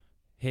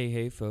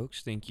Hey,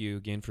 folks. Thank you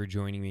again for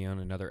joining me on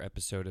another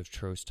episode of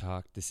Trost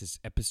Talk. This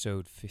is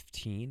episode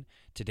 15.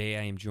 Today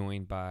I am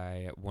joined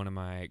by one of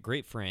my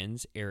great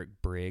friends,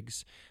 Eric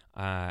Briggs.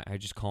 I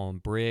just call him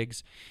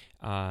Briggs.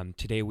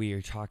 Today we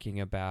are talking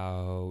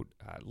about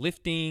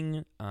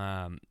lifting,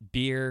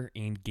 beer,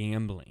 and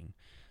gambling.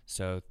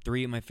 So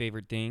three of my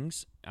favorite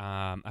things.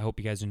 I hope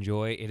you guys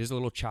enjoy. It is a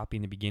little choppy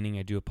in the beginning.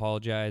 I do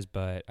apologize,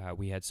 but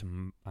we had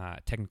some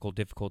technical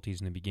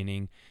difficulties in the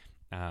beginning.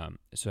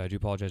 So I do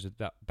apologize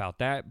about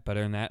that. But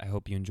other than that, I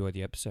hope you enjoy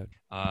the episode.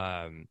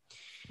 But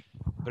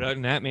other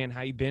than that, man,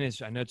 how you been?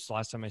 I know it's the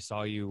last time I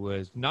saw you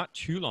was not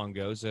too long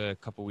ago. It was a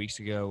couple weeks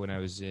ago when I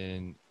was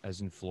in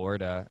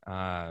Florida.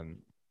 How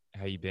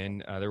you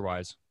been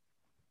otherwise?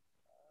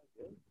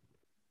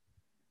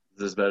 Is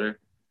this better?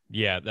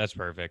 Yeah, that's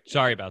perfect.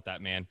 Sorry about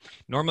that, man.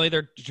 Normally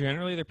they're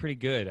pretty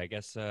good. I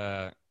guess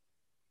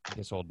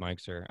old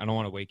mics are. I don't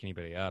want to wake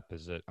anybody up.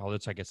 Is it? Oh,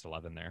 it's I guess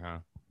 11 there, huh?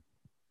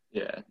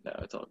 Yeah, no,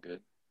 it's all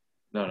good.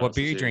 No, What it's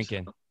beer a you serious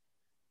drinking?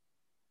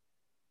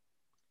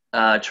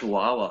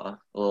 Chihuahua,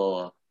 a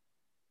little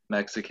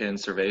Mexican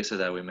cerveza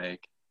that we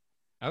make.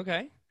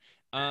 Okay.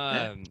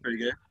 Yeah, it's pretty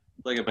good.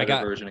 Like a I better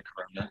got version of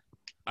Corona.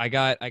 I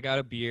got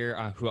a beer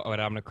what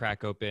I'm gonna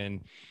crack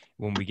open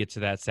when we get to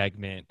that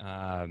segment.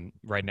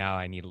 Right now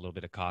I need a little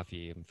bit of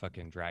coffee. I'm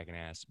fucking dragging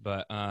ass.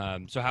 But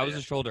so how was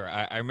the shoulder?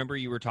 I remember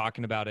you were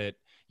talking about it.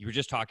 You were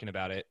just talking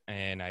about it,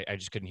 and I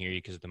just couldn't hear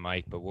you because of the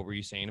mic. But what were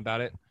you saying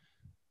about it?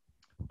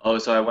 Oh,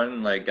 so I went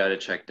and got it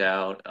checked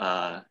out.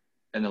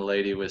 And the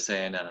lady was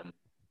saying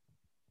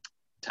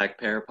tech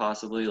pair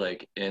possibly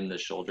in the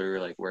shoulder,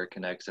 like where it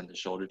connects in the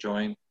shoulder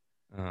joint.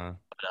 Uh,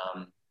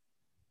 But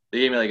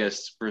they gave me like a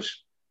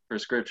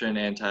prescription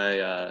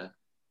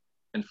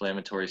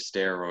anti-inflammatory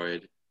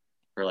steroid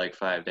for like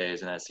 5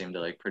 days, and that seemed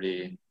to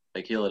pretty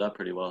heal it up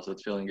pretty well. So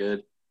it's feeling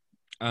good.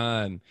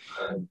 um,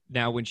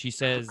 Now when she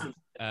says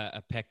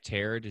a pec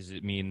tear, does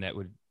it mean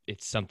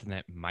it's something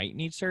that might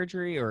need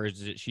surgery, or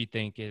does she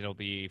think it'll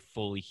be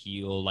fully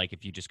healed, like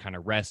if you just kind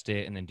of rest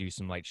it and then do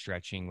some light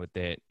stretching with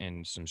it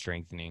and some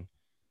strengthening?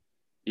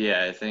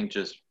 Yeah, I think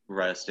just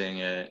resting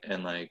it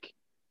and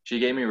she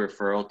gave me a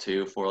referral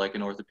too for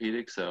an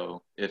orthopedic,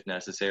 so if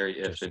necessary,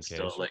 if Just in it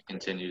still case.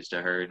 continues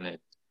to hurt and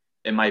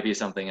it might be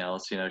something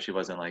else, she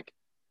wasn't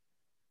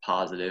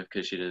positive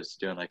because she was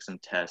doing some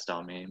test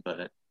on me,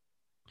 but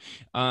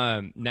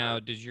Now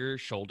does your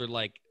shoulder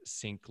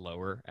sink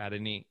lower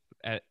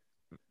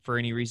for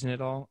any reason at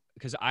all?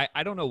 Because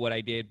I don't know what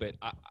I did, but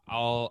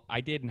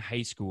I did in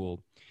high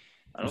school.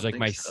 I It was don't like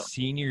think my so.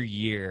 senior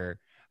year.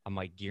 I'm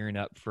gearing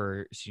up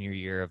for senior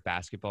year of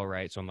basketball,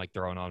 right? So I'm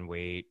throwing on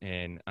weight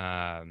and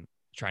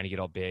trying to get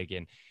all big.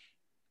 And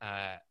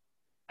I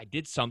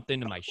did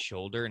something to my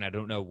shoulder, and I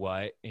don't know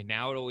what. And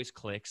now it always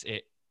clicks.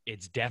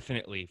 It's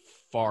definitely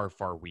far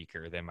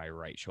weaker than my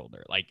right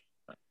shoulder.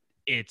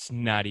 It's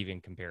not even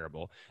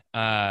comparable.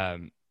 I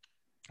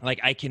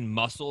can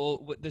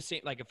muscle with the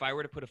same. If I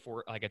were to put a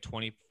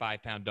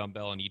 25-pound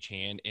dumbbell on each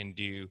hand and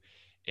do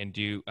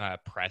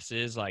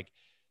presses,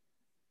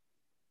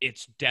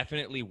 it's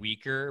definitely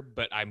weaker,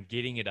 but I'm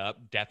getting it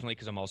up definitely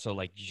because I'm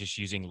also just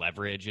using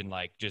leverage and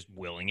just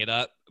willing it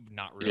up,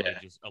 not really Yeah.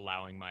 just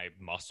allowing my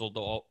muscle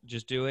to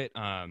just do it.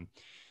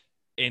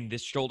 And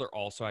this shoulder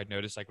also, I'd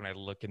noticed when I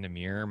look in the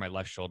mirror, my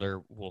left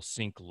shoulder will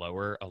sink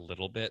lower a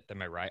little bit than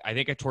my right. I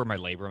think I tore my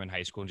labrum in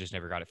high school and just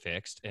never got it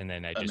fixed. And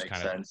then I That just makes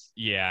kind of, sense.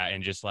 yeah.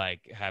 And just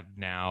have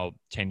now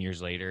 10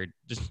 years later,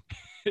 just,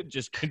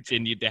 just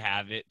continued to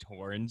have it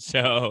torn.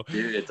 So,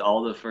 Dude, it's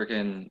all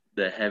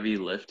the heavy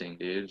lifting,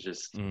 dude.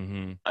 Just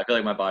mm-hmm. I feel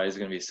like my body's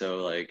gonna be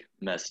so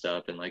messed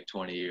up in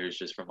 20 years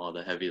just from all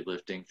the heavy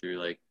lifting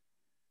through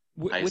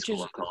high Which school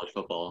is and college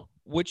football.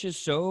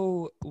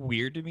 so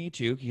weird to me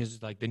too, because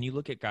then you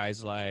look at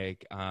guys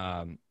like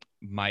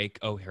Mike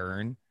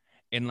O'Hearn,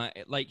 and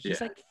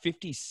he's Yeah.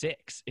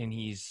 56 and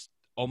he's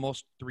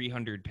almost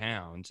 300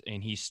 pounds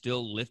and he's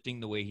still lifting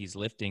the way he's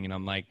lifting. And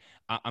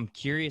I'm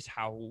curious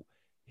how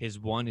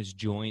his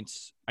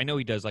joints. I know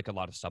he does a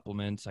lot of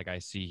supplements. I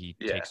see he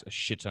Yeah. takes a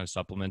shit ton of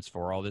supplements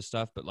for all this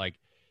stuff, but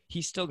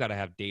he's still got to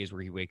have days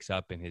where he wakes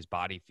up and his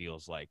body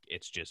feels like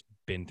it's just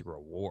been through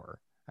a war.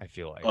 I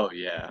feel like. Oh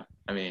yeah.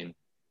 I mean,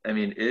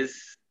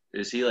 is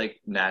he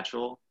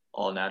natural,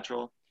 all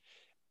natural?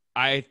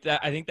 I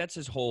think that's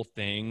his whole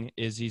thing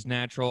is he's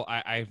natural.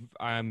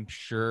 I'm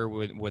sure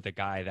with a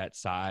guy that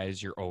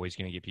size, you're always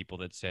going to get people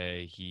that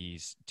say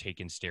he's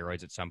taken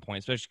steroids at some point,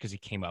 especially because he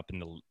came up in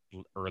the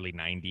early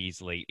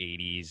 90s, late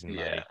 80s, and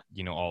Yeah.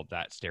 all of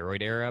that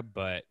steroid era.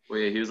 But Well,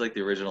 yeah, he was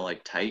the original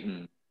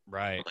Titan,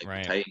 right, the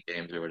right. Titan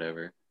games or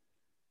whatever.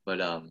 But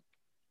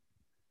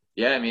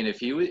yeah. I mean, if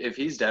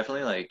he's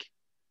definitely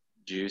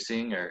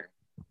juicing or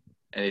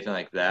anything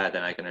like that,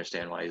 then I can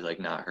understand why he's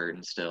not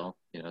hurting still.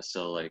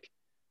 Still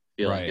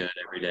feeling Right. good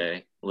every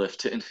day,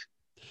 lifting.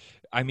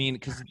 I mean,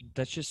 because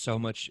that's just so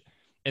much.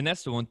 And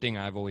that's the one thing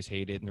I've always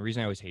hated. And the reason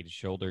I always hated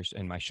shoulders,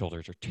 and my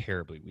shoulders are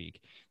terribly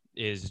weak,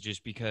 is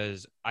just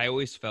because I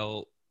always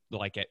felt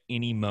like at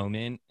any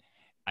moment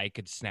I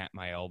could snap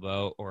my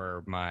elbow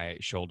or my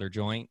shoulder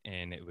joint,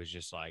 and it was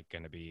just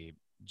going to be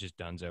just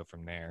donezo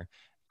from there.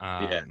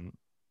 Yeah.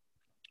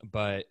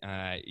 But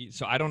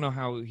so I don't know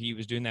how he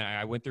was doing that.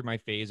 I went through my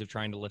phase of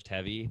trying to lift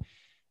heavy,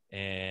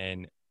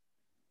 and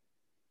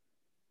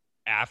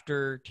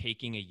after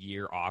taking a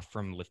year off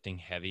from lifting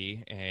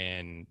heavy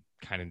and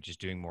kind of just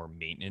doing more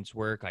maintenance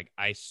work, like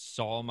I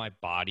saw my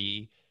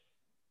body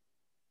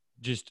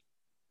just,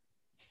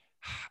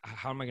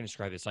 how am I going to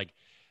describe this? Like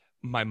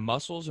my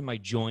muscles and my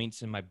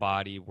joints and my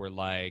body were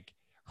like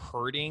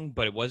hurting,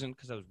 but it wasn't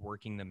because I was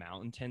working them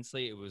out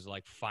intensely. It was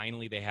like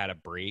finally they had a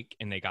break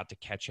and they got to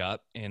catch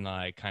up and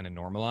like kind of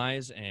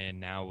normalize. And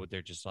now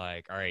they're just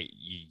like, all right,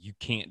 you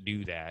can't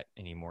do that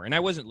anymore. And I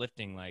wasn't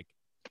lifting like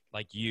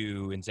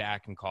you and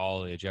Zach in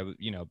college. I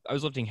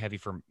was lifting heavy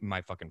for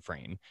my fucking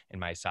frame and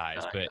my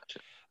size, I but gotcha.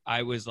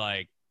 I was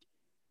like,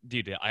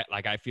 dude,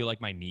 I feel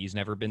like my knees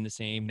never been the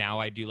same. Now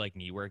I do like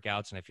knee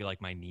workouts and I feel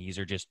like my knees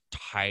are just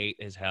tight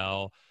as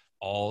hell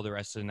all the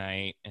rest of the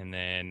night. And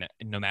then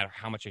no matter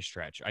how much I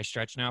stretch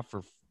now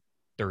for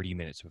 30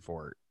 minutes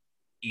before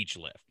each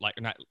lift, like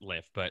not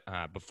lift, but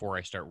before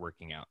I start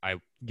working out, I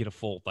get a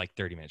full like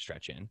 30-minute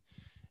stretch in.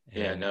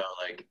 Yeah, And no,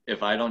 like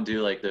if I don't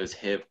do like those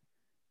hip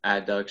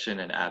adduction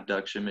and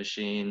abduction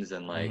machines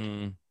and like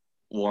mhm,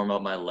 warm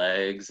up my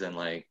legs and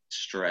like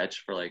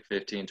stretch for like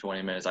 15,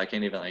 20 minutes, I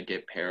can't even like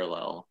get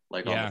parallel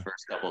like on the yeah,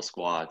 first couple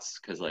squats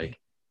because like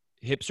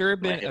hips are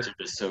my been a hips are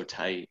just so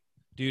tight.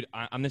 dude.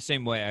 I'm the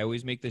same way. I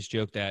always make this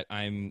joke that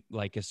I'm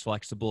like as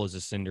flexible as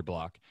a cinder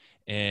block,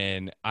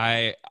 and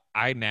I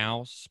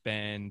now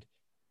spend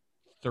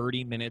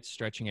 30 minutes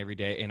stretching every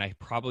day, and I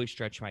probably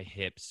stretch my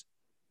hips.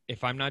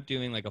 If I'm not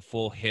doing like a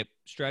full hip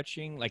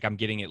stretching, like I'm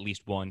getting at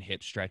least one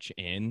hip stretch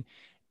in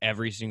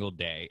every single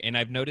day. And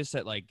I've noticed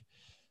that, like,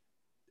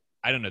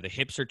 I don't know, the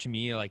hips are to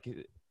me like,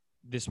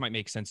 this might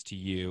make sense to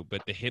you,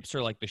 but the hips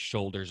are like the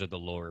shoulders of the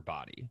lower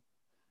body.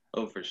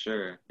 Oh, for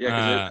sure. Yeah,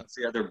 because Uh, that's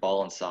the other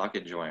ball and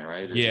socket joint,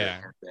 right? Is your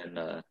yeah, hip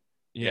and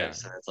yeah, yeah.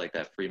 so it's like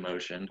that free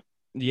motion.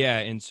 Yeah,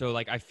 and so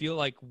like I feel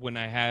like when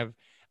I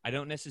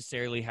don't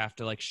necessarily have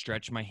to like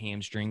stretch my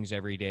hamstrings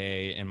every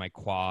day and my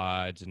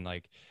quads and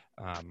like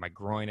my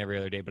groin every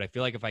other day, but I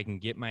feel like if I can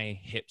get my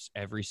hips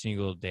every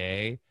single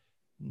day,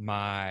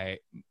 my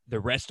the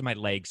rest of my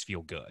legs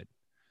feel good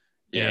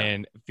Yeah,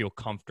 and feel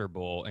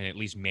comfortable and at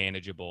least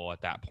manageable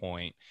at that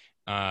point.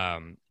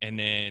 And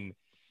then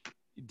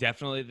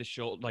definitely the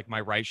shoulder, like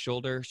my right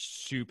shoulder,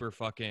 super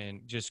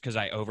fucking, just because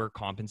I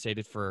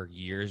overcompensated for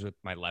years with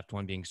my left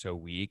one being so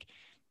weak.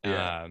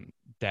 yeah.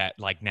 That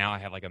like now I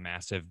have like a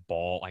massive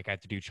ball. Like I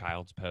have to do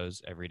child's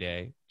pose every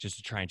day just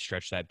to try and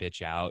stretch that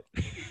bitch out.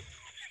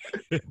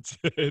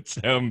 It's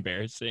so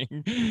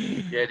embarrassing.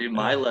 Yeah, dude,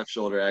 my left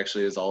shoulder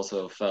actually has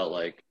also felt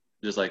like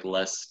just like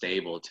less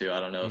stable too. I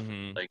don't know if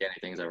Mm-hmm. like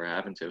anything's ever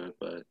happened to it,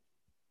 but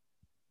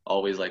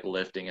always like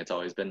lifting, it's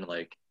always been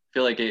like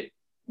feel like it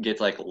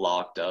gets like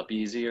locked up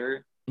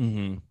easier.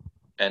 Mm-hmm.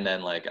 And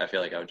then like I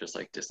feel like I would just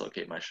like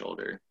dislocate my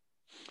shoulder.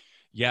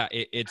 Yeah,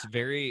 it's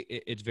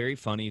very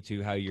funny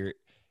too how you're,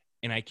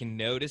 and I can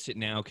notice it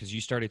now because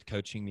you started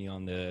coaching me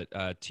on the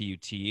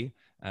TUT,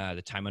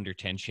 the time under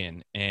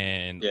tension,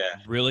 and Yeah,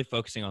 really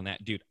focusing on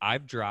that. Dude,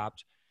 I've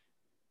dropped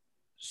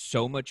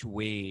so much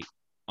weight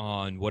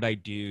on what I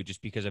do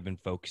just because I've been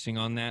focusing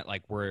on that.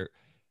 Like where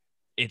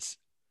it's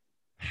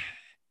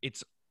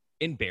it's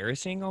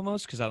embarrassing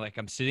almost because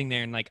I'm sitting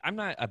there and like I'm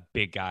not a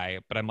big guy,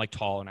 but I'm like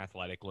tall and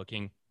athletic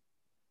looking.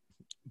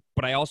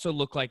 But I also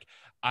look like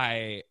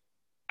I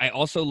I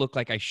also look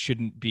like I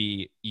shouldn't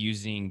be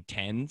using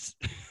tens,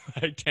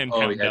 like 10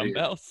 oh pound yeah,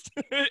 dude. dumbbells.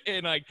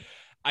 And like,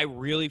 I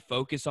really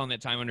focus on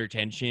that time under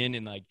tension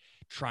and like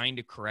trying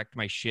to correct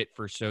my shit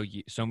for so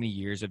many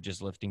years of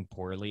just lifting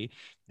poorly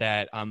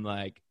that I'm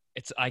like,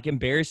 it's like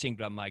embarrassing,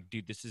 but I'm like,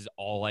 dude, this is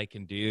all I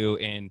can do.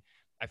 And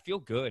I feel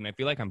good. And I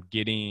feel like I'm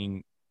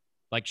getting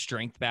like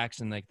strength backs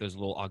and like those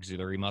little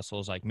auxiliary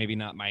muscles, like maybe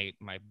not my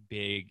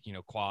big,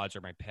 quads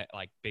or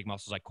like big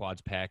muscles like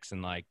quads, pecs,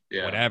 and like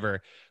Yeah.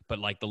 whatever, but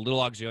like the little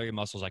auxiliary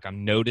muscles, like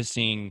I'm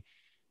noticing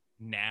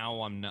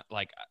now. I'm not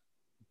like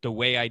the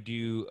way I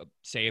do,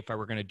 say, if I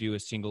were going to do a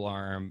single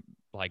arm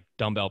like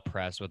dumbbell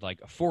press with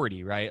like a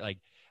 40, right? Like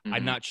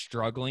I'm Hmm. not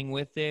struggling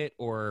with it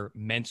or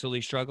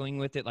mentally struggling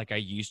with it like I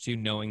used to,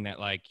 knowing that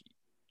like,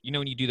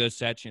 when you do those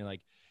sets, you're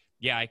like,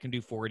 yeah, I can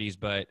do 40s,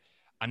 but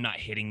I'm not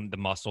hitting the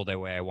muscle the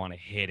way I want to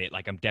hit it.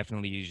 Like I'm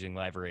definitely using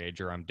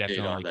leverage, or I'm Yeah,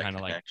 you don't have definitely that kind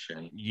of like,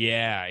 connection.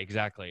 yeah,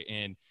 exactly.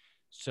 And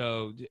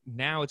so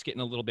now it's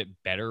getting a little bit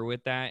better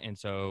with that. And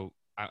so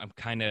I'm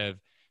kind of,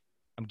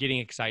 I'm getting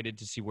excited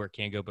to see where it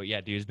can go. But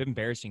yeah, dude, it's been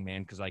embarrassing,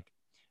 man, because like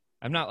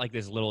I'm not like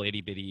this little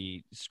itty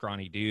bitty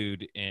scrawny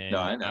dude, No,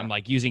 and I know. I'm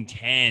like using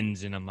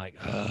tens, and I'm like,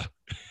 ugh.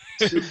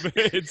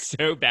 It's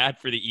so bad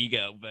for the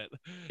ego, but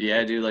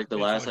Yeah, dude, like the it's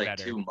last one like better.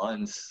 2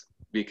 months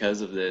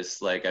because of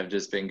this, like I've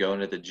just been going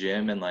to the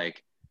gym and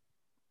like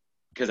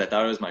because I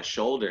thought it was my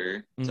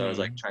shoulder, so I was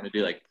like Hmm. trying to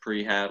do like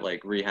prehab,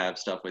 like rehab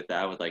stuff with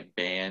that with like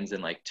bands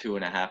and like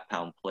 2.5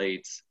 pound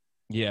plates.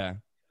 Yeah,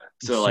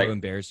 it's So so like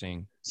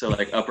embarrassing.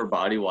 upper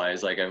body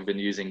wise, like I've been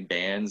using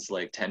bands,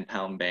 like 10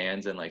 pound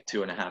bands and like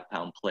 2.5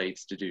 pound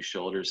plates to do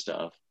shoulder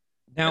stuff.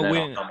 Now and then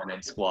I'll when come in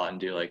and squat and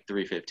do like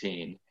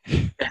 315,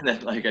 and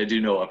then like I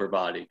do no upper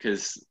body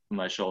because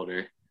my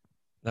shoulder.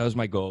 that was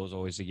my goal, was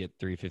always to get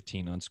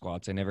 315 on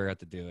squats. I never got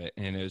to do it,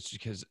 and it was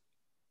because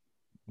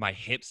my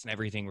hips and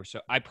everything were so.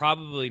 I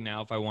probably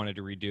now, if I wanted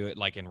to redo it,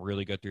 like and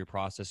really go through a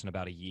process in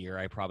about a year,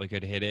 I probably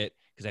could hit it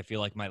because I feel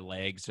like my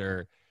legs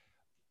are.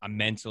 I'm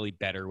mentally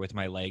better with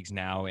my legs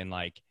now, and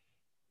like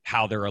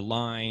how they're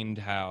aligned,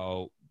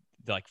 how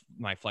like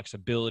my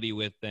flexibility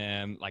with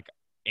them, like,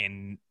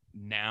 and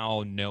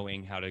now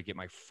knowing how to get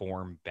my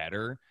form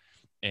better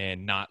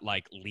and not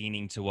like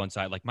leaning to one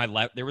side. Like my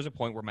left, there was a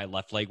point where my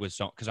left leg was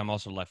so, because I'm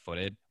also left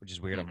footed, which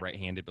is weird. I'm Mhm. right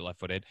handed, but left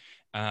footed.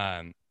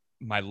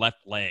 My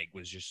left leg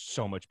was just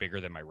so much bigger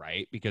than my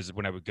right because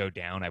when I would go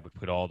down, I would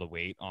put all the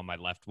weight on my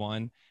left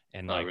one.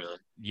 And Oh, like, really?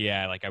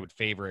 yeah, like I would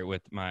favor it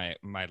with my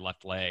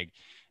left leg.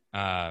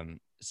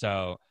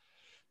 So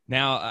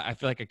now I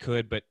feel like I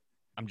could, but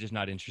I'm just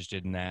not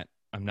interested in that.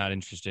 I'm not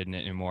interested in it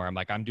anymore. I'm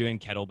like, I'm doing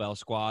kettlebell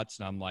squats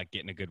and I'm like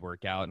getting a good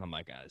workout and I'm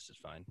like, this is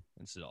fine.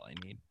 This is all I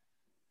need.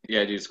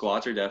 Yeah, dude,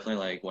 squats are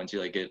definitely like once you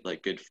like get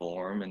like good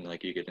form and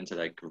like you get into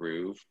that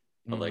groove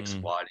of like Mm-hmm.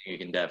 squatting, you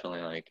can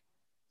definitely like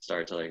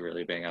start to like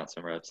really bang out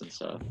some reps and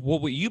stuff. Well,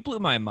 what you blew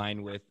my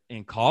mind with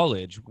in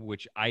college,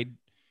 which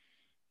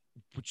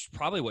is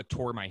probably what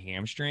tore my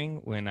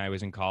hamstring when I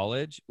was in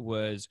college,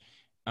 was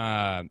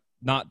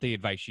not the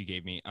advice you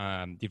gave me.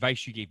 The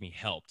advice you gave me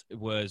helped. It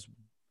was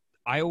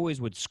I always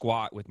would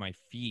squat with my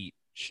feet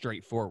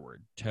straight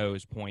forward,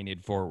 toes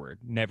pointed forward,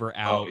 never Oh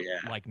out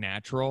yeah. like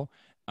natural.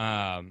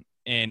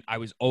 And I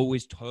was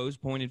always toes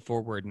pointed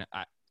forward. And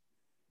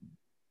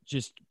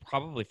just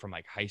probably from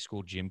like high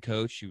school gym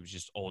coach who was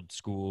just old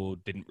school,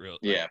 didn't really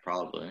like, Yeah,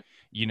 probably.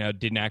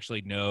 didn't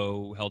actually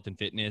know health and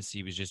fitness.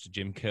 He was just a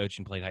gym coach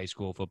and played high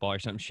school football or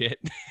some shit.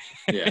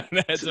 Yeah.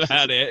 That's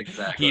about it.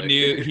 He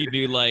Exactly.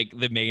 knew like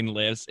the main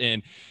lifts,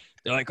 and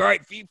they're like, all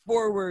right, feet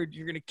forward,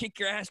 you're gonna kick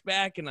your ass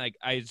back. And like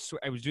I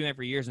was doing that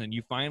for years, and then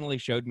you finally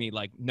showed me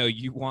like, no,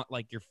 you want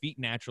like your feet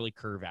naturally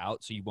curve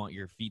out, so you want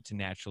your feet to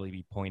naturally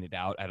be pointed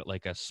out at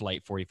like a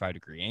slight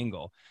 45-degree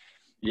angle.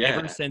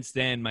 Ever Yeah. since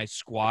then, my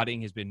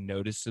squatting has been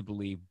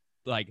noticeably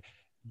like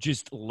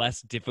just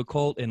less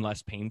difficult and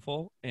less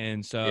painful.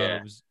 And so Yeah.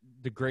 it was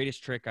the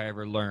greatest trick I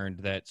ever learned.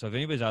 That so if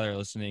anybody's out there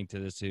listening to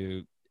this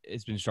who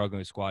has been struggling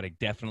with squatting,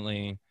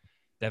 definitely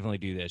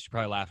do this. You're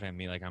probably laughing at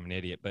me like I'm an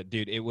idiot, but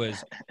dude, it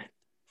was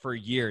for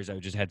years I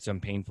just had some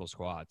painful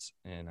squats,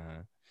 and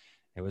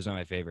it was not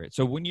my favorite.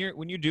 So when you're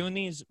doing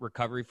these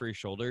recovery for your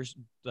shoulders,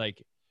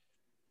 like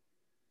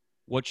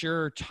what's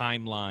your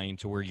timeline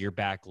to where you're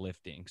back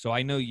lifting? So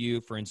I know you,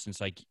 for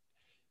instance, like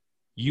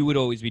you would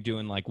always be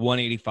doing like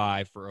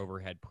 185 for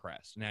overhead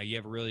press. Now you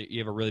have a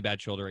really bad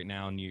shoulder right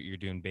now, and you're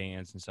doing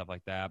bands and stuff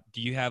like that.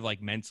 Do you have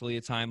like mentally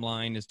a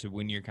timeline as to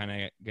when you're kind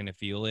of gonna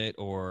feel it,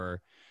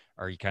 or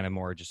are you kind of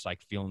more just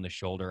like feeling the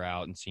shoulder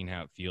out and seeing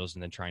how it feels,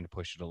 and then trying to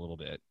push it a little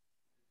bit?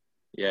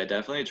 Yeah,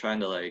 definitely trying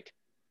to like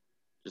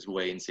just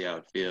wait and see how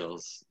it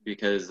feels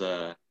because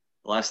the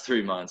last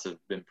 3 months have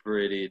been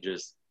pretty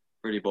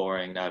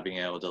boring not being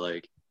able to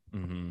like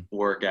Mm-hmm.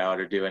 work out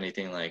or do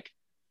anything like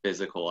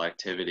physical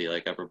activity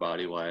like upper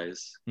body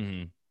wise.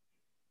 Mm-hmm.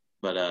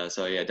 But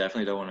so yeah,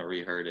 definitely don't want to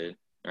re-hurt it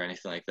or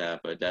anything like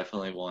that, but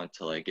definitely want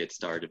to like get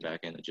started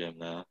back in the gym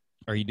now.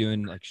 Are you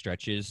doing like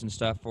stretches and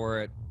stuff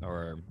for it,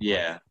 or like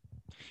Yeah.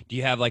 do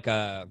you have like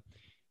a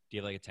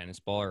a tennis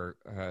ball or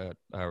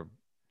a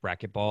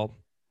racquetball?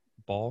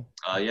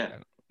 Yeah.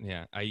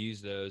 Yeah, I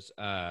use those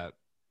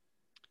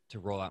to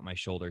roll out my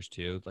shoulders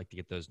too, like to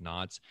get those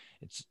knots.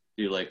 It's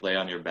You like lay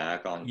on your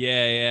back on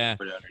yeah, yeah.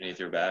 put it underneath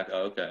your back.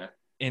 Oh, okay.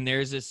 And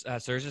there's this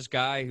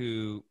guy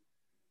who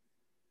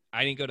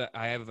I didn't go to.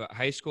 I have a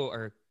high school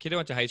or kid I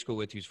went to high school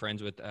with who's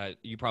friends with.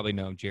 You probably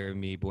know him,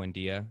 Jeremy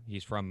Buendia.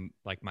 He's from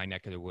like my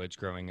neck of the woods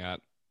growing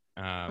up.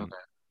 Um, Okay.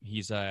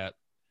 he's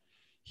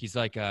he's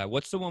like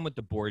what's the one with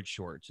the board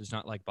shorts? It's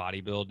not like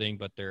bodybuilding,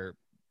 but they're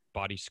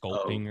body Oh,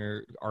 sculpting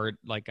or art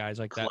like guys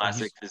like that. And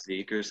classic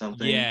physique or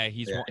something. yeah, Yeah,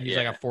 he's like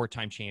a yeah.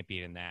 4-time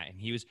champion in that, and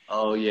he was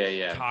Oh yeah,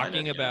 yeah. I know.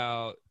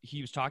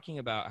 talking Yeah.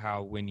 about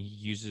how when he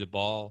uses a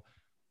ball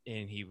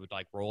and he would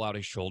like roll out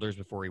his shoulders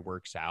before he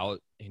works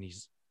out, and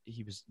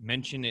he was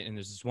mentioning it, and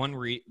there's this one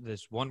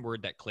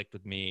word that clicked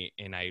with me,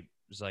 and I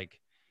was like,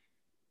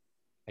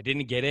 I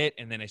didn't get it,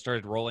 and then I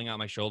started rolling out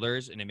my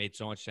shoulders, and it made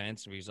so much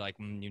sense. And he's like,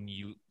 when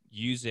you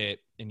use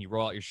it and you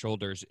roll out your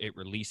shoulders, it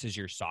releases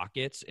your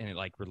sockets and it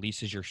like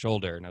releases your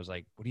shoulder. And I was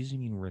like, what does it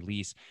mean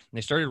release? And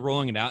I started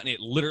rolling it out, and it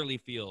literally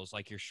feels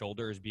like your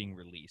shoulder is being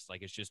released.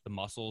 Like it's just the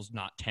muscles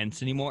not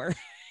tense anymore,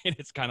 and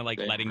it's kind of like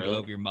Damn, letting go really?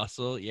 of your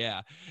muscle.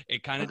 Yeah,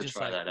 it kind I of have to just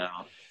try like that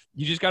out.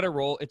 you just got to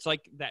roll. It's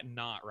like that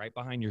knot right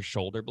behind your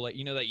shoulder blade.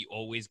 You know that you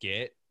always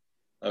get.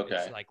 It's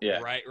Okay. like Yeah.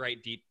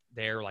 right deep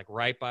there, like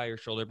right by your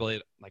shoulder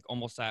blade, like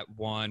almost that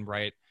one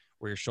right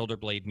where your shoulder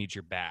blade meets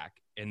your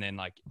back, and then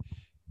like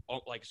so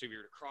if you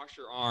were to cross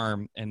your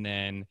arm and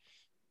then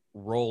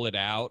roll it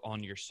out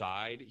on your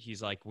side,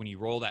 he's like when you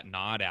roll that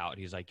knot out,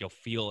 he's like you'll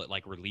feel it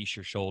like release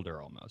your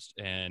shoulder almost,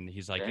 and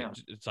he's like Damn.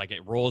 it's like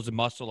it rolls the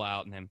muscle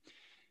out, and then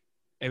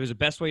it was the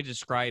best way to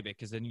describe it,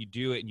 because then you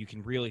do it and you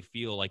can really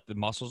feel like the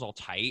muscles all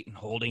tight and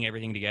holding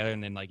everything together,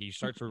 and then like you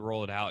start to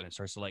roll it out and it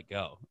starts to let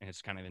go, and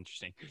it's kind of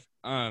interesting.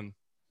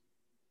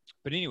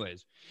 But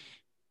anyways,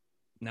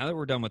 now that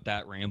we're done with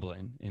that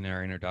rambling in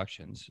our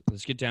introductions,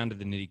 let's get down to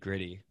the nitty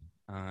gritty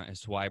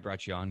as to why I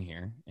brought you on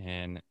here.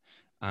 And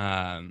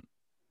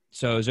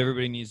so, as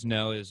everybody needs to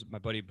know, is my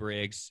buddy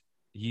Briggs.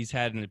 He's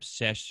had an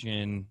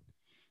obsession,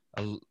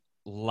 a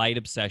light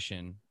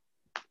obsession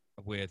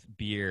with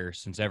beer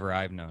since ever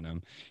I've known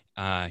him.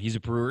 He's a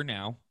brewer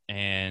now,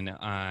 and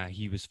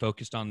he was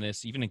focused on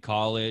this even in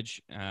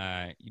college.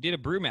 You did a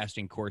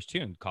brewmastering course too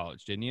in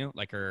college, didn't you?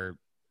 Like a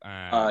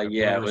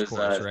Yeah, it brewer's was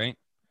course, right?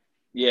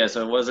 yeah,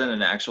 so it wasn't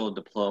an actual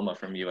diploma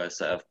from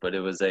USF, but it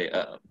was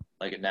a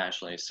like a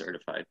nationally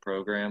certified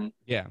program.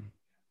 Yeah.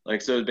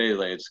 Like so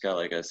basically I just got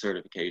like a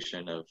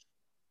certification of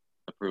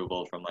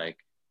approval from like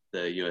the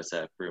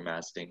USF brew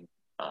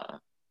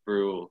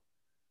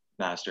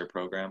master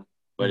program.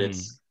 But Mm-hmm.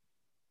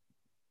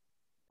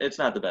 it's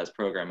not the best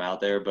program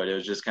out there, but it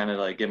was just kind of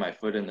like get my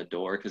foot in the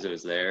door because it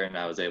was there and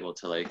I was able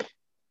to like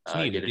It's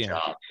get needed, a yeah.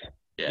 job.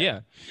 Yeah. Yeah.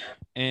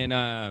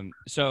 And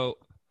so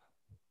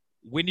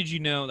when did you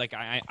know, like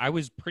I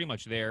was pretty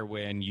much there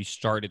when you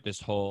started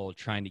this whole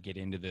trying to get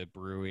into the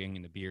brewing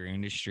and the beer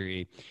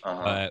industry.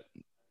 Uh-huh. But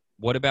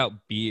what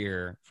about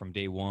beer from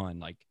day one?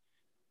 Like,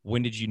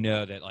 when did you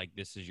know that like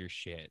this is your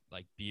shit?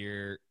 Like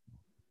beer's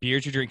your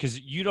drink, because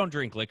you don't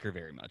drink liquor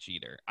very much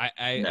either.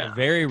 I No,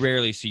 very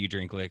rarely see you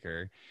drink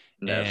liquor,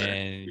 never.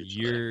 and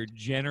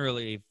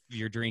Usually. if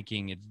you're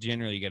drinking, it's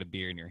generally you got a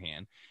beer in your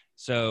hand.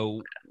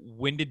 So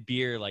when did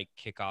beer like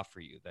kick off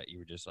for you that you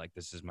were just like,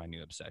 this is my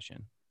new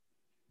obsession?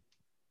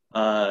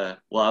 Well,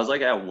 I was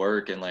like at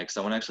work and like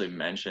someone actually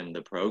mentioned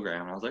the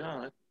program and I was like,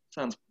 oh,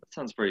 that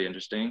sounds pretty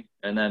interesting.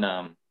 And then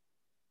I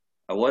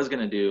was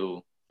gonna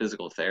do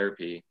physical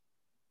therapy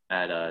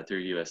at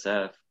through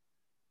USF,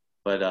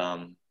 but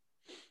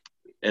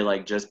it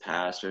like just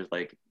passed or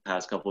like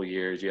past couple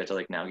years you have to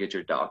like now get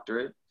your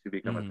doctorate to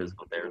become a Mm,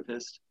 physical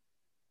therapist.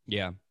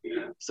 yeah.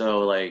 So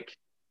like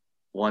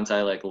once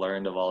I like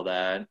learned of all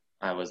that,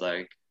 I was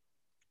like,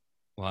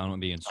 Well, I don't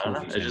want to be in I don't school for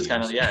know. It's 10 just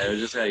kind of years. yeah, it was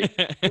just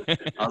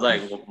like I was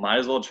like, well, might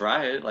as well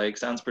try it. Like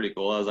sounds pretty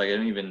cool. I was like, I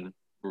didn't even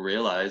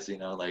realize,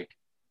 like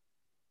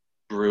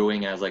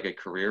brewing as like a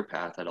career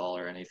path at all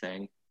or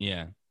anything.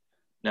 Yeah.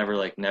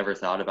 Never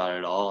thought about it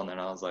at all. And then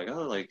I was like,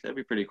 oh, like that'd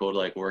be pretty cool to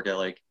like work at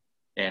like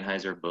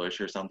Anheuser-Busch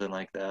or something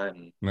like that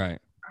and Right.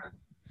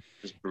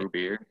 just brew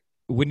beer.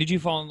 When did you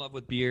fall in love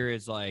with beer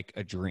as like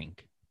a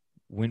drink?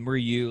 When were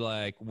you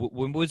like?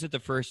 When was it the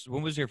first?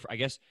 When was your? I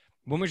guess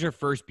when was your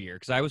first beer?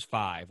 Because I was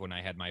 5 when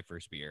I had my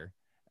first beer.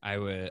 I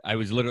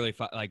was literally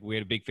like we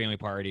had a big family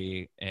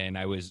party, and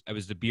I was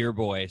the beer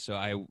boy.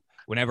 So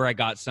whenever I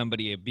got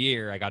somebody a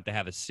beer, I got to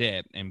have a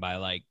sip, and by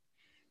like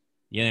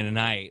the end of the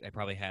night, I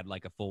probably had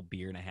like a full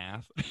beer and a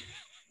half.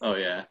 Oh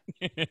yeah.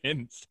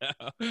 And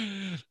so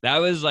that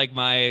was like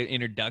my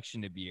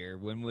introduction to beer.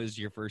 When was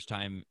your first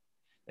time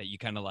that you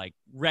kind of like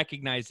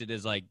recognized it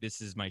as like,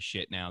 this is my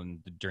shit now, and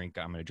the drink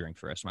I'm gonna drink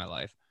for the rest of my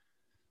life?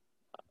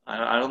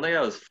 I don't think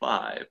I was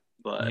 5,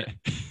 Yeah.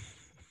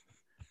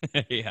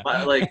 but Yeah.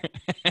 like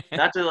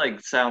not to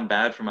like sound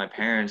bad for my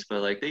parents,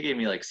 but like they gave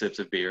me like sips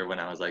of beer when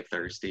I was like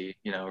thirsty,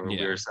 or we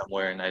Yeah. were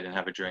somewhere and I didn't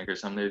have a drink or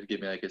something. They'd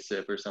give me like a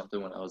sip or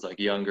something when I was like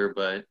younger.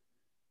 But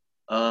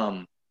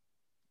um,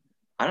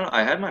 I don't know.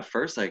 I had my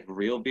first like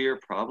real beer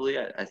probably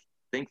I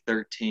think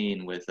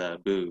 13 with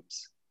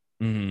Boobs.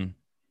 Hmm.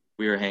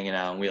 We were hanging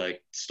out and we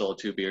like stole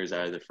 2 beers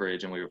out of the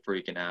fridge and we were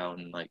freaking out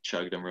and like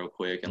chugged them real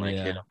quick and like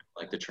hit Yeah. them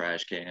like the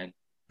trash can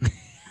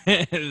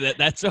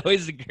That's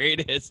always the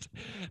greatest.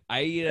 I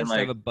and used to have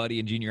like a buddy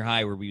in junior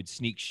high where we would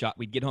sneak shot.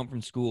 We'd get home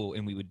from school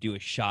and we would do a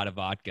shot of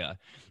vodka,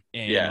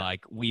 and yeah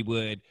like we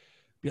would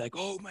be like,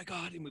 "Oh my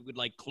god!" and we would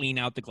like clean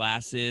out the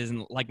glasses,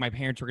 and like my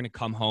parents were gonna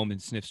come home and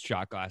sniff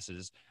shot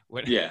glasses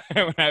when yeah.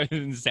 when I was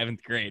in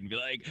 7th grade and be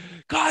like,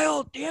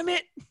 "Kyle, damn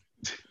it!"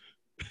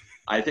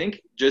 I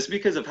think just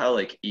because of how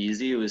like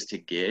easy it was to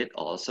get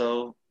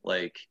also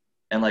like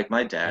and like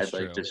my That's dad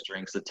like true. just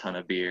drinks a ton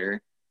of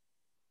beer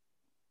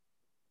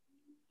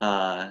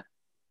uh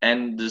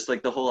and just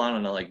like the whole I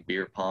don't know like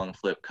beer pong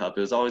flip cup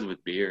it was always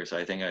with beer so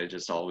I think I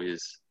just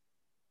always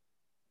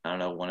I don't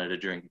know wanted to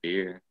drink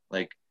beer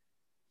like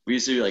we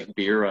used to do like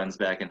beer runs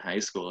back in high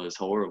school it was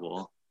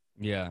horrible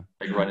Yeah.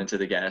 like run into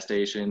the gas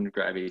station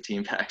grab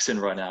 18 packs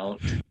and run out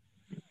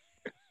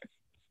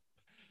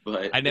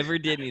but I never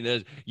did any of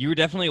those. You were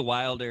definitely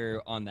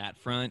wilder on that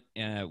front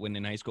when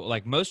in high school.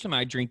 Like most of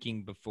my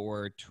drinking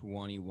before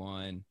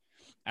 21,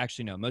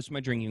 actually no, most of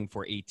my drinking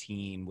before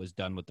 18 was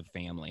done with the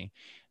family.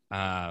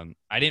 I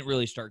didn't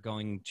really start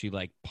going to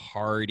like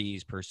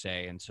parties per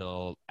se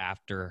until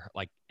after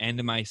like end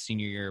of my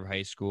senior year of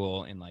high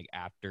school and like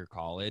after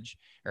college,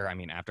 or I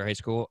mean after high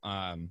school.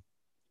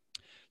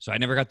 So I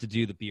never got to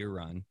do the beer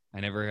run. I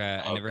never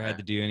okay had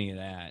to do any of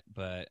that,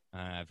 but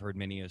I've heard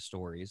many of the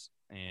stories.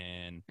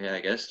 And yeah I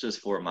guess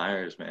just Fort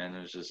Myers man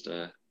it was just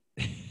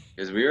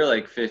because we were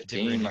like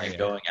 15 different like area.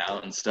 going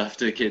out and stuff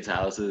to kids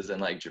houses and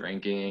like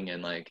drinking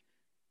and like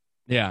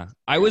Yeah.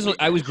 I like a was week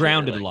I or was before.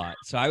 grounded a Like, lot.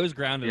 So I was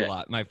grounded a yeah,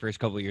 lot my first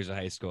couple of years of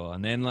high school.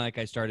 And then like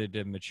I started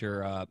to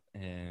mature up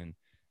and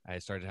I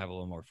started to have a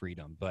little more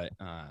freedom. But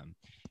I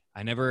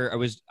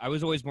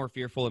was always more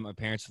fearful of my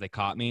parents if they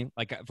caught me.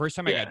 Like first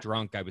time I got yeah,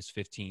 drunk, I was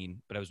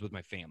 15, but I was with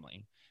my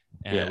family.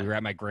 We yeah. were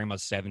at my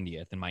grandma's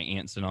 70th and my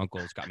aunts and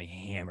uncles got me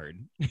hammered.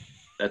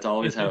 That's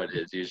always how it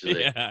is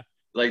usually. Yeah.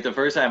 Like the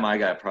first time I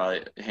got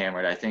probably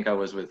hammered, I think I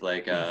was with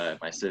like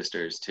my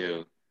sisters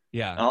too.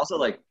 Yeah. And also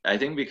like I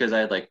think because I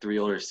had like three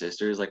older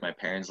sisters, like my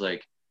parents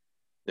like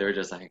they were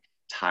just like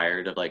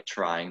tired of like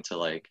trying to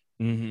like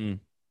Hmm.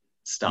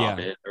 stop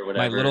Yeah. it or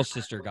My little whatever.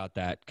 sister got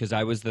that because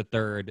I was the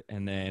third,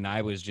 and then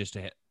I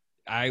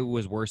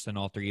was worse than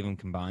all three of them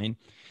combined.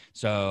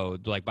 So,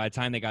 like, by the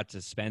time they got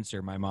to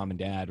Spencer, my mom and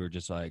dad were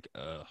just like,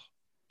 ugh,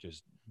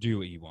 just do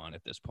what you want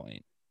at this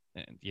point.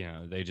 And,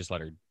 they just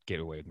let her get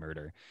away with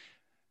murder.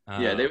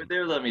 Yeah, Um, they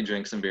would let me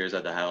drink some beers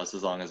at the house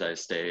as long as I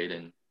stayed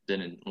and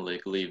didn't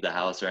like leave the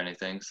house or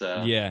anything.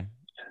 So yeah.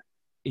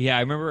 Yeah.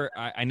 I remember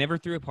I never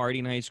threw a party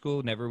in high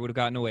school, never would have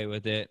gotten away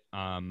with it.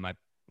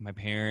 My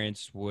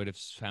parents would have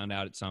found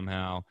out it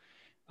somehow.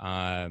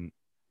 Um,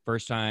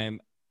 First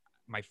time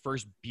my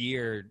first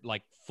beer,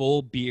 like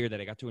full beer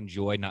that I got to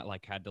enjoy, not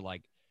like had to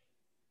like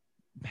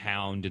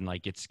pound and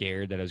like get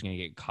scared that I was going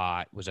to get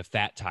caught, was a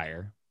Fat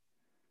Tire.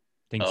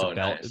 I think it's a oh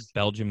nice.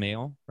 Belgian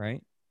ale,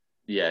 right?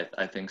 Yeah,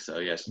 I think so.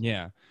 Yes.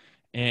 Yeah.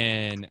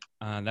 And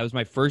that was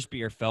my first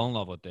beer. Fell in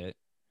love with it.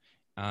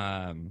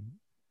 Um,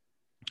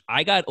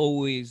 I got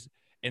always,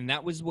 and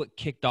that was what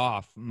kicked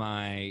off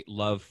my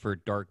love for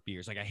dark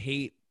beers. Like I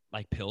hate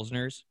like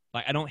pilsners.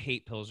 Like I don't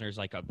hate pilsners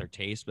like of their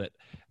taste, but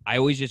I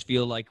always just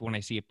feel like when I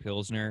see a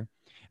pilsner,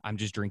 I'm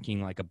just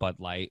drinking like a Bud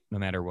Light, no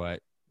matter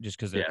what, just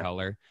because their Yeah.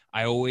 color.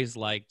 I always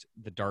liked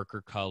the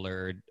darker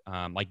colored.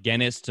 Like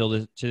Guinness,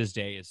 to this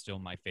day, is still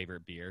my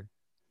favorite beer,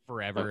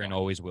 forever Okay. and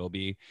always will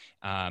be.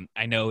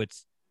 I know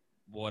it's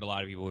what a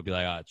lot of people would be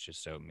like, oh, it's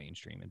just so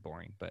mainstream and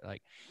boring, but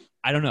like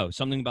I don't know,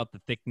 something about the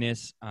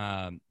thickness,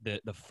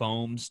 the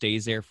foam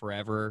stays there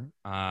forever.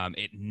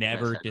 It Nice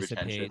never head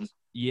retention. dissipates.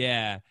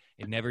 Yeah,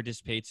 it never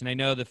dissipates. And I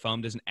know the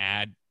foam doesn't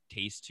add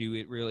taste to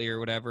it really or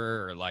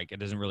whatever, or like it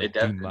doesn't really It do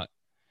definitely, much.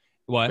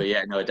 What? but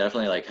yeah, no, it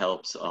definitely like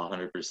helps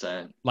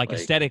 100%. Like Like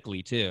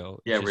aesthetically too.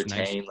 It's yeah, just nice.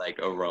 retain like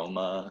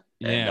aroma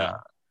and Yeah.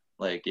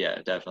 like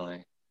yeah,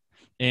 definitely.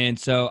 And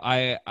so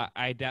I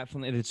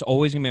definitely, it's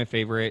always gonna be my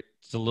favorite.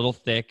 It's a little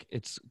thick.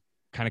 It's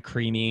kind of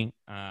creamy.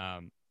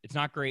 It's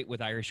not great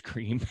with Irish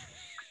cream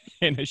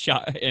in a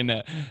shot in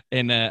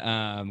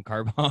a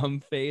car bomb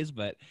phase,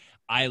 but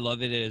I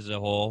love it as a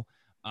whole.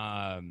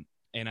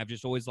 And I've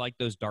just always liked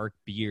those dark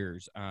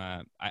beers.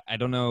 I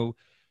don't know.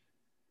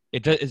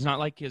 It's not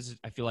like his.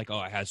 I feel like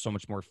it has so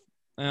much more.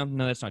 No,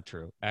 that's not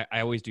true.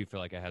 I always do feel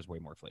like it has way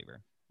more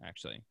flavor.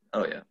 Actually,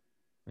 Oh yeah.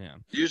 yeah.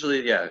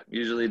 Usually, yeah,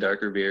 usually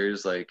darker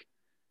beers like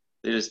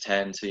they just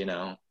tend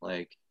to,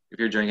 like if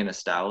you're drinking a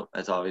stout,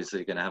 that's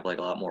obviously gonna have like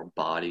a lot more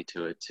body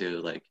to it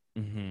too,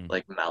 Hmm.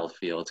 like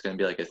mouthfeel. It's gonna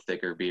be like a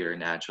thicker beer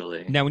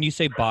naturally. Now, when you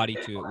say body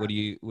to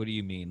it, what do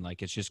you mean?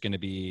 Like it's just going to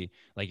be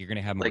like you're going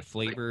to have more Like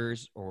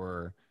flavors,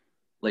 or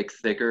like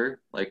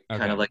thicker, like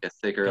kind okay, of like a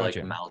thicker like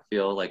gotcha.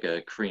 mouthfeel, like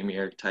a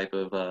creamier type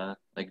of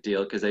like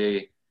deal because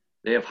they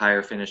have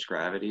higher finished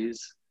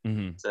gravities.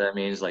 Hmm. So that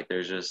means like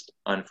there's just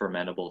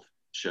unfermentable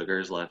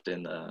sugars left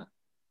in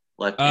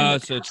Oh, the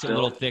so beer it's a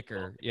little still.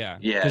 thicker, yeah.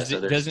 Yeah, Because so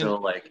it there's doesn't.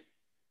 still like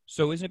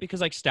So isn't it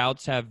because like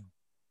stouts have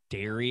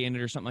dairy in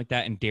it or something like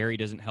that, and dairy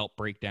doesn't help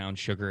break down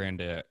sugar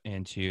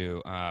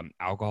into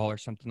alcohol or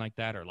something like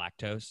that, or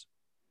lactose?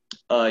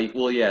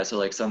 well yeah, so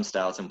like some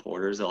stouts and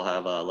porters they'll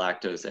have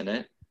lactose in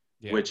it,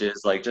 Yeah. which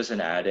is like just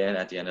an add-in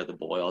at the end of the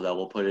boil that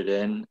we'll put it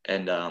in,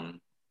 and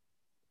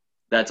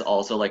that's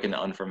also like an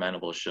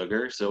unfermentable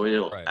sugar, so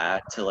it'll Right.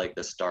 add to like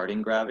the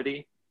starting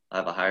gravity,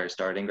 have a higher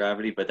starting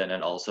gravity, but then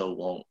it also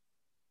won't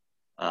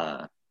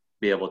uh,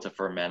 be able to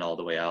ferment all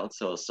the way out.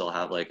 So it'll still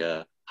have like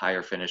a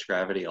higher finish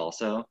gravity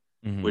also,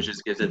 which Hmm.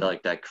 just gives it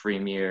like that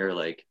creamier,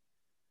 like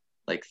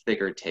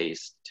thicker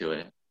taste to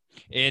it.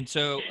 And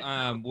so,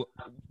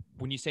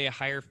 when you say a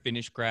higher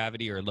finish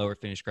gravity or lower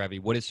finish gravity,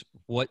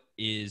 what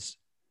is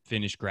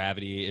finish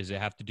gravity? Does it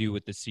have to do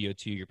with the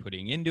CO2 you're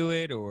putting into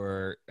it,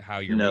 or how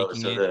you're No,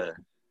 making it?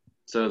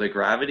 so the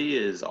gravity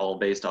is all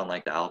based on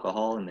like the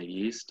alcohol and the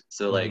yeast.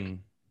 So like Hmm.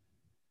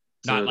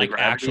 Not so the like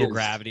gravity actual is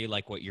gravity,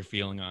 like what you're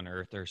feeling on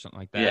Earth or something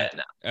like yeah, that.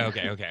 no.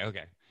 Okay, okay,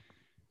 okay.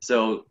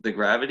 So the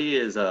gravity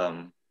is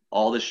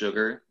all the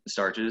sugar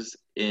starches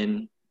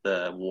in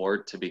the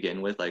wort to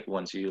begin with, like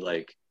once you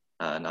like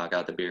knock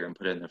out the beer and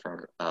put it in the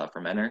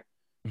fermenter.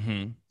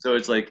 Hmm. So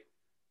it's like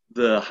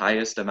the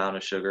highest amount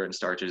of sugar and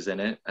starches in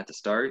it at the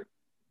start,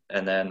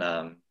 and then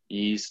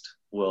yeast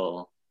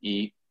will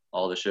eat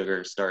all the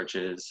sugar,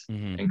 starches,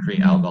 Hmm. and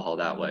create alcohol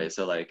that way.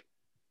 So like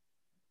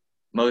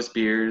most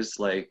beers,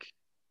 like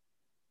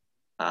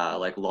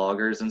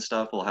lagers and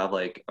stuff, will have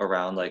like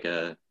around like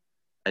a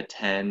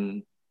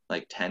 10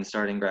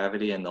 starting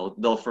gravity, and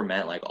they'll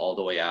ferment like all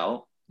the way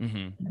out, Hmm.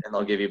 and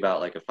they'll give you about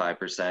like a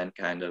 5%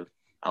 kind of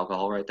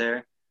alcohol right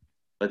there.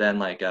 But then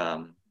like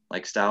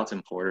like stouts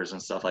and porters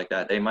and stuff like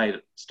that, they might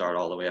start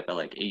all the way up at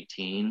like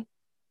 18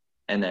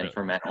 and then Really?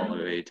 ferment all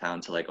the way down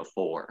to like a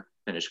 4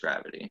 finished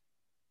gravity.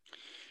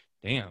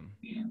 Damn.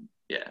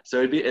 Yeah.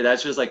 So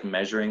that's just like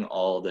measuring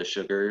all the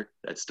sugar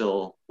that's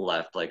still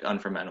left, like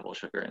unfermentable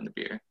sugar in the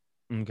beer.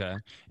 Okay.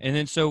 And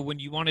then so when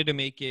you wanted to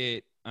make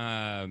it,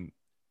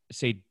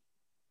 say,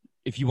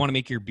 if you want to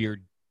make your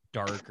beer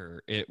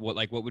darker,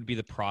 what would be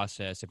the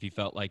process if you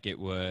felt like it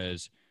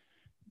was,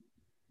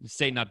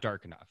 say, not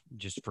dark enough,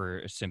 just for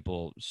a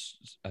simple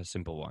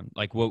one?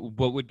 Like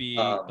what would be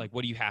Um, like,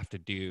 what do you have to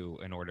do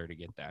in order to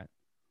get that?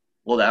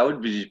 well, that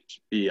would be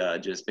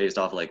just based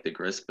off like the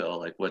grist bill,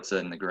 like what's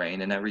in the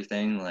grain and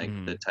everything, like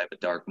the Mm. type of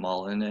dark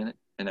malt in it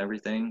and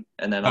everything.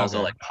 And then also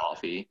Okay. like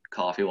coffee.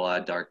 Coffee will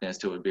add darkness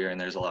to a beer, and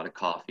there's a lot of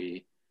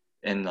coffee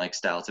in like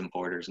stouts and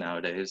porters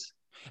nowadays.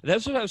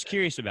 That's what I was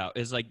curious about,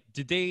 is like,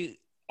 did they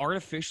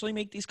artificially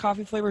make these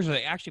coffee flavors, or are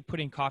they actually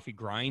putting coffee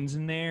grinds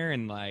in there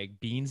and like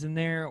beans in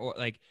there, or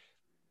like,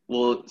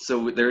 Well,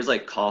 so there's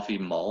like coffee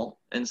malt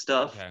and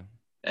stuff, okay.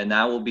 and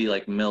that will be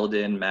like milled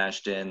in,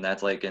 mashed in.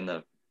 That's like in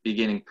the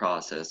beginning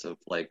process of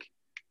like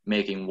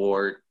making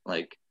wort,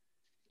 like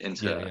Yeah,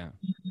 into. yeah.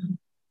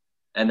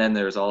 And then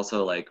there's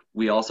also like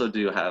we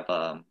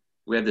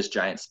have this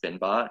giant spin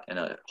bot, and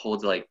it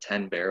holds like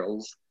 10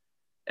 barrels,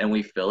 and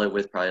we fill it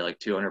with probably like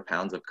 200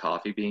 pounds of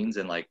coffee beans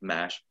in like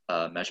mesh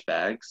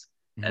bags,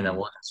 and then Hmm.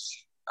 we'll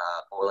just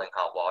boiling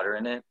hot water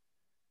in it,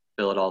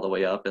 fill it all the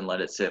way up, and let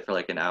it sit for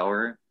like an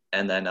hour,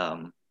 and then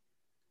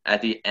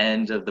at the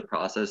end of the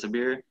process of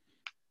beer,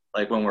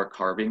 like when we're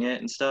carving it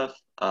and stuff,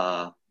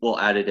 we'll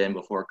add it in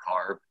before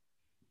carb,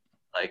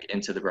 like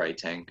into the bright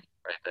tank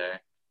right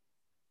there.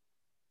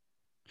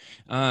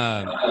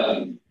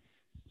 Um,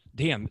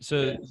 damn.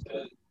 So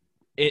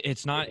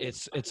it's not.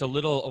 It's a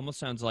little. Almost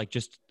sounds like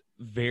just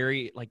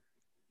very like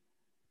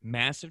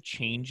massive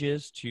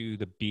changes to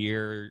the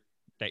beer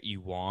that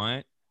you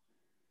want.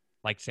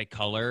 Like, say,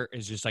 color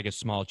is just like a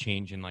small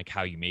change in like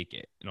how you make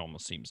it. It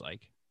almost seems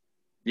like.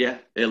 Yeah,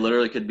 it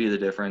literally could be the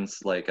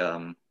difference, like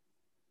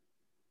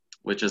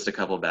with just a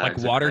couple Like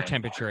bags of water grain.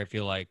 temperature, I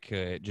feel like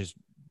could just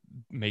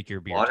make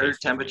your beer Water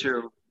taste different.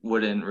 temperature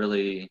wouldn't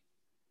really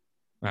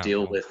Oh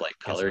deal well, with like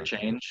guess color not.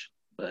 change,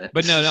 but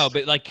But no,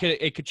 but like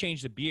it could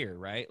change the beer,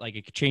 right? Like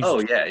it could change. oh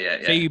yeah, yeah,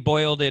 Say yeah. you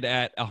boiled it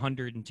at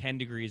 110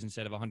 degrees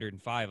instead of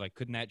 105. Like,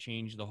 couldn't that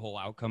change the whole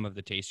outcome of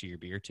the taste of your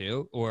beer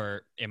too?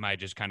 Or am I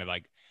just kind of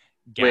like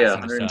Wait,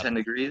 gassing this up? 110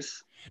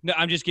 degrees? No,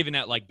 I'm just giving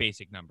out like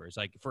basic numbers.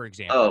 Like, for Oh,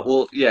 example,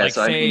 well, yeah, like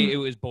so I say mean, it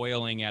was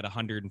boiling at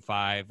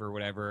 105 or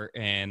whatever,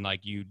 and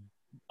like you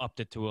upped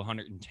it to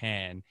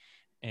 110,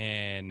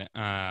 and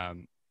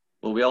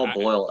well, we all I,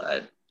 boil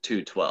at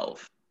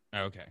 212.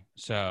 okay,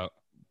 so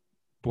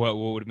what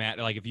would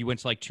matter? Like, if you went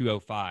to like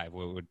 205,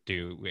 what would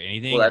do Well,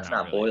 anything or that's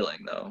not not really?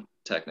 boiling though,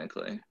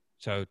 technically.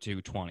 So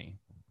 220.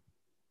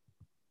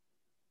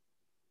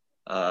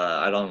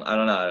 I don't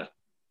know.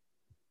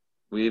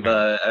 We've All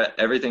right.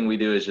 everything we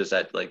do is just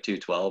at like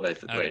 212.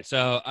 Okay, Wait.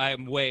 so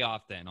I'm way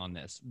off then on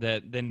this.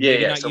 That then Yeah,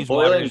 maybe yeah. not So use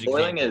water boiling as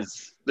boiling example.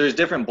 is there's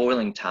different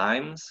boiling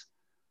times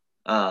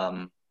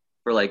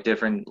for like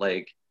different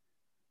like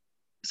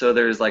so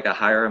there's like a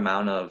higher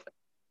amount of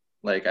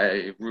like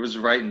I was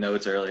writing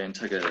notes earlier and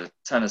took a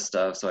ton of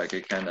stuff so I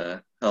could kind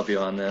of help you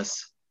on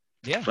this.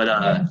 Yeah. But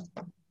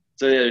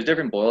so yeah, there's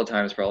different boil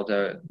times for all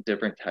the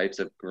different types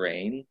of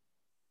grain.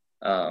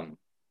 Um,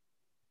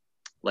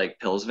 like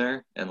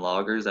Pilsner and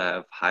lagers that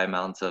have high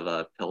amounts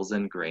of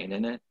Pilsen grain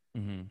in it.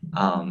 Mm-hmm.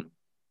 Um,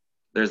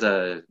 there's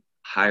a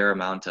higher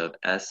amount of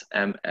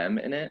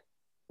SMM in it,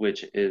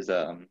 which is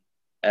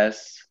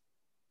S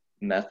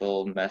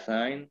methyl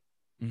methine,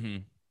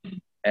 Mm-hmm.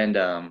 and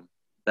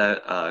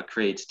that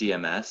creates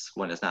DMS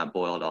when it's not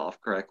boiled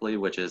off correctly,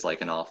 which is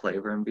like an off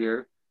flavor in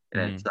beer,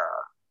 and Mm-hmm. it's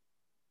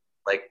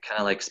like kind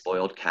of like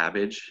spoiled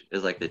cabbage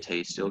is like the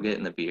taste you'll get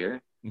in the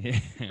beer. Yeah.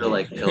 So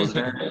like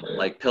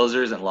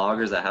pilsners and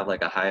lagers that have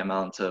like a high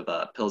amount of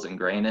Pilsen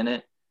grain in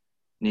it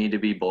need to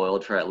be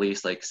boiled for at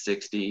least like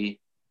 60,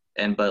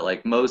 and but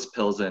like most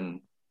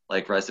Pilsen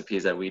like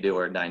recipes that we do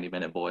are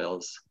 90-minute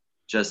boils,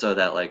 just so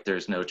that like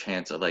there's no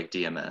chance of like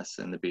DMS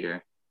in the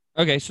beer.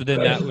 Okay, so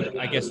then that would,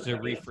 I guess, to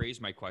rephrase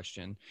my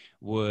question,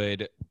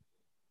 would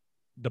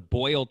the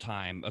boil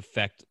time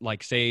affect,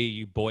 like, say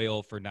you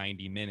boil for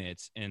 90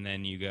 minutes and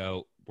then you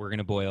go, we're going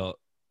to boil,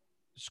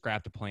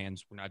 scrap the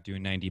plans, we're not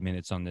doing 90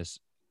 minutes on this,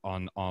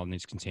 on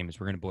these containments,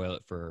 we're going to boil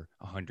it for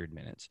 100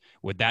 minutes.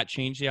 Would that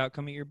change the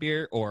outcome of your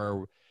beer,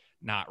 or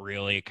not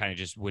really? It kind of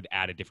just would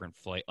add a different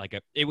flavor. Like,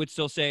 it would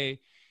still say,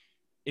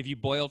 if you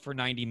boiled for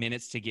 90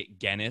 minutes to get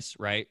Guinness,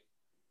 right?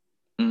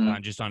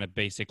 Mm-hmm. Just on a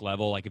basic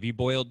level, like if you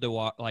boiled the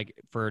like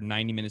for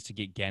 90 minutes to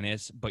get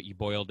Guinness, but you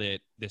boiled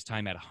it this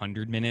time at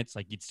 100 minutes,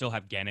 like you'd still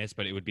have Guinness,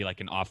 but it would be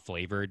like an off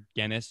flavored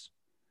Guinness,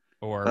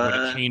 or would it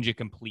Uh, change it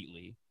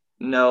completely?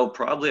 no,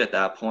 probably at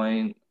that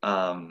point.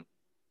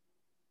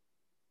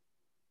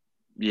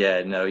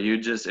 Yeah, no,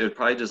 it would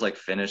probably just like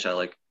finish at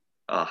like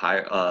a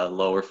higher,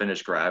 lower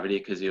finish gravity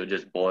because you would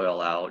just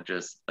boil out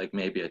just like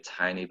maybe a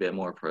tiny bit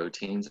more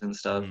proteins and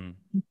stuff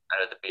Mm-hmm.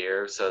 out of the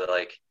beer. So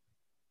like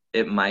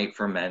it might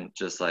ferment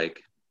just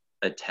like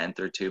a tenth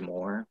or two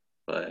more.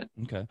 But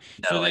Okay.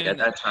 no, So like at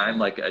then, that time,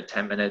 like a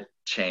 10-minute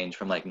change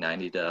from like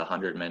 90 to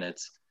 100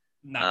 minutes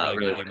not really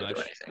really going to do wouldn't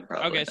do much. anything,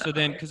 probably. Okay. So No.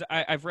 then, because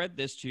I've read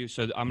this too,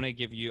 so I'm going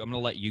to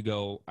let you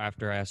go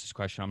after I ask this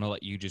question. I'm going to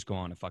let you just go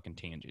on a fucking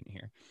tangent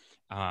here.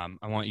 I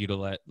want you to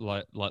let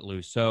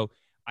loose. So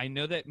I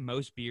know that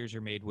most beers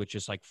are made with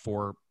just like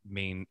four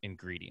main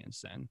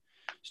ingredients then.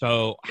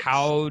 So Yes.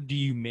 how do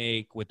you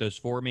make with those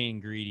four main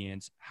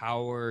ingredients?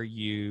 Or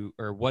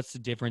what's the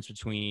difference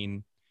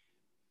between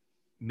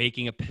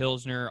making a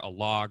pilsner, a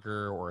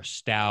lager, or a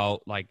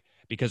stout? Like,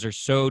 because they're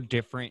so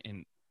different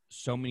in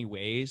so many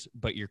ways,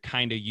 but you're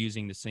kind of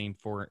using the same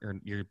or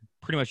you're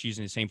pretty much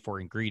using the same four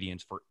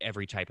ingredients for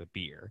every type of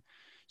beer.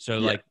 So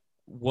Yeah. like,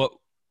 what,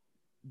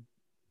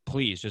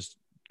 please just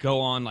go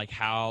on like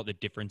how the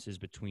differences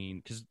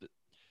between, because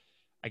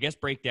I guess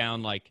break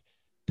down like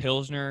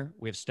pilsner,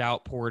 we have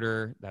stout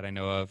porter that I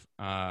know of.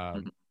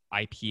 Mhm.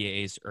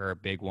 IPAs are a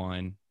big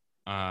one.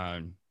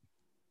 And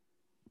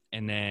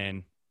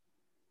then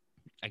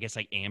I guess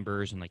like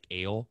ambers and like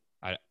ale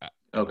and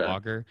Okay.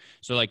 lager.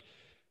 So like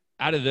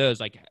out of those,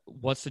 like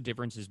what's the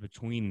differences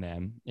between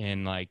them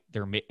and like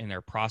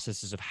their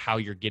processes of how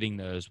you're getting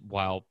those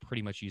while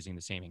pretty much using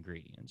the same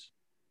ingredients?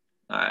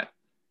 All right.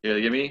 Here,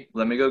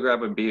 let me go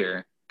grab a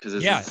beer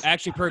because Yeah,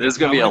 actually this perfect. is So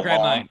gonna I be want a to grab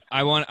long. mine.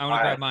 I want All to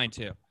grab right. mine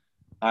too.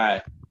 All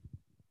right.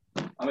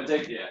 I'm gonna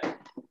take yeah.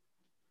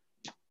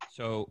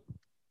 So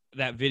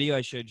that video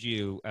I showed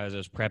you as I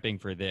was prepping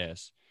for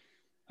this,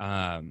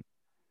 um,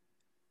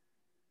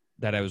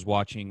 that I was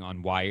watching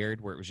on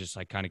Wired, where it was just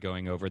like kind of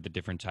going over the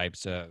different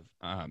types of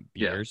Yeah.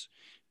 beers.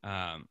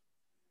 Um,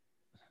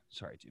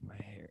 sorry, dude, my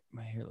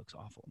hair looks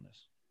awful in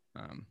this.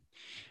 Um,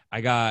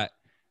 I got.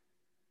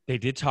 They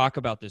did talk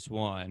about this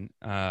one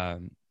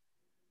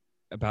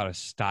about a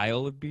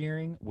style of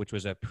beering, which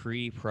was a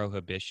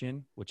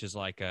pre-prohibition, which is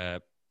like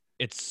a.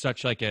 It's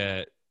such like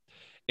a.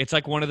 It's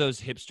like one of those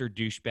hipster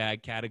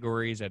douchebag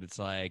categories that it's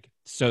like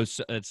so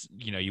it's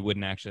you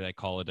wouldn't actually like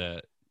call it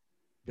a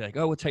be like,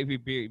 oh, what type of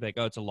beer? You'd be like,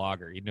 oh, it's a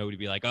lager. Nobody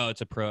be like, oh,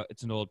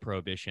 it's an old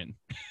prohibition.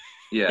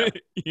 Yeah.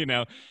 you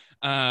know,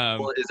 um,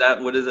 Well, is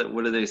that what is it?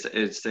 What do they say?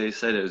 They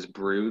said it was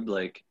brewed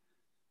like,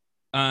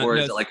 or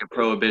no, is it like a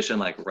prohibition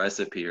like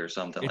recipe or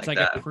something it's like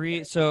like a that?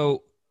 pre.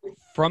 So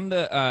from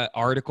the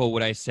article,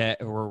 what I said,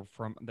 or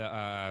from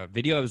the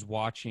video I was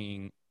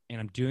watching, and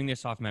I'm doing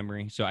this off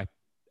memory, so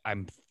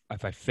I'm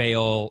if I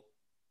fail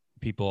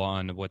people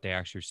on what they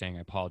actually are saying,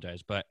 I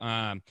apologize. But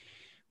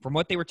from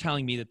what they were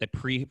telling me, that the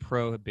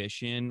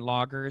pre-prohibition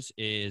loggers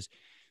is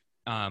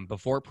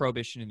before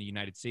prohibition in the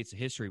United States, the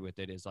history with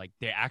it is like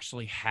they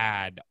actually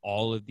had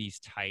all of these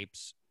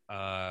types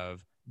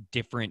of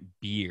different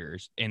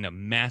beers in a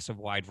massive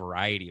wide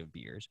variety of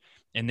beers.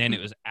 And then it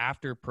Mhm. was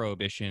after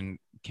prohibition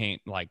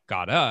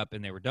got up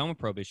and they were done with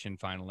prohibition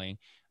finally,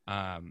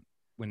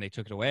 when they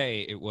took it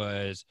away,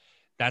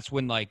 that's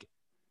when like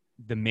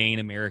the main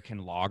American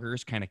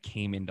lagers kind of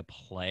came into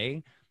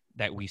play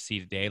that we see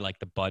today, like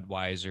the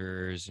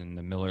Budweisers and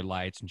the Miller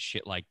Lights and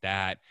shit like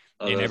that.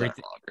 Oh, And those aren't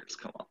everything, loggers.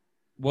 Come on.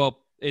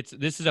 well,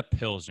 this is a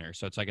pilsner,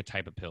 so it's like a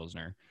type of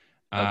pilsner.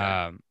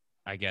 Okay.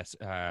 I guess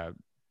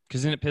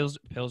because in a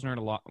pilsner,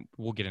 a lot.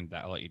 We'll get into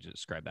that. I'll let you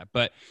describe that.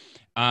 But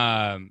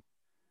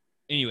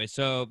anyway,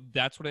 so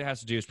that's what it has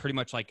to do. Is pretty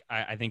much like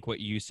I think what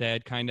you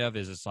said, kind of,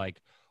 is it's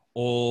like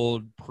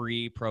old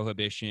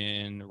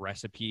pre-prohibition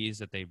recipes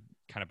that they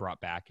kind of brought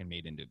back and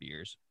made into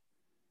beers.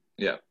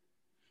 Yeah.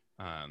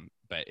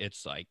 But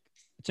it's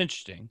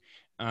interesting.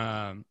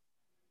 Let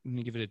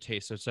me give it a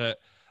taste. So it's a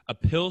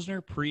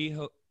pilsner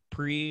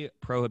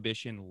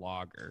pre-prohibition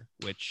lager,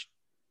 which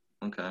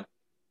Okay.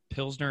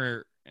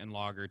 pilsner and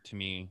lager to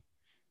me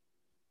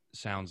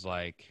sounds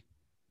like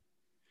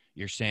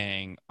you're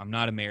saying I'm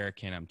not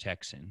American, I'm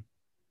Texan.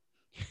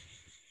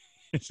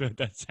 That's what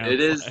that It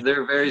sounds is.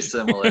 They're very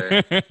similar,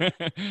 like.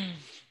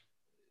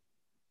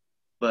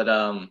 but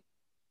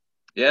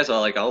yeah. So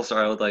like I'll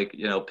start with like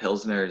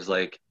pilsners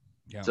like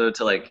Yeah. so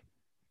to like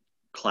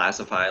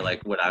classify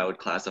like what I would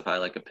classify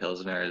like a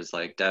pilsner is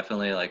like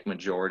definitely like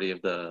majority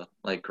of the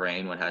like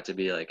grain would have to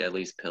be like at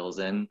least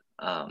pilsen.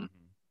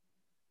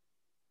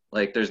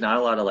 Like there's not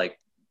a lot of like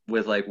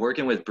with like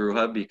working with brew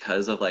hub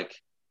because of like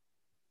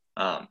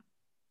um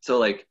so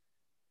like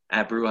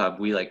at brew hub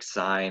we like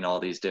sign all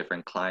these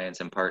different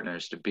clients and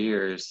partners to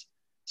beers,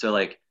 so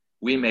like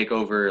we make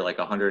over like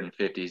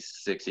 150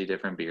 60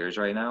 different beers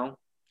right now.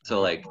 So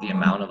Okay. like the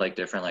amount of like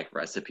different like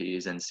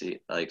recipes and see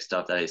like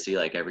stuff that I see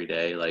like every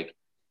day, like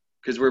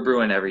because we're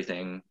brewing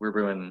everything. We're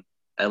brewing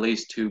at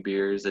least two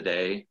beers a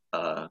day,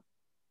 and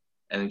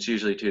it's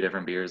usually two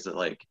different beers that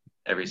like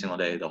every single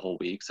day the whole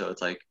week. So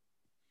it's like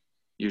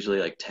usually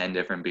like 10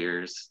 different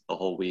beers the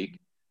whole week.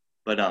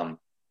 But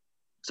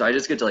so I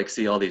just get to like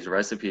see all these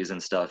recipes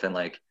and stuff and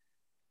like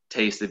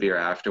taste the beer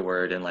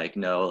afterward and like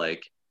know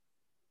like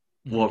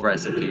what Mhm.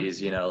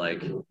 recipes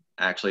like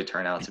actually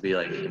turn out to be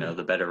like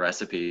the better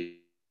recipe.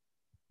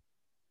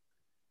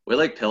 With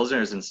like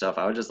pilsners and stuff,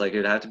 I would just like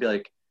it'd have to be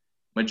like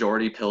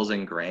majority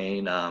pilsen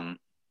grain.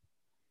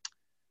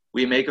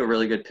 we make a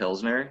really good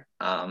Pilsner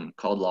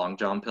called Long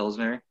John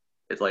Pilsner.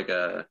 It's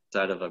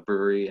out of a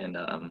brewery in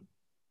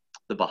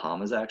the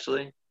Bahamas,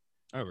 actually.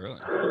 Oh, really?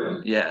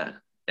 Yeah.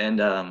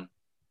 And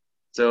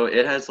so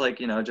it has like,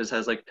 just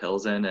has like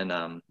Pilsen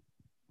and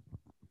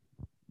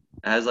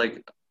it has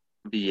like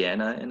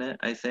Vienna in it,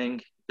 I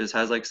think. This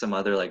has like some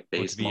other like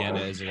What's base Vienna?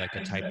 malt. Is it like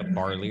a type of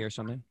barley or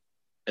something?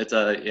 It's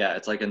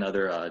like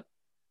another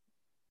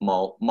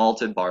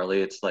malted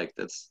barley. It's like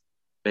that's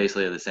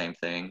basically the same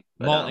thing.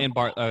 But Malt and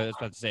bar. I was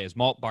about to say, is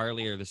malt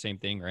barley are the same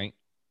thing, right?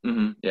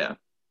 yeah.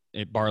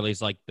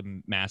 Barley's like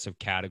the massive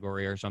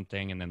category or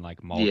something, and then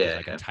like malt is Yeah.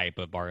 like a type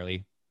of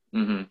barley.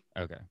 hmm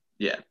Okay.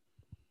 Yeah.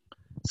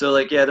 So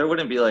like yeah, there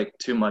wouldn't be like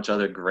too much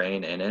other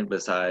grain in it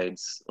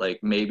besides like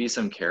maybe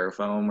some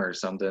carafoam or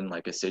something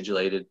like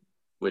acidulated,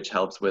 which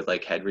helps with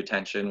like head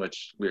retention,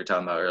 which we were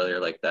talking about earlier,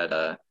 like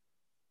that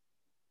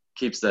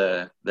keeps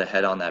the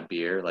head on that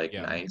beer like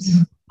Yeah. nice,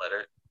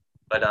 better.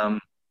 But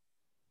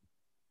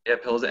yeah,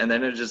 pills, and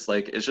then it's just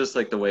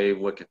like the way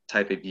what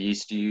type of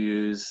yeast you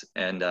use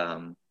and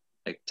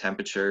like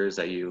temperatures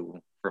that you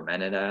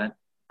ferment it at.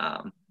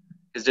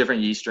 Because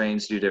different yeast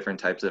strains do different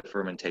types of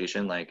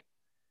fermentation, like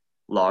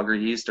lager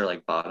yeast or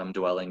like bottom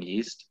dwelling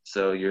yeast.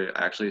 So you're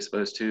actually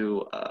supposed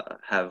to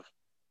have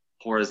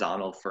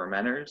horizontal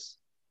fermenters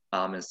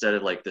instead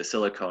of like the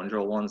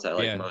cylindrical ones that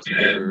like Yeah. most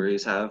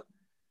breweries have.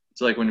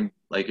 So like when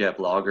like you have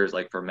lagers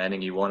like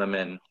fermenting, you want them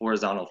in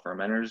horizontal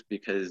fermenters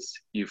because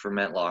you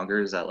ferment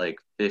lagers at like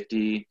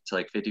 50 to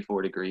like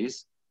 54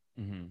 degrees.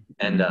 Hmm.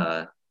 And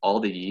all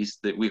the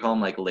yeast that we call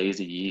them like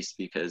lazy yeast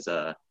because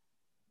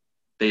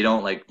they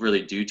don't like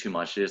really do too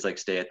much. They just like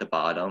stay at the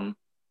bottom and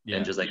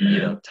Yeah. just like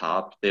eat up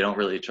top. They don't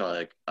really try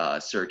to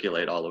like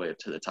circulate all the way up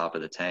to the top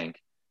of the tank.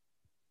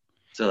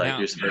 So like Now,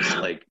 you're supposed to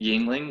like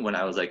Yingling when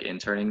I was like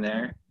interning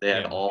there, they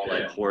had yeah. all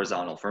like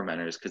horizontal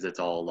fermenters because it's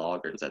all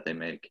lagers that they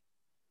make.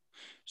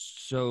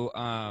 So,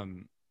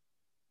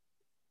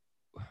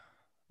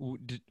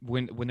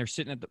 when they're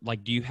sitting at the,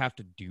 like, do you have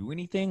to do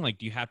anything? Like,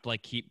 do you have to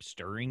like keep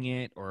stirring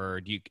it,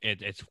 or do you?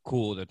 It's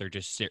cool that they're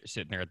just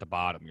sitting there at the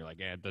bottom. You're like,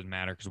 yeah, it doesn't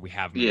matter because we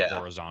have them in the Yeah.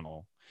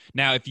 horizontal.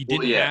 Now, if you Well,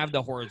 didn't yeah. have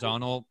the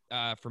horizontal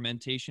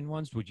fermentation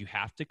ones, would you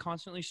have to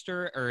constantly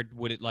stir, or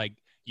would it like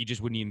you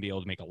just wouldn't even be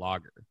able to make a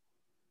lager?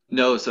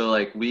 No, so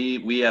like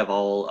we have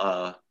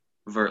all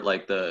vert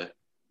like the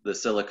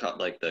silicone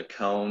like the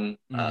cone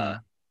Mm-hmm.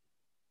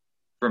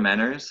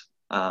 fermenters.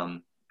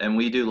 And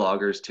we do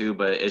loggers too,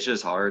 but it's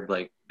just hard.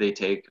 Like they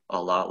take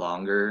a lot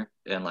longer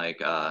and like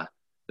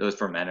those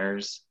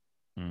fermenters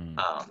Mm.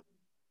 um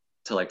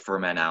to like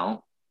ferment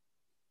out.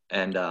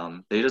 And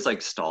they just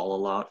like stall a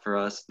lot for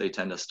us. They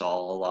tend to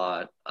stall a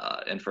lot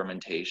in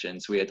fermentation.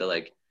 So we had to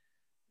like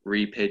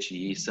repitch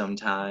yeast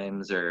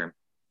sometimes or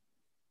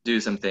do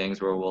some things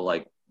where we'll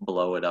like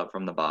blow it up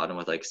from the bottom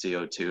with like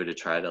CO2 to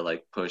try to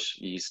like push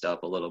yeast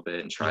up a little bit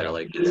and try to Yeah.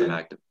 like get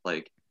some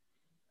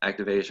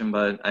activation.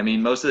 But I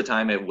mean, most of the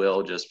time it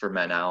will just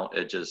ferment out.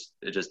 It just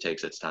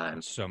takes its time.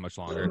 It's so much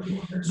longer.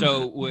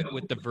 So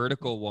with the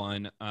vertical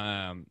one,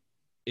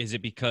 is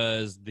it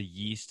because the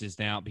yeast is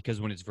down?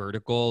 Because when it's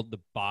vertical, the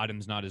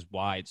bottom's not as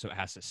wide, so it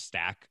has to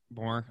stack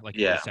more. Like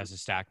the Yeah, yeast has to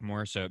stack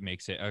more, so it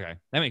makes it okay.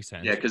 That makes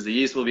yeah, sense. because the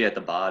yeast will be at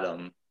the bottom,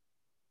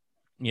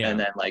 and Yeah.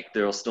 then like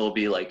there'll still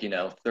be like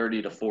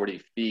 30 to 40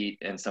 feet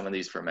in some of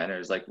these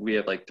fermenters. Like we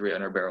have like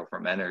 300-barrel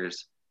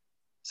fermenters,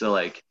 so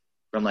like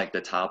from like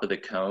the top of the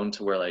cone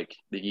to where like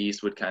the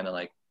yeast would kind of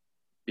like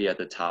be at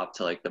the top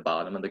to like the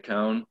bottom of the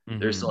cone.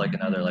 There's Mm-hmm. still like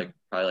another like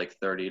probably like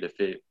 30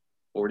 to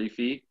 40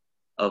 feet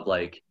of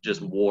like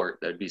just wort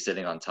that'd be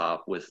sitting on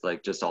top with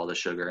like just all the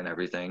sugar and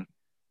everything.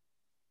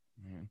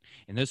 Man.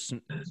 And this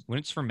when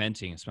it's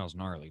fermenting, it smells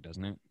gnarly,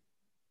 doesn't it?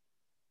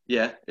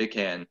 Yeah, it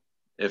can.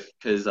 If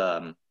because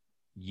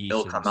Yeast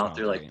it'll come doesn't out smell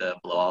through like great. the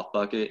blow off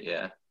bucket.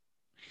 Yeah.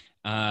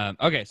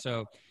 Okay,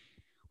 so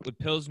with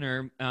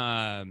Pilsner,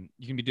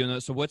 you can be doing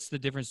those. So what's the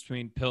difference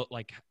between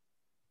like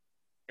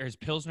there's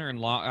Pilsner and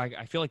lager?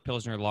 I feel like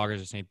Pilsner and lager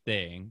is the same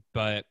thing,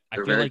 but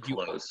They're very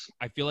close.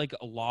 I feel like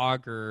a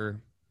lager.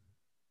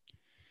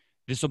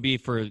 This will be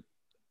for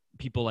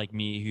people like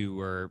me who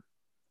are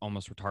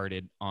almost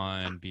retarded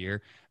on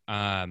beer.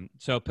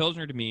 So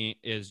Pilsner to me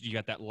is you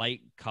got that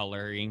light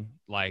coloring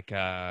like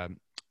a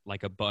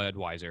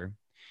Budweiser,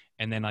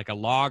 and then like a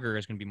lager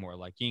is going to be more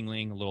like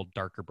Yingling, a little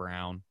darker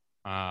brown.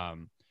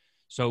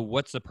 So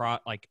what's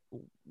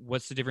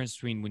the difference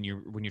between when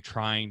you're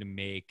trying to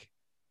make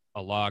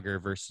a lager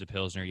versus a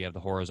pilsner? You have the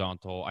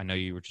horizontal. I know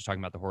you were just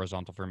talking about the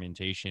horizontal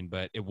fermentation,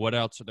 but what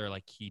else are there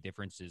like key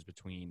differences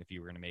between if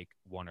you were going to make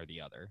one or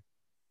the other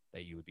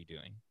that you would be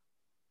doing?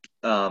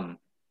 Um,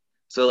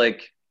 so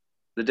like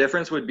the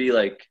difference would be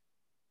like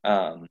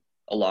a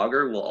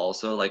lager will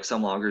also like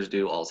some lagers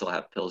do also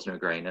have Pilsner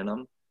grain in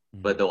them,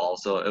 but Mm-hmm. they'll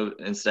also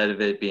instead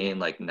of it being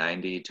like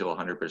 90 to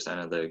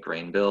 100% of the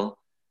grain bill,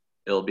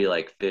 it'll be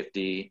like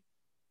 50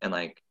 and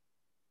like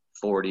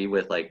 40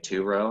 with like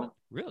two row,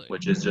 Really?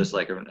 which is just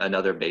like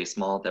another base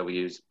malt that we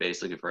use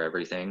basically for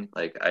everything,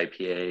 like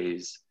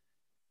IPAs,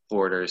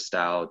 porters,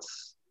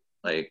 stouts,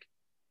 like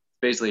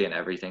basically in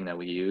everything that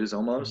we use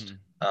almost.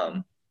 Mm-hmm.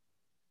 Um,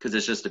 because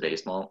it's just a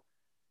base malt.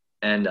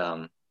 And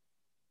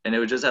it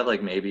would just have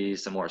like maybe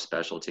some more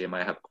specialty. It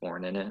might have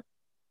corn in it.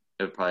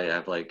 It would probably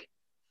have like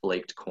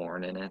flaked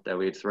corn in it that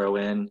we'd throw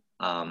in.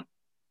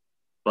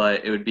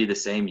 But it would be the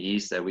same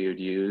yeast that we would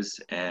use,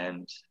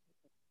 and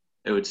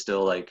it would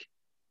still like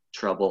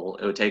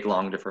it would take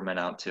long to ferment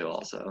out too,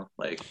 also.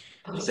 Like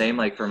same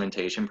like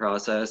fermentation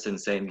process and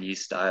same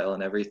yeast style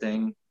and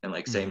everything, and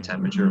like same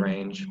temperature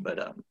range, but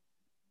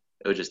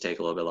it would just take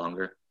a little bit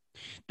longer.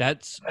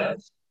 That's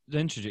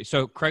interesting.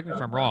 So correct me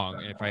if I'm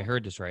wrong, if I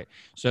heard this right.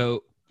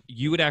 So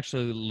you would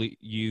actually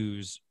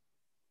use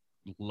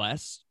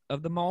less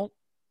of the malt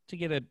to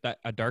get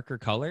a darker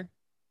color?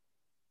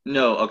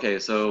 No, okay,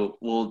 so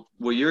well,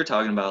 what you were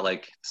talking about,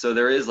 like, so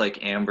there is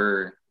like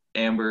amber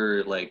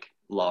like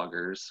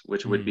lagers,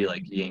 which would be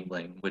like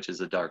Yingling, which is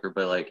a darker,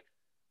 but like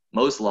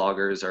most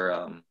lagers are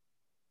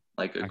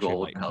like a Actually,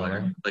 gold light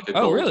color, like a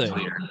Oh, gold really?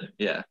 clear.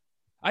 Yeah.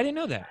 I didn't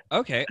know that.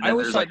 Okay, And then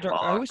there's like I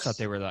always thought Box,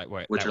 they were that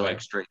way. which are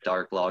like straight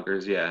dark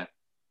lagers, yeah.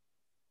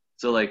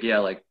 So like yeah,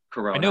 like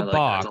I know Corona, like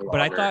that's a Bach,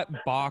 but I lager. thought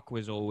Bach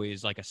was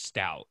always like a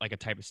stout, like a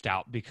type of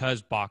stout,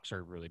 because Bachs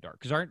are really dark.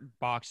 Because aren't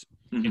Bachs?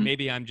 And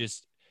maybe I'm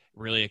just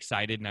really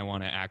excited and I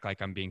want to act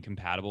like I'm being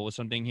compatible with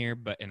something here,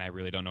 and I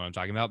really don't know what I'm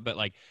talking about. But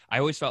like I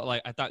always felt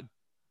like I thought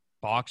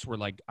Bachs were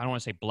like, I don't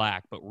want to say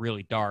black, but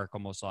really dark,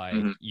 almost like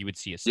you would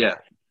see a stout. Yeah.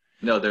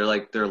 No, they're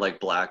like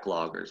black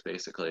lagers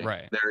basically.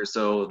 Right.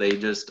 So they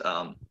just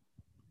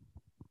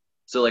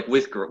so like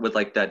with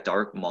like that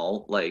dark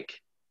malt, like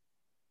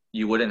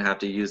you wouldn't have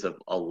to use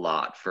a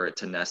lot for it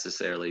to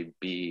necessarily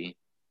be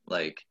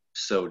like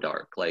so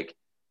dark. Like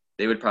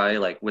they would probably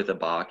like with a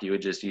Bach, you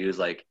would just use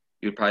like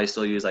you would probably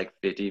still use like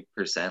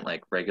 50%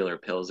 like regular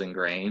Pilsen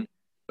grain,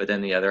 but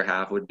then the other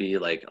half would be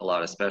like a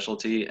lot of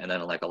specialty, and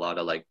then like a lot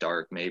of like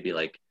dark, maybe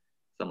like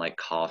some like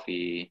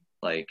coffee,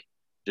 like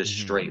just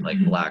straight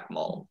like black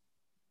malt.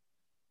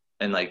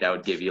 And like that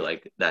would give you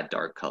like that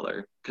dark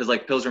color, because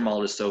like Pilsner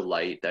malt is so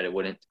light that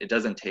it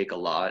doesn't take a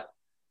lot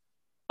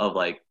of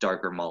like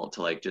darker malt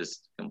to like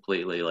just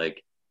completely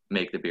like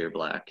make the beer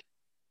black.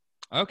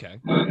 Okay.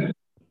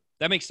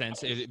 That makes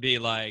sense. It would be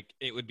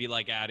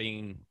like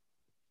adding,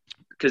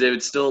 because it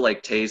would still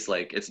like taste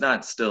like it's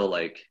not still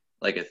like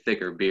a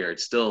thicker beer.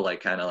 It's still like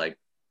kind of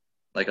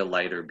like a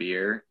lighter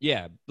beer.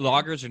 yeah,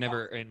 lagers are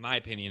never, in my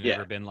opinion, Yeah.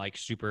 never been like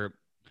super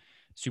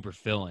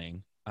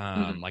filling.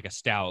 Mhm. Like a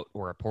stout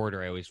or a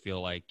porter, I always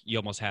feel like you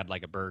almost had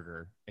like a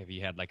burger if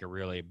you had like a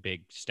really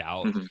big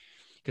stout. Mhm.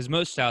 Because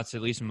most stouts,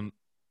 at least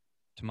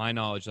to my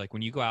knowledge, like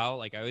when you go out,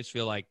 like I always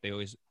feel like they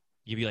always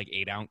give you like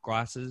 8-ounce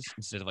glasses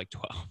instead of like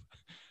 12.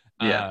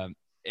 Yeah.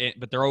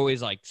 But they're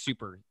always like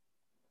super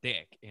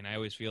thick, and I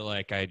always feel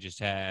like I just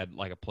had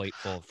like a plate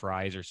full of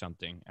fries or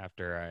something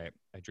after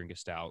I drink a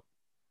stout.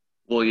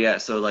 Well, yeah.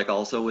 So like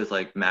also with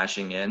like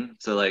mashing in,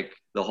 so like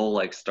the whole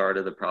like start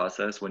of the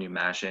process when you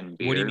mash in What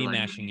do you beer, mean like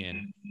mashing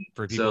in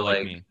for so people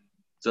like me?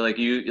 like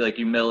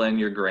you mill in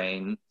your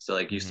grain. So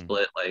like you Mm-hmm.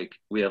 split, like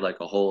we have like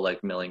a whole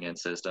like milling in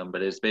system,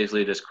 but it's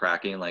basically just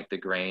cracking like the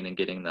grain and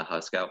getting the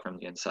husk out from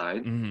the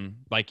inside. Mm-hmm.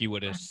 Like you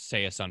would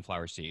say a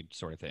sunflower seed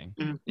sort of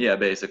thing. Yeah,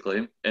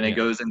 basically. And it Yeah.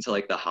 goes into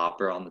like the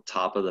hopper on the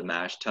top of the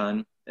mash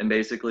tun. And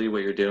basically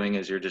what you're doing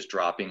is you're just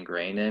dropping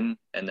grain in,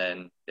 and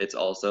then it's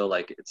also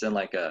like it's in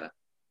like a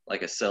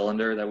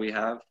cylinder that we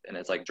have, and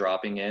it's like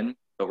dropping in,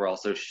 but we're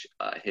also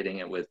hitting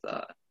it with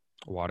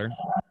Water.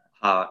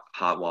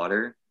 hot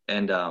water.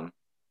 And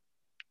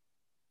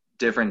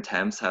different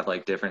temps have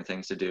like different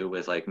things to do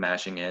with like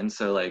mashing in.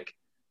 So like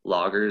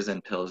lagers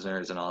and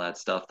pilsners and all that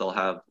stuff, they'll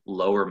have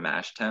lower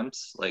mash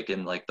temps, like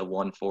in like the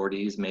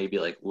 140s, maybe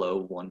like low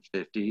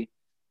 150.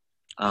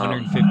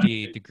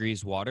 150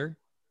 degrees water.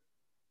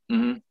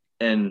 Mm-hmm.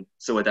 And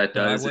so what that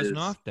So I does wasn't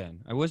is, off then.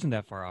 I wasn't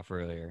that far off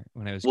earlier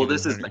when I was well, giving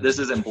this is 100. this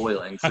isn't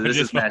boiling, so I'm this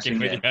just is fucking mashing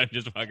with you. in. I'm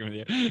just fucking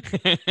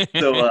with you.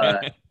 So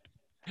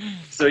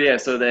so yeah,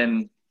 so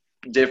then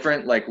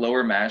different like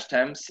lower mash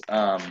temps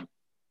they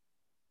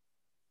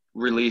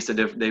release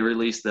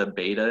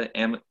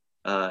the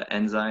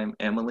enzyme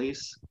amylase,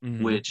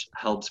 Mm-hmm. which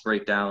helps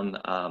break down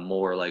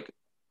more like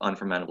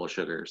unfermentable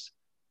sugars.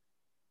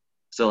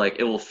 So like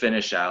it will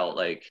finish out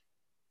like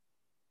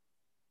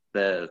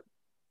the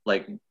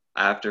like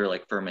after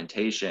like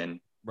fermentation,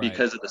 Right.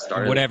 because at the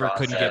start of the Whatever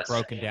couldn't get process.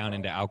 broken down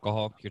into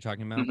alcohol you're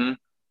talking about. Mhm.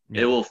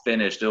 Yeah.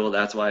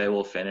 That's why it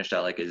will finish at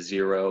like a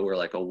 0 or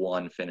like a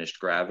 1 finished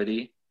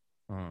gravity,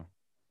 Oh,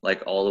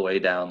 like all the way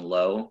down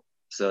low,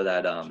 so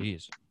that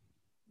jeez.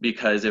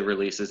 because it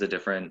releases a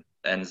different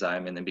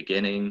enzyme in the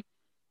beginning,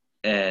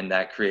 and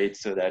that creates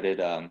so that it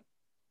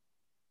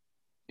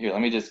here,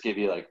 let me just give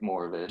you like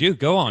more of it. Dude,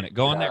 go on it.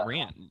 Go on that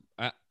rant.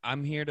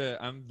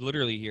 I'm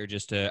literally here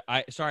just to.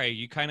 Sorry,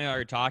 you kind of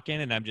are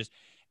talking, and I'm just.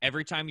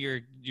 Every time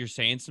you're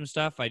saying some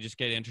stuff, I just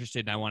get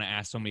interested and I want to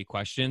ask so many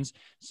questions.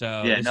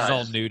 So Yeah, this is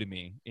all nice. new to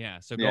me. Yeah.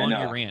 So go Yeah, on your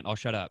no. rant. I'll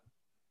shut up.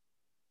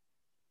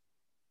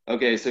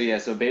 Okay, so yeah,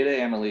 so beta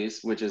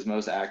amylase, which is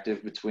most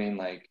active between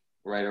like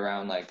right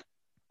around like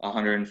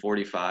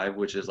 145,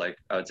 which is like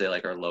I would say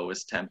like our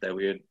lowest temp that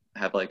we would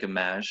have like a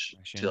mash,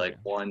 to like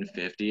Okay.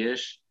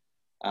 150-ish.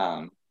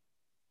 Um,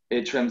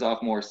 it trims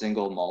off more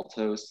single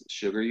maltose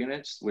sugar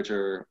units,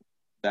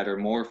 that are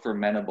more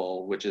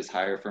fermentable, which is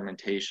higher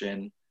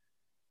fermentation.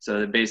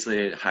 So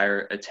basically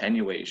higher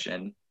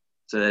attenuation.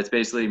 So that's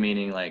basically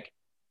meaning like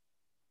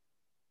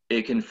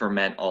it can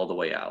ferment all the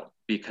way out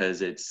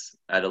because it's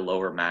at a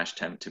lower mash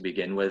temp to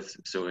begin with.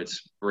 So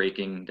it's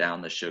breaking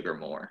down the sugar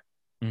more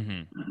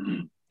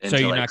So into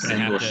you're like not going to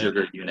have single to,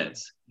 sugar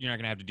units. you're not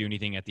going to have to do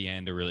anything at the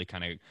end to really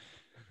kind of,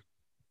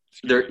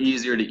 They're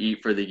easier to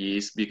eat for the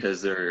yeast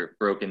because they're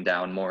broken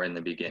down more in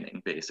the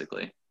beginning,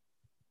 basically.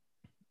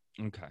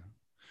 okay.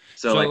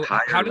 So like So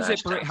how higher does mash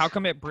it break? temps.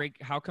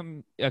 How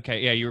come? Okay.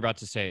 Yeah. You were about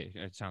to say,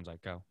 it sounds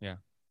like, go. Yeah.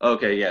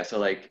 Okay, yeah. So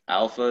like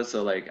alpha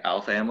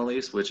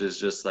amylase, which is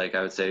just like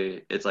I would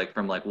say it's like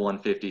from like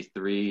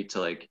 153 to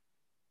like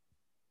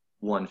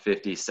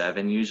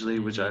 157 usually,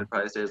 which I Mm-hmm. would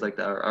probably say is like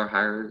our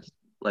higher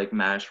like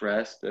mash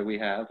rest that we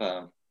have.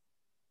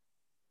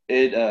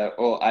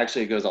 Well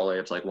actually it goes all the way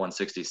up to like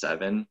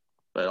 167,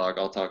 but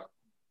I'll talk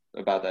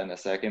about that in a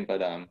second.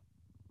 But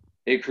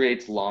it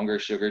creates longer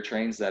sugar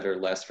trains that are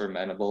less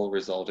fermentable,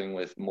 resulting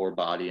with more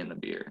body in the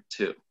beer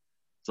too.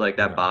 So like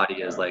that Okay.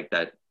 body is like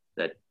that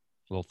A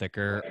little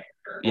thicker,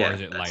 or yeah,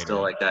 is it that's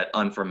still lighter? like that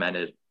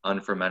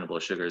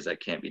unfermentable sugars that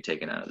can't be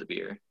taken out of the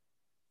beer.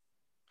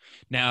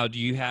 Now, do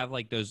you have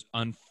like those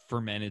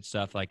unfermented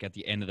stuff like at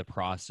the end of the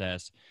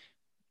process?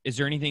 Is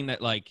there anything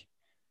that like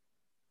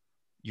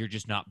you're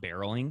just not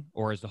barreling,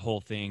 or is the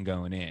whole thing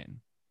going in?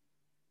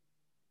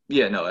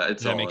 Yeah, no, Does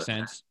it's that make all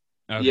sense?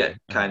 yeah, Okay. Okay.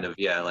 kind of.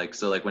 Yeah, like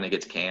so like when it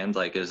gets canned,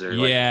 like is there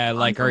like Yeah,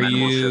 like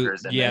unfermentable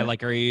sugars in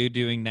there? are you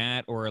doing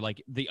that, or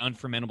like the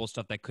unfermentable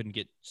stuff that couldn't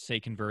get say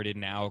converted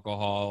into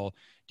alcohol?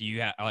 Do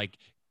you have like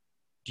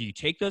do you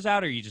take those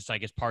out, or you just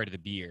like it's part of the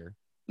beer?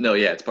 No,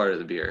 yeah, it's part of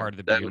the beer. Part of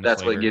the beer and the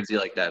That's what flavor? gives you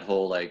like that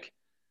whole like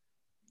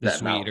The that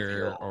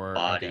sweeter mouthfeel or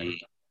okay.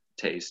 body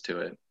taste to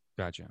it.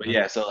 Gotcha. But Okay.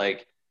 yeah, so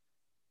like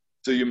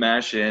so you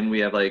mash in,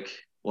 we'll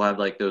have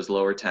like those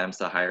lower temps,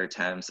 the higher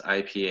temps.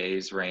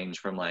 IPAs range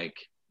from like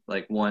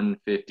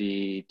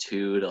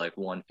 152 to like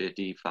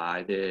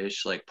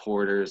 155-ish, like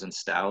porters and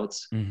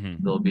stouts.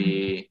 Mm-hmm. They'll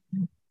be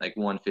like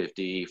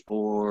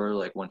 154,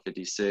 like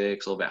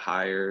 156, a little bit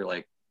higher.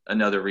 Like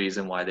another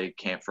reason why they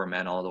can't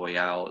ferment all the way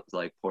out,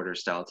 like porter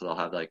stouts, they'll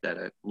have like that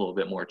a little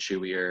bit more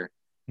chewier,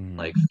 Mm-hmm.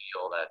 like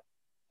feel that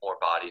more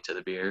body to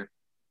the beer.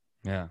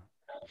 Yeah.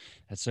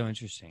 That's so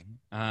interesting.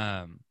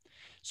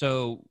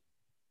 So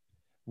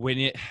when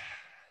it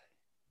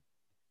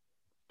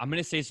I'm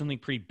gonna say something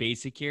pretty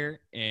basic here,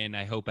 and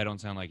I hope I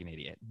don't sound like an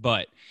idiot,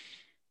 but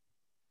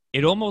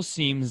it almost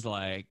seems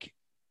like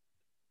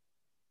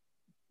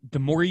the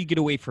more you get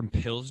away from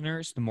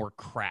pilsners, the more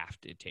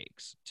craft it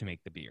takes to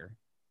make the beer.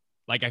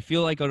 Like I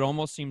feel like it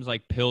almost seems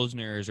like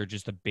pilsners are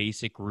just a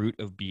basic root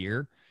of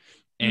beer,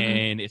 Mm-hmm.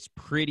 and it's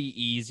pretty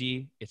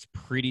easy, it's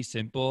pretty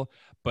simple.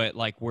 But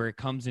like where it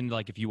comes into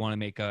like if you want to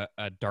make a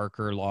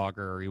darker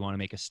lager or you want to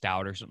make a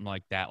stout or something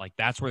like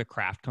that's where the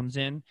craft comes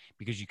in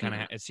because you kind of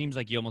Mm-hmm. it seems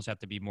like you almost have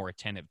to be more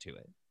attentive to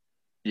it.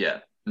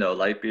 Yeah. No,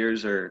 light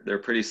beers they're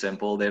pretty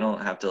simple. They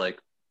don't have to like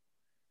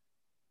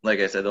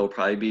I said, there'll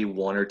probably be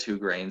one or two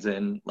grains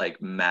in,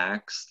 like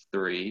max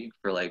three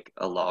for like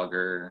a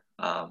lager,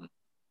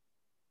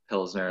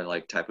 pilsner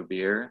like type of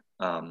beer.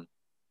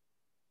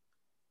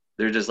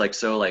 They're just like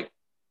so like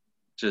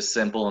just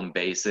simple and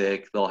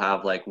basic. They'll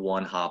have like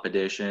one hop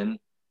addition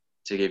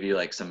to give you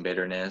like some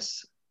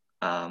bitterness.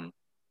 Um,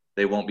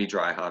 they won't be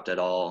dry hopped at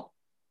all.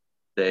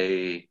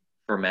 They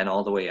ferment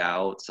all the way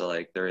out, so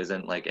like there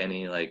isn't like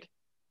any like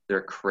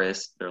they're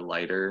crisp, they're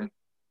lighter.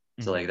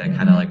 So like Mm-hmm. that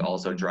kind of like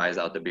also dries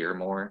out the beer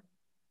more.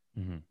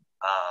 Mm-hmm.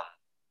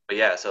 But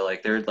yeah, so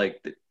like they're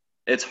like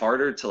it's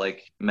harder to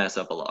like mess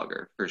up a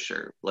lager for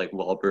sure, like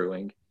while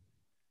brewing.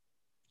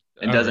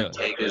 It Oh, doesn't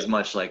really? take as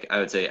much like I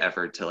would say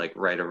effort to like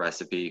write a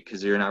recipe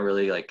because you're not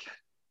really like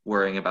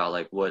worrying about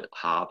like what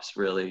hops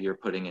really you're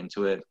putting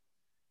into it.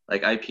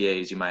 Like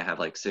IPAs, you might have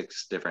like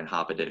six different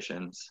hop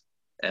additions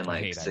and I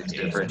like hate six IPAs.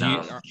 different Do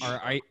you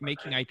are I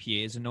making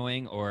IPAs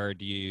annoying, or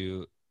do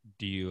you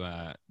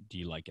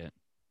like it?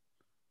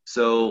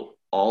 so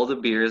all the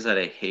beers that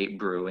I hate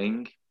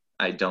brewing,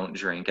 I don't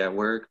drink at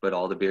work, but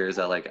all the beers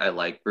that like I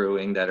like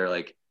brewing that are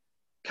like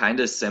kind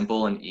of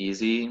simple and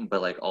easy,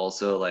 but like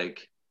also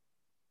like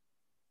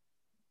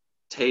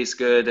taste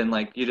good and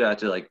like you'd have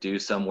to like do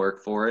some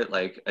work for it.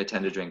 Like I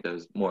tend to drink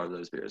those more of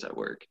those beers at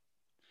work.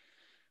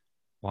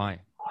 Why?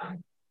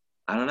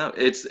 I don't know.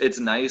 It's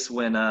nice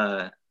when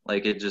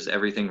like it just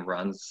everything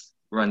runs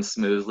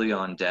smoothly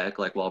on deck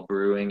like while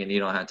brewing and you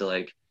don't have to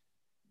like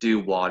do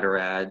water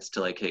adds to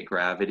like hit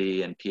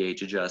gravity and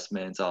pH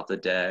adjustments off the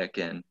deck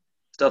and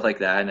stuff like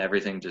that and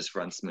everything just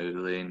runs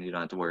smoothly and you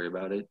don't have to worry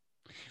about it.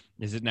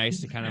 Is it nice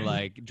to kind of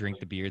like drink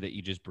the beer that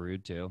you just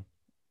brewed too?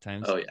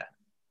 Times Oh yeah.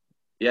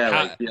 Yeah,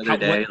 like the other what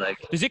day like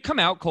does it come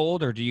out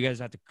cold, or do you guys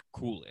have to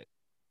cool it?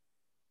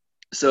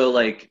 so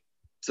like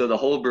so the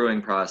whole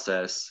brewing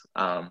process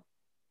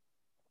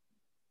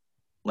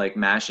like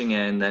mashing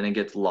in, then it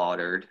gets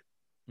lautered.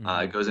 It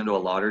Mm-hmm. goes into a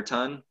lauter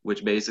tun,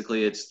 which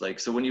basically it's like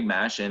so when you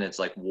mash in, it's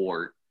like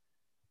wort.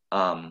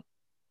 Um,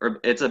 or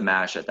it's a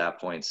mash at that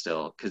point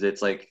still, because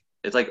it's like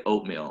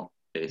oatmeal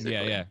Yeah, basically.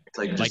 yeah. It's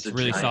like Like just a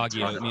really giant soggy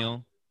ton of.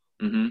 oatmeal.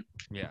 Hmm.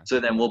 Yeah. So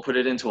then we'll put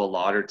it into a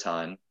lauter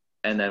ton,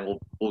 and then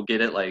we'll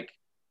get it like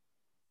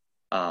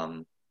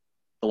um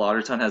the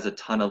lauter ton has a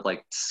ton of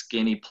like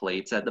skinny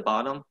plates at the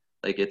bottom.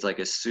 Like it's like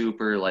a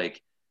super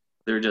like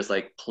they're just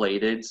like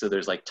plated, so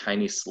there's like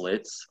tiny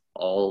slits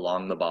all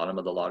along the bottom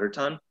of the lauter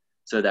ton,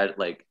 so that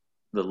like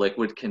the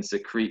liquid can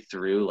secrete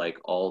through like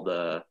all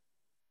the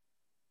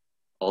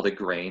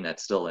grain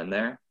that's still in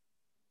there.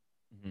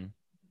 Hmm.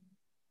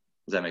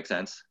 Does that make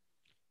sense?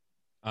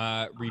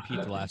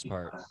 Repeat the last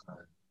part.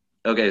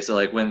 Okay, so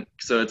like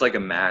so it's like a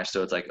mash,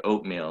 so it's like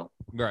oatmeal.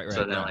 Right, So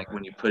right, then yeah. like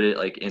when you put it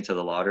like into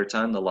the lauter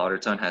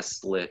ton has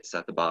slits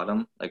at the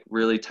bottom, like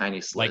really tiny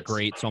Like slits.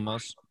 grates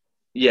almost.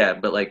 Yeah,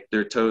 but like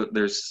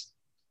there's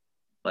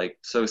like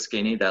so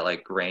skinny that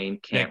like grain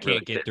That can't really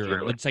can't get fit through them.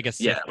 through it. It's like a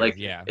Yeah, sifter, like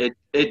yeah.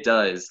 it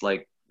does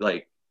like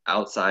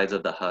outsides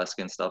of the husk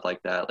and stuff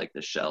like that, like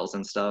the shells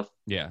and stuff.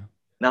 Yeah.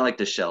 Not like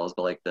the shells,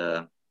 but like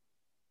the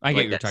I get what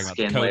like you're that talking about.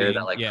 The skin layer that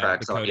coating. like Yeah, the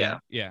cracks off. Yeah, coating.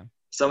 Yeah.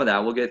 some of that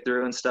will get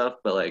through and stuff,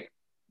 but like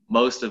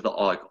most of the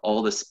like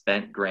all the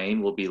spent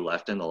grain will be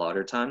left in the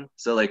lauter ton.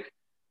 So like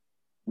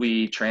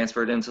we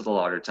transfer it into the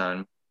lauter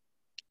ton.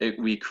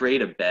 We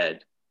create a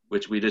bed,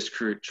 which we just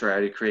try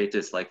to create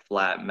this like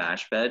flat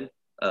mash bed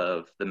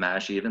of the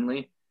mash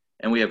evenly,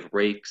 and we have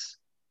rakes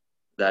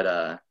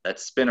that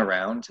spin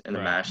around in the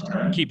Right. mash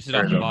tun Keeps it or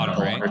off in the the bottom,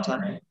 right? lauter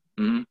tun.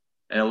 Mm-hmm.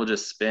 And it will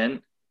just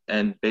spin,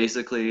 and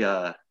basically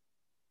the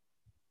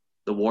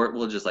wort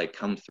will just like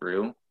come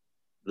through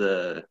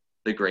the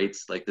the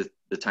grates, like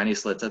the tiny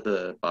slits at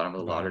the bottom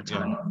of The the lauter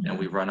bottom, yeah. tun, and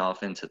we run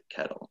off into the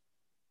kettle.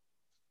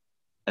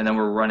 And then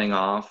we're running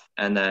off,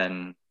 and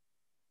then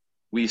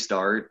we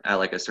start at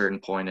like a certain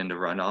point into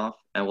runoff,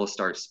 and we'll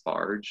start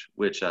sparge,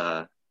 which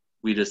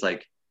we just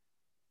like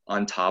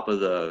on top of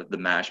the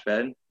mash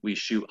bed, we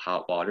shoot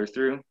hot water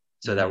through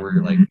so that Mm-hmm.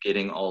 we're like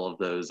getting all of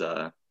those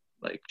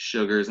like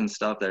sugars and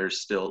stuff that are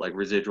still like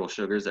residual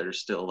sugars that are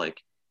still like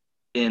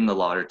in the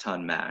lauter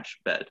ton mash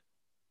bed.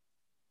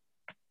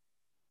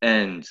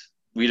 And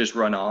we just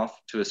run off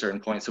to a certain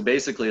point. So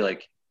basically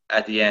like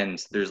at the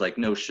end there's like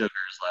no sugars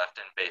left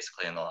and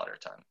basically in the lauter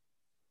ton.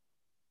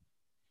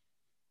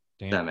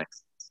 That Damn.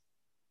 makes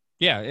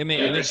Yeah, yeah, it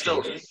makes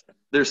sense.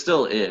 there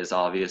still is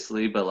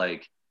obviously, but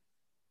like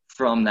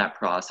from that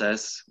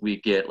process,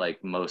 we get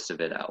like most of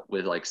it out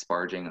with like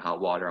sparging hot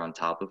water on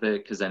top of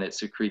it because then it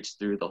secretes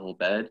through the whole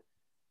bed.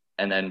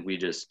 And then we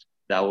just,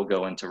 that will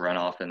go into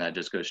runoff and that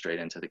just goes straight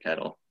into the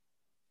kettle.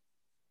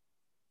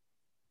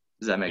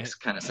 Does that make And,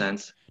 kind of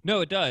sense?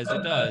 no, it does.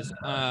 It does.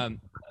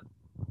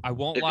 I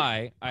won't If,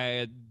 lie.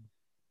 I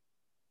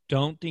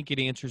don't think it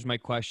answers my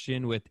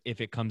question with if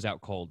it comes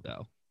out cold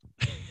though.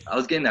 I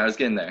was getting there. I was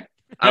getting there.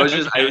 I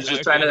Okay, was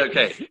just trying to,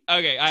 okay. okay.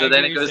 Okay, I So get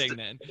then what it you're goes saying to,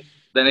 then.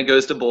 then it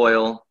goes to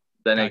boil.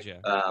 Then Gotcha.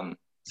 so Got ahead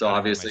of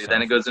obviously,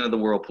 then it myself. goes into the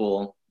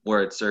whirlpool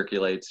where it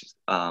circulates,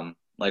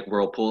 like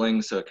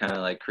whirlpooling. So it kind of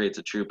like creates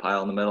a true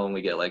pile in the middle and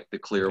we get like the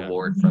clear Okay.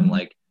 wort from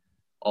like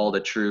all the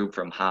trub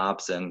from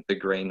hops and the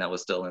grain that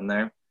was still in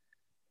there.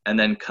 And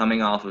then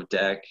coming off of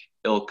deck,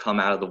 it'll come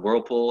out of the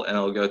whirlpool and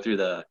it'll go through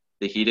the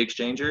heat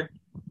exchanger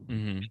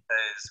Mm-hmm.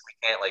 because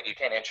we can't like you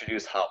can't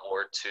introduce hot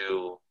wort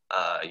to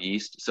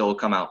yeast, so it'll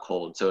come out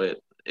cold. So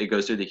it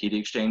goes through the heat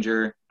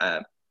exchanger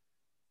at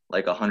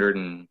like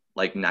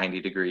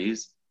 190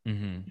 degrees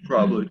Mm-hmm.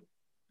 probably,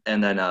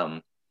 and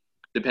then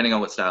depending on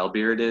what style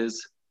beer it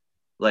is,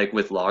 like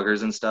with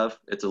lagers and stuff,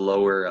 it's a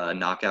lower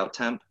knockout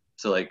temp.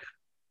 So like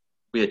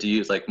we had to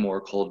use like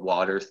more cold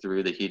water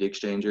through the heat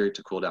exchanger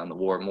to cool down the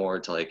wort more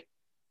to like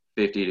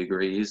 50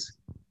 degrees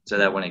so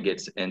that when it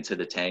gets into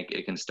the tank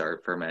it can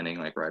start fermenting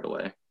like right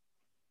away.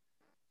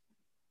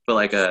 But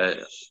like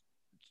a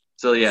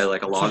so yeah,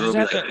 like a So lager does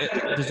will it be have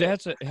like to? Does it have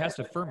to? It has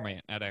to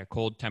ferment at a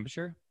cold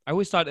temperature. I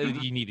always thought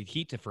Mhm. you needed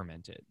heat to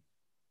ferment it.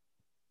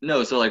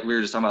 No, so like we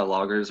were just talking about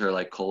lagers are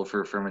like cold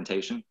for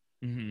fermentation.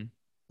 Mm-hmm.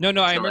 No,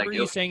 no, I So like remember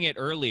you it, saying it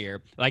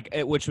earlier, like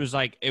which was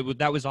like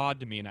that was odd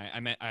to me, and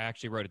I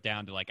actually wrote it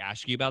down to like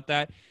ask you about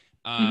that.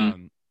 mhm.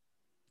 Um,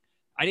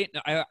 I didn't.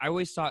 I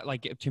always thought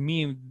like to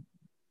me,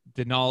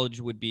 the knowledge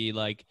would be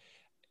like,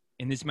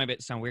 and this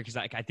might sound weird because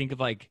like I think of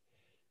like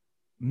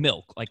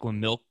milk, like when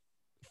milk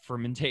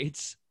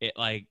fermentates,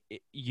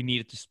 you need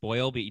it to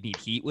spoil, but you need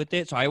heat with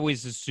it. So I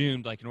always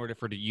assumed like in order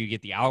for you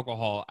get the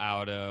alcohol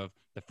out of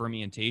the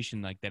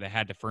fermentation, like that it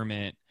had to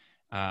ferment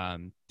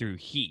through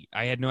heat.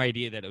 I had no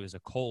idea that it was a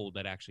cold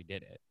that actually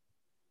did it.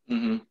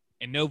 Mhm.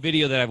 And no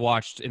video that I've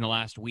watched in the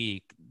last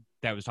week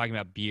that was talking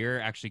about beer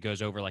actually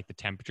goes over like the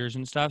temperatures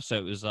and stuff. So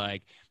it was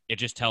like it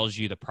just tells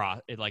you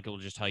it'll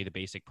just tell you the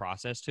basic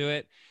process to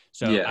it.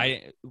 So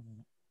Yeah.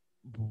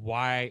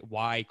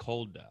 why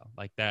cold though?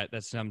 Like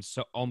that sounds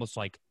so almost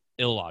like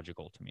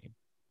illogical to me.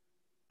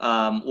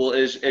 Well,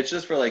 it's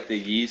just for like the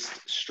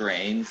yeast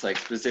strains, like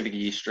specific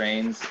yeast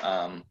strains.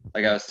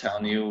 Like I was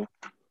telling you.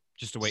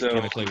 Just the way it So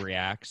chemically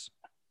reacts.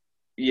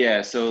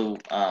 yeah, so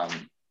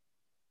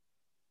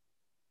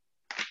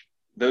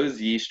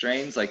those yeast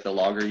strains, like the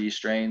lager yeast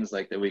strains,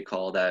 like that we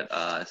call that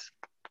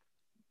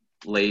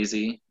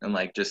lazy and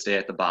like just stay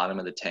at the bottom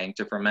of the tank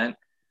to ferment.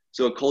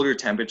 So a colder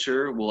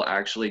temperature will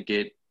actually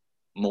get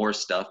more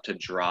stuff to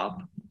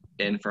drop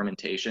in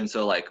fermentation.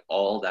 So like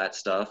all that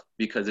stuff,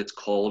 because it's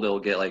cold, it'll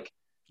get like,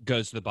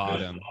 Goes to the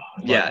bottom.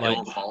 yeah, it Like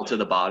will fall to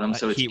the bottom.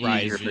 So it's heat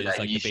easier for rises, that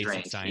like the yeast basic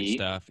strain to science eat.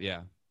 stuff.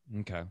 Yeah.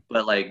 Okay.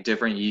 But like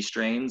different yeast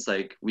strains,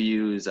 like we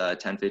use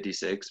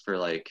 1056 for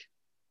like,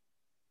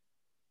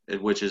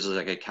 which is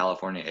like a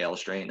California ale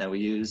strain that we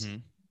use. Mm-hmm.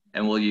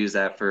 And we'll use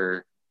that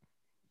for,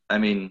 I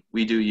mean,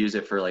 we do use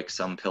it for like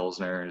some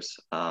Pilsners.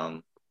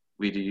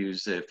 We do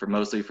use it for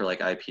mostly for like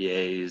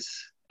IPAs,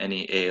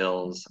 any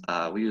ales.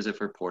 We use it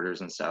for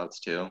porters and stouts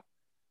too.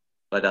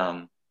 But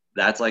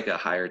that's like a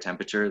higher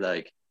temperature.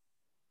 Like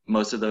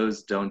most of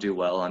those don't do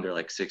well under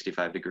like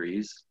 65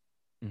 degrees.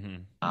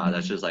 Mm-hmm.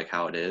 That's just like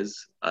how it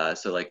is.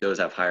 So like those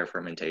have higher That's so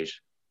fermentation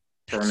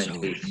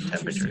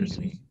temperatures.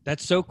 interesting.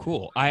 That's so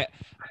cool.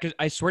 Because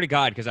I swear to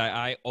God, because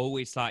I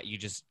always thought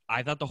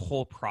I thought the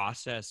whole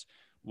process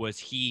was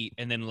heat,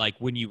 and then like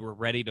when you were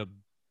ready to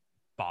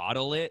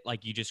bottle it,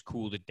 like you just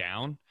cooled it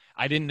down.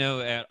 I didn't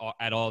know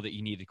at all that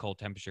you needed cold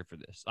temperature for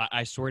this.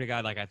 I swear to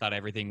God, like I thought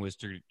everything was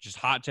through just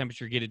hot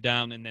temperature, get it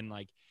down, and then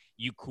like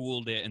you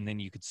cooled it, and then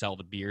you could sell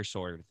the beer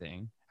sort of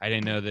thing. I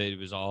didn't know that it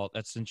was all.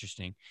 That's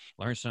interesting.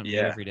 Learn something new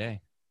Yeah. every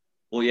day.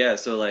 Well, yeah.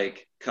 So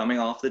like coming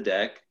off the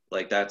deck,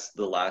 like that's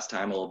the last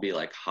time it'll be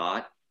like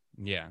hot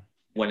Yeah.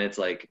 when it's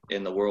like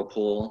in the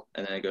whirlpool,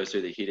 and then it goes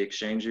through the heat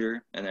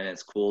exchanger, and then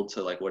it's cooled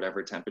to like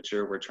whatever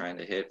temperature we're trying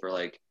to hit for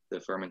like the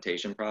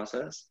fermentation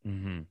process.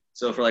 Mm-hmm.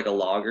 So for like a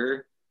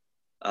lager,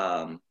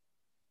 um,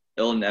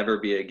 it'll never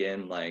be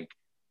again like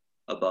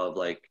above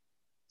like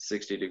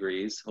 60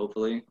 degrees,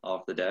 hopefully,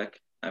 off the deck.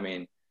 I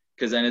mean,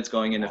 because then it's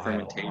going into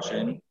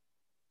fermentation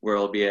where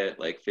it'll be at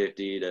like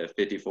 50 to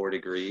 54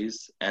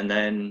 degrees. And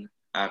then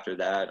after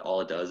that,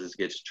 all it does is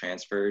gets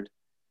transferred,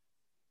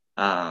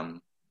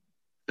 um,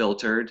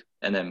 filtered,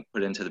 and then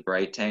put into the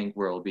bright tank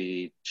where it'll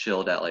be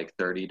chilled at like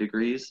 30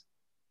 degrees.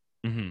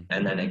 Mm-hmm.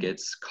 And then it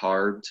gets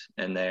carved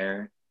in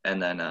there.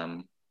 And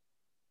then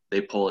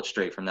they pull it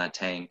straight from that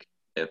tank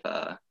if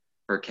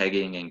for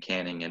kegging and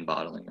canning and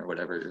bottling or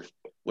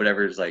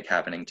whatever's like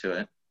happening to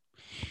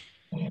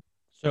it.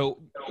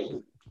 So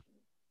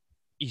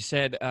you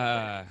said,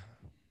 I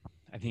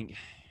think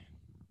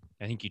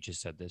you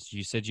just said this.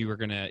 You said you were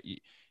gonna.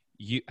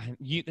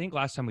 You think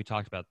last time we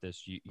talked about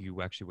this,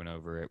 you actually went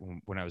over it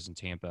when I was in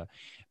Tampa,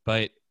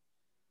 but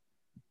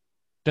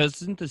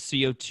doesn't the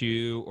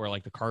CO2 or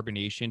like the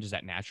carbonation, does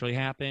that naturally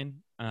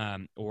happen,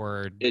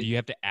 or do you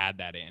have to add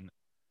that in,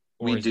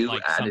 or We is it do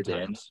like add it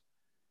in. sometimes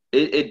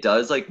It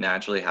does like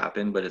naturally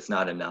happen, but it's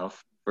not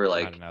enough for not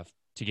like, enough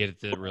to get it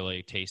to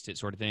really taste it,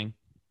 sort of thing?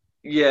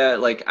 yeah,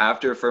 like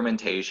after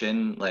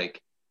fermentation,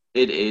 like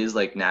it is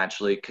like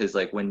naturally, because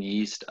like when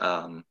yeast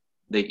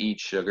they eat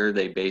sugar,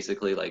 they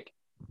basically like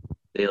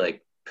they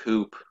like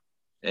poop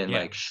and Yeah,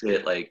 like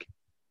shit like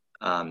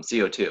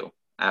CO2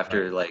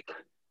 right.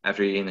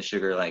 after eating the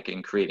sugar, like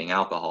and creating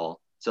alcohol.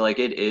 So like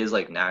it is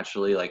like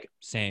naturally like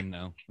Same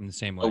though, in the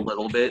same a way.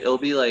 little bit. It'll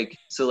be like,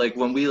 so like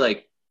when we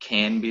like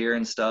can beer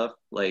and stuff,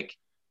 like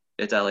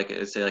it's at like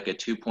it's say like a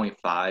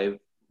 2.5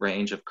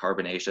 range of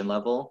carbonation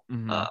level.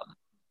 Mm-hmm.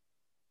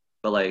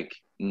 But like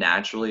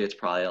naturally it's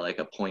probably like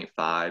a point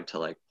 0.5 to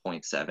like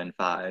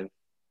 0.75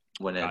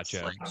 when it's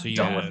Gotcha. like So you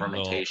done with add a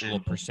little fermentation.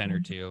 percent or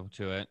two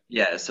to it.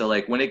 Yeah, so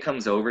like when it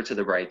comes over to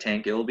the bright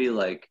tank, it'll be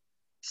like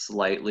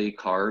slightly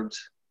carbed,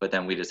 but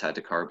then we just had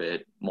to carb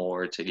it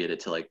more to get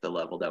it to like the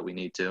level that we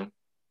need to.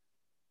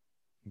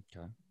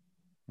 Okay,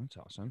 that's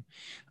awesome.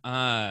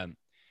 Um,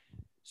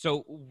 so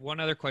one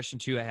other question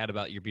too I had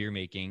about your beer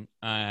making,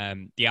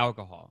 the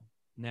alcohol.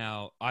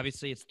 Now,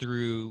 obviously, it's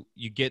through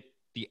you get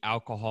the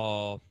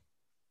alcohol.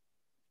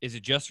 Is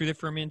it just through the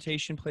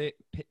fermentation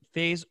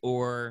phase,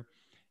 or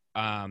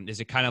is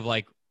it kind of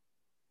like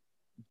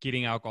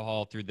getting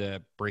alcohol through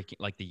the breaking,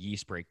 like the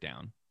yeast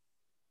breakdown,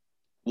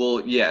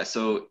 Well, yeah,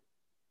 so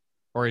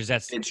or is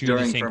that it's two of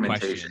the during same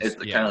fermentation. questions? It's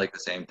kind Yeah, of like the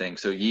same thing.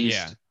 So yeah.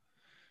 yeast,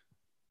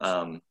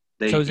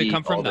 they So does it eat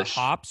come from all the the.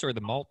 hops or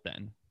the malt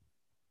then?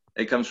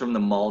 It comes from the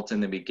malt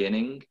in the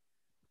beginning,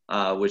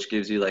 which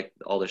gives you like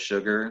all the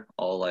sugar,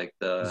 all like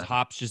Is the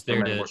hops just there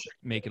fermentable to sugar.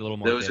 make it a little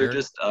more Those are bitter?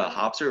 just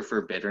hops are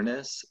for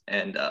bitterness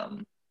and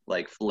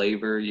like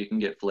flavor. You can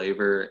get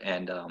flavor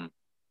and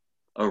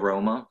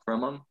aroma from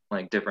them.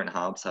 Like different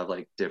hops have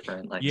like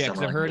different, like Yeah, some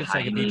because are I've like heard it's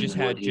like piney,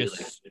 woody,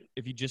 like.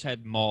 if you just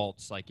had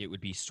malts, like it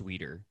would be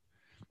sweeter.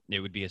 It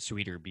would be a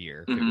sweeter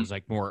beer if it Hmm. was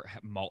like more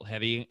malt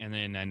heavy. And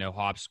then I know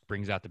hops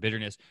brings out the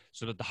bitterness,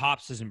 so that the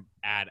hops doesn't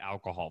add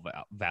alcohol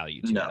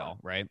value to it No, all,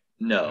 right?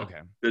 no,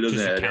 Okay, it doesn't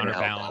just to add any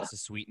alcohol. counterbalance the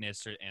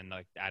sweetness and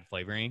like add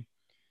flavoring.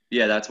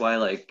 Yeah, that's why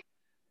like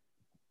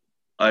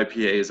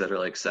IPAs that are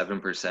like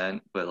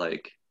 7%, but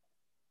like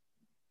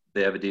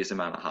they have a decent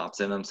amount of hops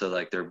in them, so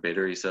like they're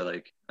bittery. So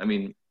like, I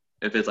mean,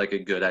 if it's like a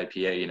good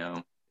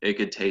IPA, it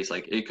could taste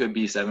like it could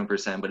be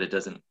 7%, but it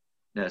doesn't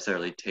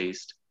necessarily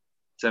taste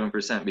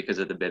 7% because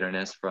of the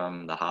bitterness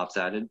from the hops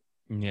added.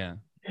 Yeah.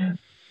 That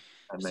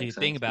See, makes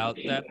the thing sense. about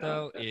that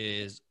though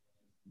is,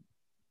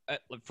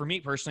 for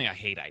me personally, I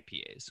hate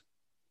IPAs.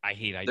 I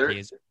hate They're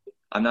IPAs.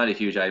 I'm not a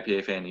huge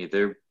IPA fan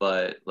either,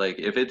 but like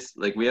if it's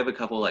like we have a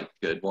couple like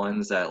good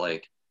ones that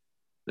like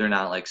they're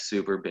not like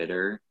super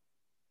bitter,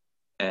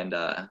 and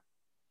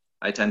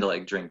I tend to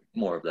like drink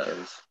more of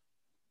those.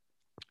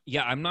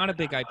 Yeah, I'm not a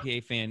big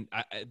IPA fan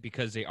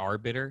because they are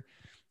bitter.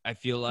 I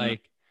feel Mhm.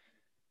 like,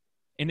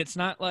 and it's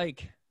not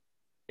like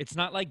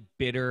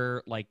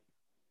bitter like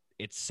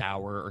it's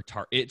sour or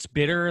tart. It's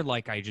bitter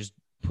like I just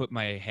put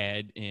my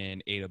head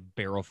and ate a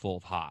barrel full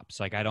of hops.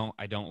 Like I don't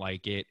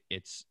like it.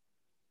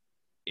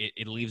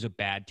 It leaves a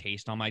bad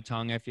taste on my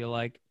tongue, I feel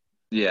like.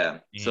 Yeah.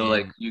 So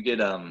like And you get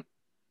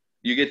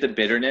the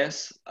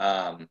bitterness.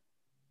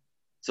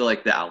 So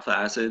like the alpha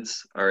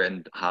acids are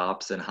in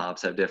hops, and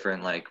hops have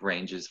different like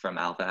ranges from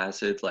alpha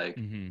acids. Like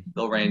mhm.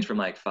 they'll range from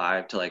like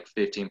 5 to like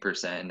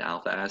 15% in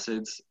alpha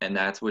acids, and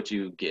that's what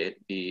you get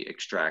the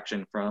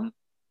extraction from.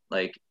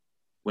 Like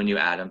when you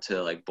add them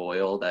to like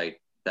boil,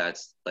 like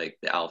that's like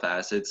the alpha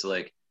acids. So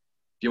like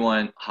if you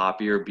want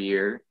hoppier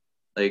beer,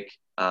 like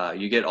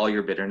you get all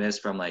your bitterness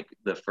from like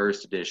the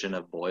first addition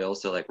of boil.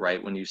 So like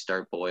right when you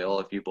start boil,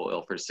 if you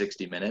boil for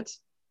 60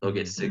 minutes, they'll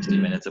get Mhm. 60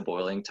 minutes of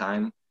boiling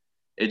time.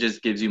 It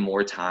just gives you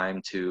more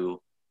time to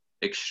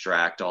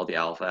extract all the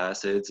alpha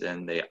acids,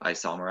 and they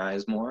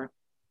isomerize more,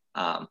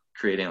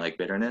 creating like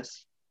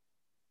bitterness.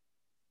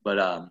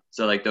 But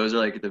so like those are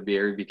like the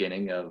very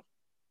beginning of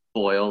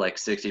boil, like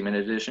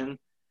 60-minute edition,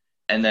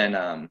 and then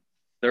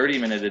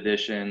 30-minute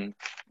edition.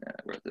 I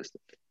wrote this.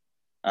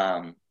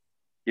 Um,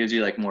 gives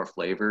you like more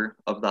flavor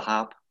of the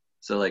hop.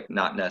 So like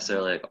not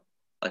necessarily like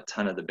a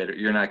ton of the bitter.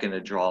 You're not going to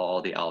draw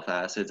all the alpha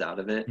acids out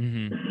of it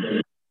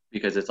Mhm.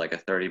 because it's like a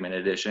 30-minute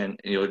edition.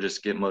 And you'll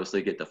just get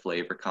mostly get the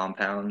flavor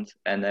compound,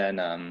 and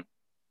then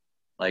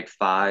like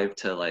 5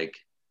 to like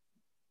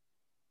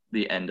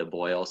the end of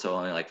boil, so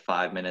only like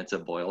 5 minutes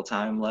of boil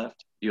time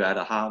left. You add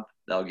a hop,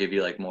 that'll give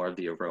you like more of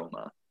the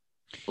aroma,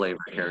 flavor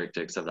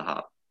characteristics of the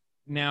hop.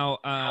 Now,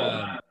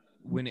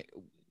 when it,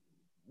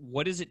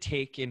 what does it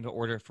take in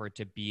order for it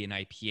to be an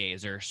IPA?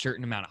 Is there a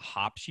certain amount of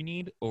hops you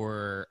need,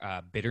 or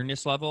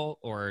bitterness level,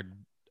 or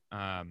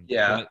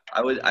Yeah,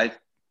 what?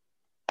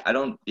 I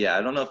don't yeah,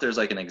 I don't know if there's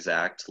like an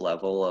exact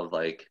level of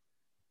like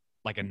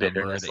Like a number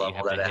bitterness that you level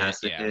have to that it hit? has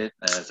to Yeah. hit.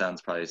 And it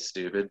sounds probably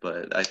stupid,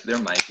 but there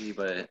might be,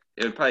 but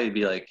it would probably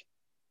be like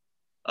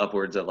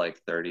upwards of like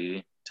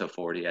 30 to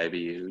 40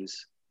 IBUs, So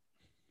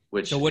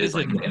which what is is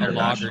like a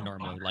lager international.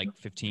 normally? Like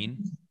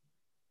 15?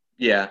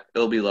 Yeah,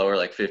 it'll be lower,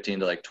 like 15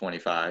 to like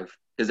 25,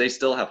 because they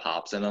still have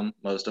hops in them.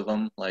 Most of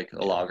them, like a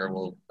Yeah. lager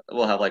will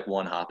have like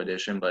one hop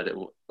addition, but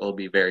it'll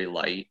be very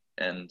light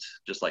and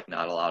just like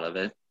not a lot of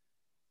it.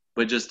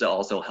 But just to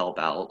also help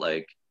out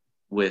like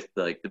with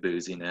like the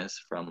booziness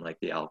from like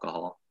the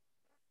alcohol,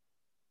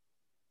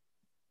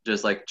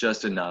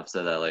 just enough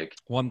so that like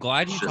Well, I'm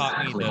glad it's you just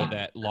taught me though clean.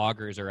 that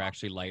lagers are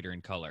actually lighter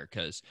in color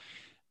because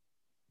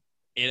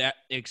it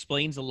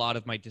explains a lot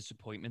of my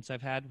disappointments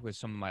I've had with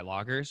some of my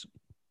lagers.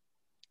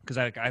 Because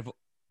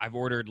I've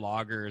ordered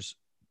lagers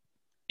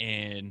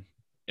and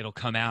it'll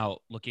come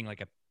out looking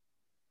like a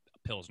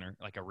pilsner,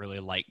 like a really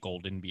light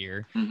golden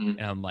beer, Hmm.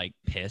 and I'm like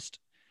pissed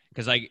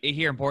because like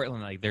here in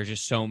Portland, like there's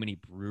just so many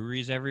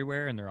breweries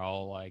everywhere, and they're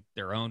all like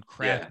their own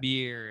craft Yeah,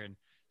 beer, and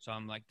so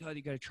I'm like, oh,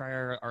 you got to try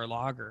our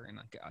lager, and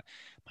I'm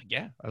like,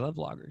 yeah, I love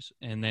lagers,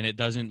 and then it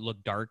doesn't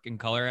look dark in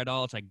color at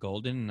all; it's like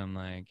golden, and I'm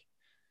like,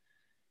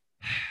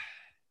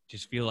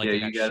 just feel yeah.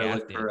 like I You got gotta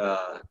look shafted.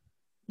 for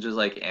just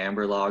like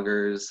amber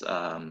lagers,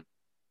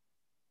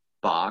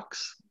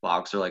 box.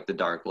 Box are like the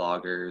dark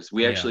lagers.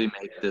 We Yeah. actually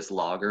make this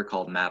lager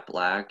called Matte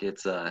Black.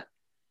 It's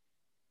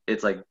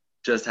like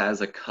just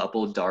has a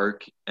couple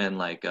dark and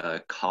like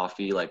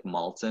coffee like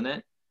malts in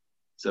it.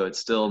 So it's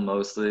still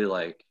mostly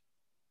like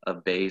a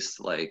base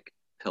like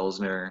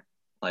pilsner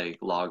like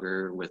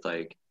lager with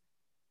like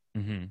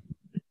Mm-hmm.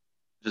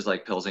 just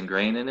like pilsen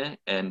grain in it,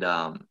 and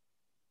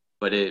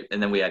but it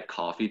and then we add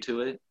coffee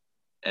to it,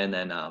 and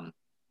then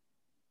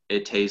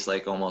it tastes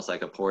like almost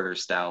like a porter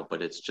stout,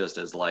 but it's just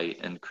as light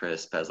and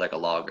crisp as like a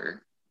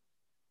lager.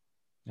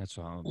 That's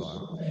what I'm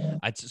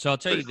about. So I'll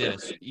tell Pretty you cool.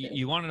 this.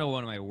 You want to know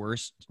one of my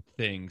worst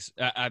things?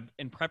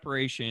 In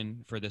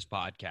preparation for this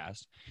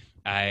podcast,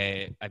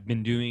 I've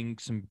been doing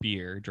some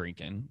beer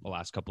drinking the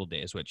last couple of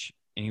days. Which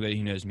anybody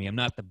who knows me, I'm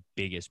not the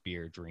biggest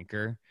beer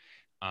drinker.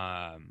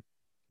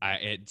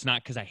 It's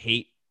not because I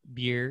hate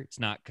beer. It's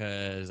not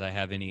because I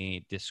have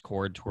any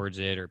discord towards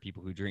it or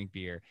people who drink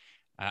beer.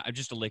 I'm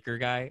just a liquor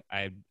guy.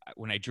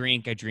 When I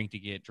drink to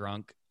get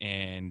drunk,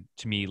 and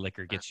to me,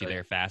 liquor gets you Perfect.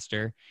 there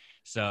faster.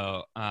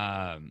 So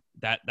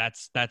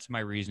that's my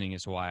reasoning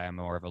as to why I'm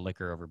more of a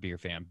liquor over beer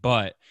fan.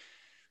 But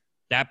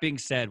that being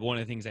said, one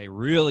of the things I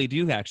really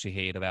do actually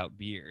hate about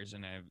beers,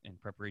 and in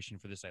preparation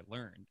for this, I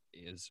learned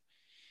is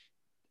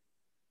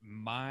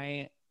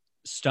my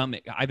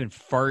stomach. I've been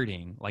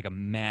farting like a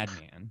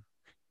madman,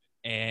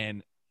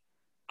 and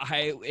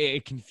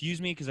it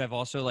confused me because I've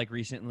also like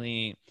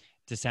recently,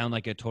 to sound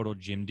like a total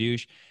gym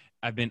douche,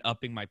 I've been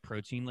upping my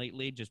protein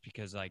lately just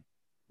because like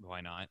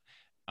why not?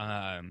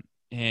 Of course.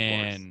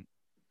 And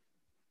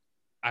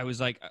I was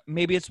like,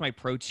 maybe it's my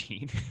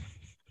protein.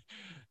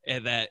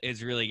 And that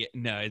is really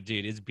no,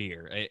 dude. It's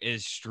beer. It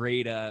is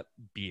straight up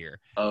beer,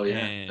 Oh yeah,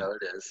 and no,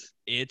 it is.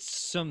 it's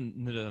some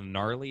of the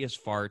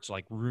gnarliest farts,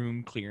 like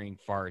room clearing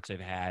farts I've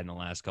had in the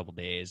last couple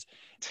days.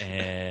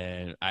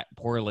 And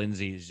poor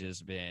Lindsay's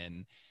just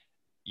been,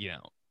 you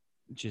know,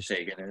 just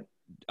Taking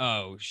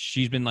it.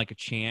 she's been like a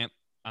champ.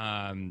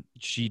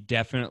 She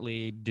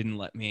definitely didn't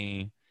let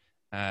me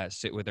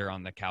sit with her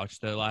on the couch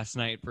though last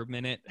night for a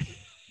minute.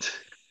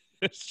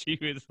 She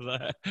was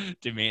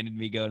demanded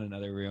me go in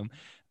another room.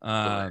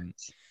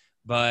 Hilarious.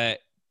 But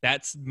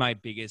that's my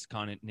biggest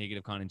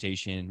negative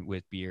connotation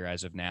with beer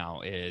as of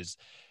now is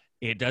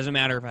it doesn't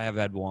matter if I have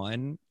had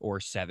 1 or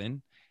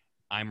 7.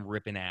 I'm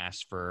ripping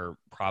ass for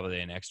probably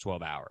the next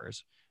 12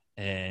 hours.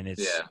 And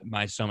Yeah.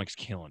 my stomach's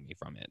killing me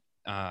from it.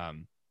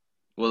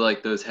 Well,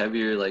 like those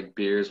heavier like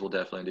beers will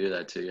definitely do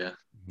that to you.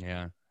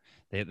 Yeah,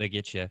 they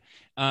get you.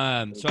 So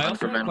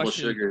Unfermentable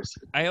sugars.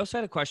 I also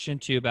had a question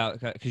too about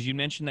because you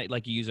mentioned that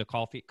like you use a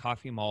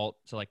coffee malt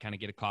to like kind of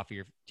get a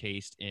coffee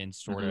taste in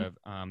sort Hmm.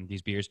 of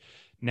these beers.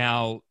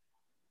 Now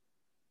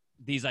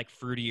these like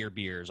fruitier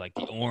beers, like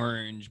the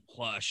orange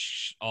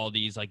plush, all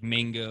these like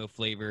mango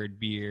flavored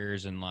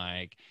beers, and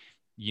like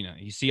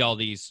you see all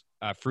these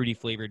fruity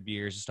flavored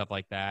beers and stuff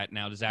like that.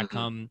 Now, does that Hmm.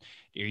 come?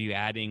 Are you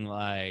adding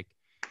like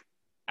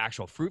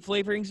actual fruit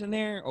flavorings in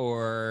there,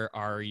 or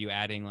are you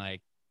adding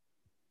like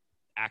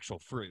actual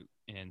fruit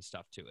and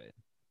stuff to it?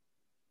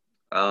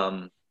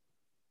 Um,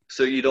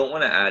 so you don't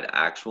want to add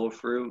actual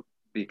fruit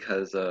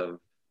because of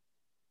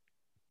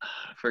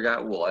I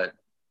forgot what.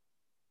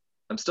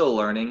 I'm still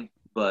learning,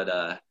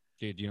 but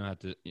Dude, you don't have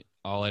to.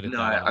 I'll edit no,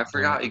 that I out.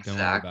 forgot Don't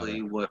worry about it.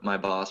 exactly what my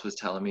boss was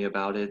telling me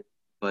about it.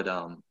 But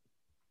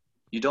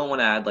you don't want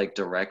to add like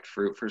direct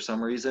fruit for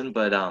some reason.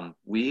 But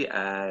we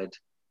add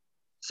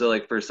so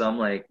like for some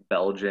like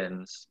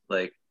Belgians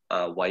like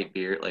white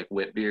beer like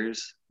wit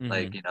beers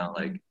like Mm-hmm.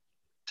 like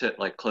to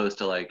like close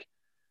to like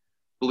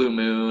Blue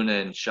Moon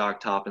and Shock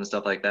Top and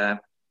stuff like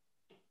that.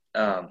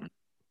 Um,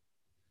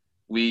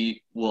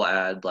 we will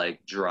add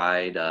like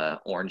dried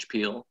orange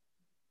peel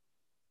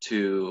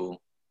to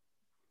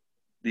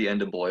the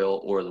end of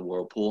boil or the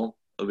whirlpool.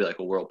 It'll be like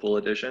a whirlpool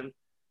edition,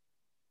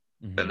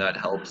 and Mm-hmm. that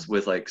helps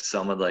with like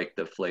some of like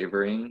the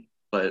flavoring.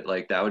 But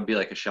like that would be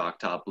like a shock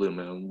top blue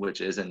moon,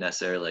 which isn't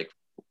necessarily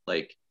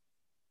like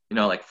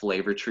like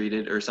flavor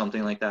treated or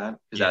something like that,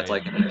 because Yeah, that's yeah.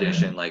 like an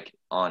addition like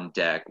on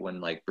deck when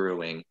like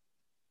brewing.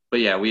 But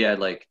yeah, we had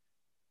like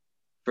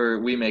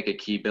we make a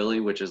key billy,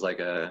 which is like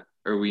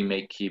we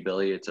make key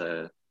billy. It's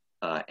a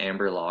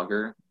amber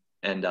lager,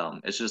 and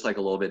it's just like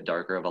a little bit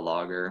darker of a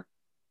lager.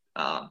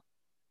 Um,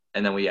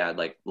 and then we add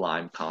like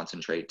lime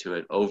concentrate to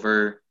it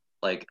over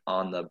like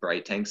on the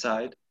bright tank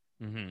side.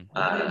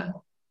 Mm-hmm.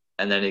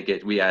 And then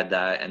we add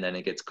that, and then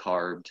it gets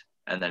carved,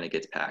 and then it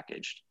gets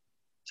packaged.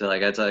 So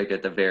like that's like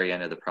at the very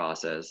end of the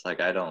process.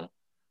 Like I don't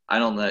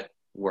let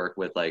work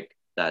with like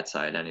that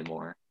side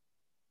anymore.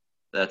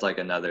 That's like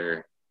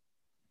another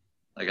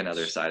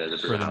side of the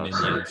brew For the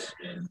house. minions.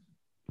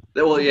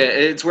 Well, yeah,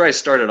 it's where I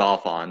started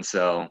off on.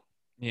 So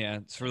Yeah,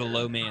 it's for the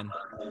low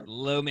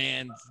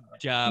man's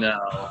job.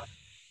 no,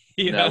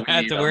 You no, don't we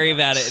have need to them. worry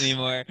about it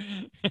anymore.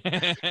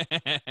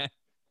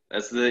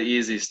 That's the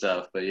easy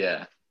stuff. But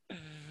yeah.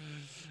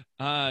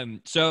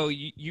 So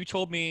you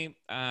told me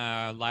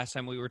last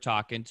time we were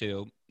talking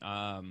to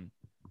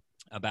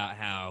about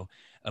how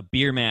a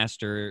beer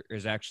master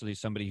is actually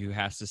somebody who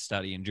has to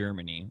study in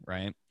Germany,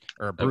 right?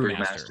 Or a A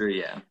brewmaster.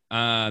 brewmaster,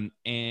 yeah.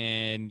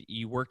 And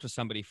you worked with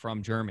somebody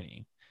from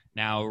Germany.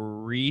 Now,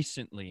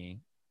 recently,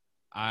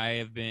 I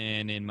have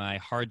been in my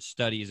hard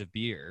studies of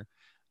beer.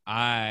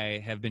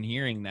 I have been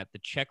hearing that the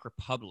Czech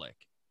Republic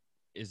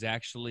is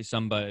actually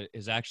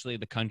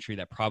the country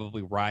that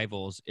probably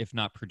rivals, if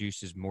not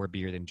produces more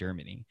beer than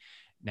Germany.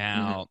 Hmm.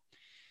 Now,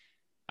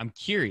 I'm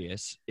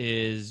curious,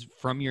 is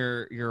from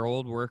your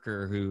old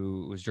worker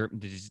who was German,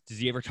 does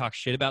he ever talk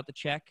shit about the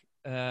Czech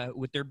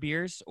with their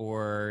beers,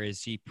 or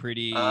is he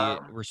pretty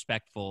Um,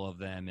 respectful of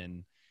them?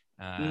 And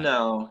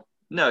no,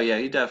 no, yeah,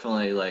 you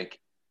definitely like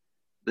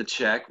the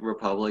Czech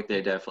Republic.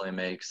 They definitely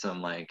make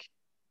some like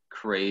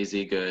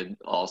crazy good,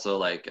 also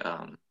like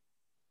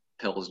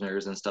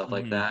pilsners and stuff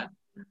like mhm. that.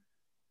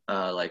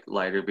 Like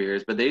lighter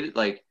beers, but they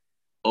like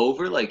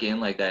over like in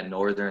like that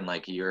northern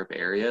like Europe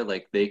area,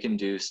 like they can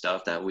do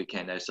stuff that we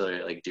can't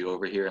necessarily like do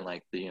over here in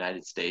like the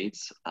United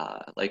States.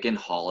 Like in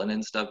Holland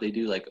and stuff, they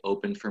do like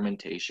open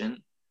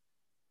fermentation.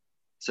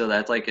 So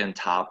that's like in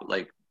top,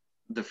 like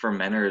the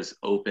fermenters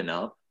open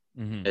up.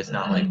 Mhm. It's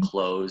not like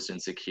closed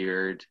and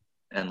secured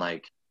and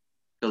like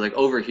because like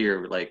over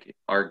here, like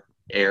our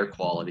air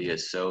quality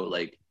is so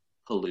like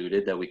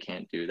polluted that we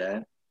can't do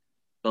that.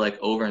 But like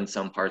over in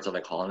some parts of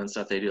like Holland and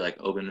stuff, they do like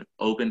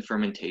open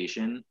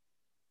fermentation,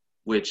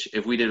 which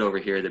if we did over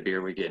here, the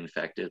beer would get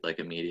infected like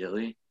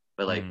immediately.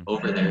 But like Mhm.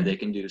 over there, they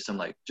can do some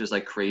like just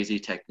like crazy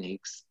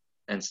techniques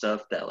and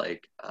stuff that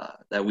like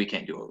that we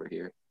can't do over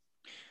here.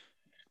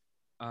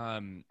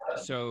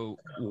 So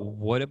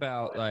what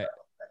about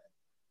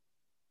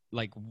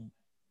like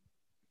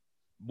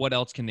what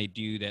else can they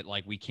do that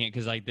like we can't?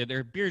 Because like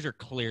their beers are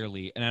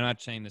clearly, and I'm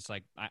not saying this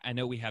like I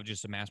know we have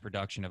just a mass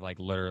production of like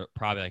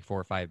probably like 4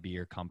 or 5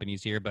 beer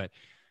companies here, but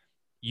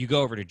you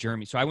go over to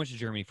Germany. So I went to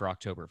Germany for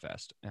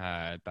Oktoberfest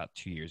about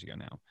 2 years ago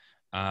now.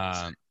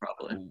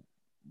 Probably.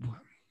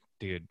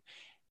 Dude,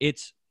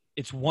 it's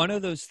one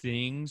of those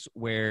things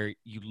where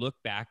you look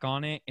back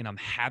on it and I'm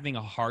having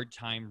a hard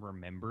time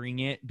remembering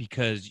it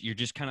because you're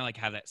just kind of like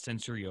have that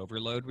sensory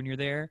overload when you're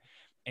there,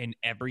 and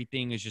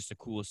everything is just the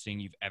coolest thing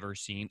you've ever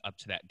seen up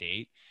to that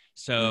date.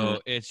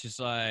 So it's just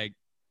like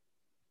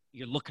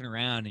you're looking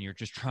around and you're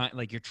just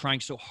trying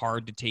so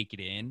hard to take it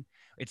in.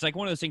 It's like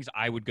one of those things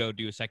I would go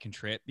do a second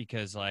trip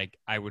because like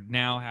I would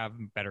now have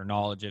better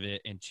knowledge of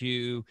it. And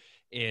two,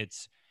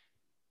 it's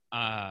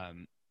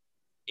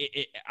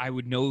I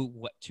would know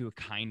what to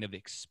kind of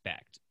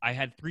expect. I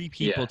had 3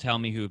 people tell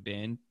me who have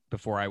been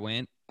before I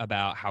went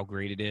about how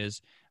great it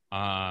is,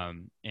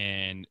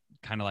 and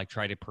kind of like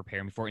try to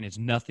prepare me for it. And it's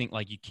nothing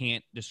like you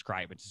can't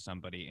describe it to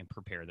somebody and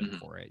prepare them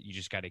for it. You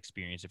just got to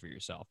experience it for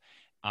yourself.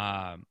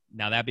 Now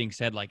that being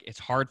said, like it's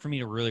hard for me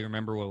to really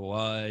remember what it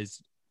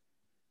was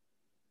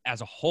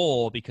as a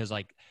whole because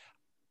like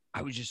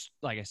I was just,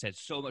 like I said,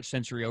 so much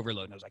sensory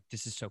overload. And I was like,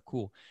 this is so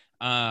cool.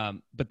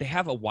 But they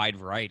have a wide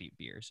variety of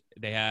beers.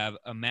 They have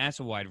a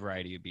massive wide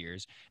variety of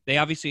beers. They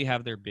obviously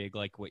have their big,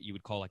 like what you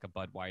would call like a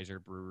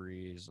Budweiser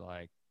breweries,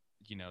 like,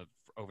 you know,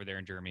 over there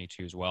in Germany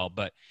too as well.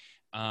 But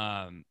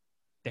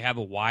they have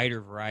a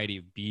wider variety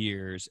of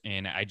beers.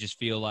 And I just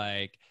feel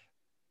like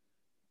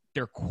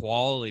their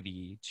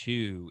quality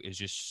too is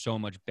just so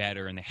much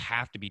better, and they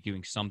have to be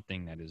doing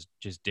something that is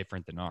just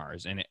different than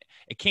ours. And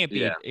it can't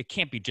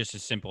be just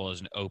as simple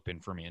as an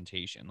open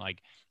fermentation.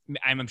 Like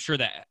I'm sure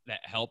that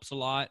helps a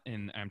lot,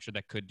 and I'm sure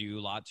that could do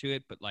a lot to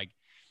it. But like,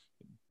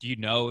 do you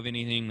know of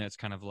anything that's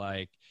kind of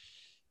like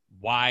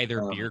why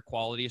their beer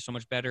quality is so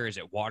much better? Is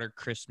it water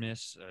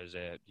crispness? Is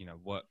it, you know,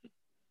 what?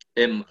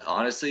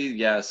 Honestly,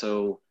 yeah.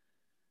 So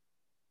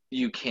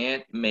you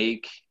can't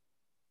make.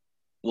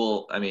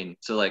 Well, I mean,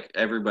 so like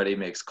everybody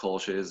makes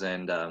Kolsch's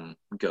and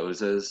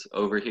Gozas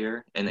over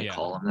here, and they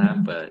call them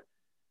that, but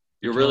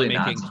You you're can only really make it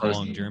not in supposed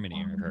Cologne, to.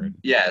 Germany, I heard.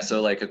 Yeah,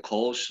 so like a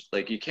Kolsch,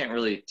 like you can't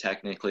really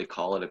technically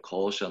call it a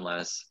Kolsch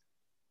unless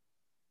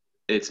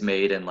it's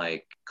made in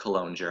like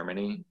Cologne,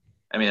 Germany.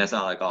 I mean, that's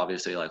not like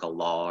obviously like a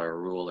law or a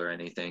rule or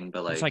anything,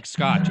 but It's like like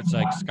Scotch. It's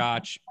like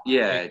Scotch.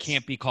 yeah, It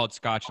can't be called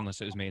Scotch unless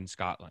it was made in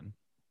Scotland.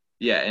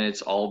 and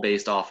it's all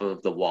based off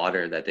of the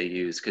water that they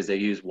use because they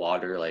use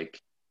water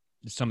like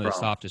It's some of the from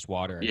softest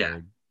water I yeah,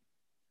 heard.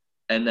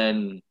 and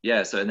then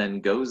and then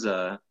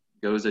Goza,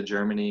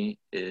 Germany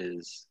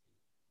is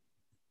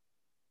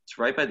it's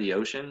right by the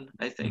ocean,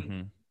 I think.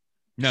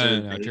 Mm-hmm.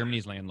 So No.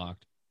 Germany's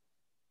landlocked.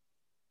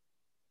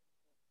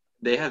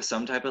 they have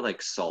some type of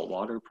like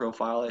saltwater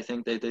profile, I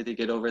think they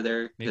get over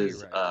there Maybe you're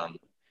because right.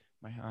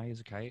 My eye is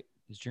a kite.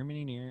 Is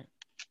Germany near?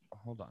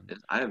 Hold on.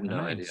 I have I no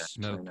might even idea.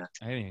 smoke.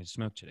 I haven't even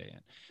smoked today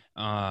yet.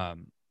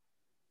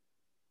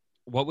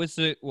 What was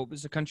the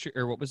country,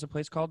 or what was the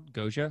place called?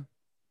 Goja?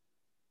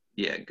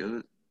 Yeah,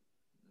 go.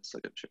 Let's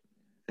look up. I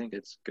think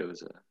it's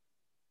goes in.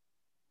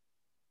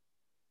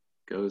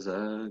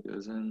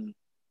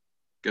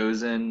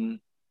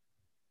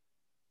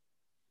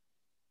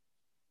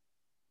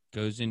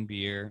 Gozen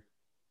beer.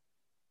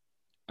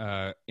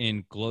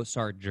 In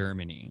Glossar,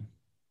 Germany.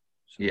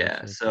 So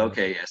Yeah. So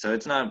okay. Yeah. So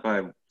it's not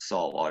by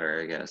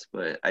saltwater, I guess,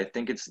 but I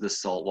think it's the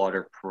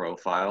saltwater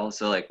profile.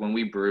 So like when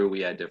we brew,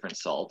 we add different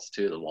salts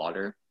to the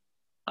water,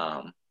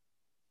 um,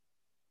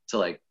 to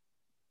like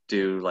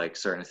do like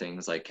certain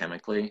things like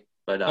chemically.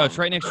 But Oh, it's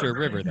right next to a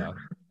river, though.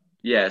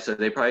 yeah. So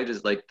they probably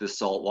just like the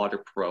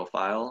saltwater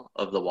profile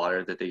of the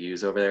water that they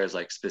use over there is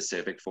like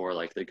specific for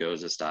like the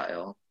Goza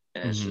style,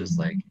 and it's just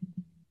like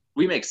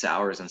we make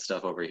sours and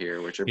stuff over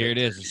here, which are Here big.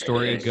 it is. The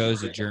story of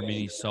Goza,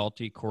 Germany's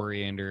salty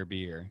coriander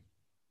beer.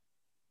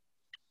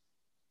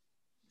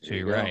 So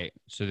you're right.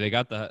 So they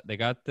got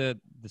the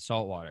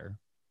salt water.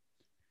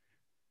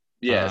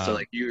 Yeah, so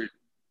like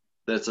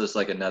that's just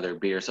like another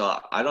beer. So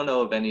I don't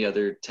know of any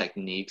other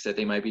techniques that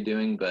they might be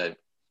doing, but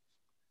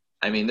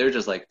I mean they're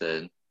just like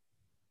the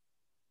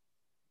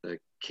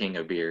king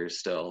of beers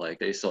still. Like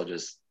they still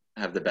just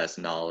have the best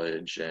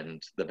knowledge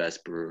and the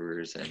best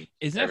brewers and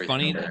Isn't that everything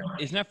funny? like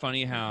that. Isn't that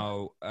funny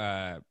how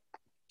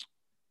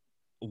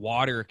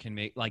water can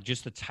make, like,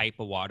 just the type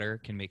of water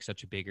can make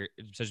such a big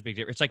difference.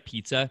 It's like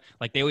pizza.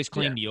 Like they always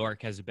claim New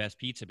York has the best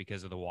pizza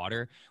because of the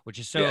water, which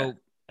is so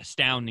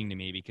astounding to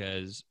me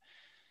because.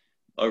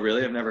 Oh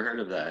really? I've never heard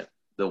of that.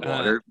 The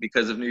water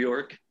because of New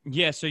York?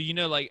 Yeah, so you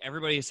know, like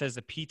everybody says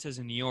the pizzas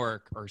in New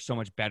York are so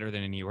much better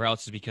than anywhere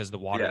else is because of the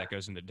water that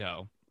goes in the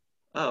dough.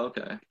 Oh,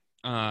 okay.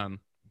 I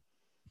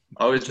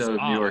always know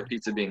of New York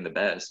pizza being the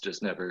best,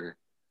 just never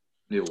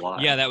knew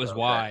why. Yeah, that was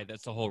why.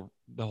 That's the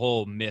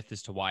whole myth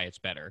as to why it's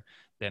better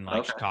than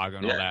like Chicago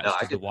and all that. No,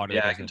 The water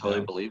that goes I can in the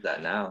totally dough. believe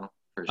that now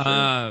for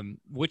sure.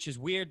 Which is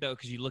weird though,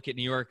 because you look at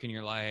New York and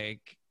you're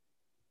like,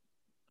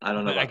 I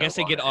don't know But I about that guess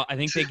they get water. all. I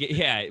think they get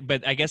yeah.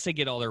 But I guess they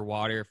get all their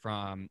water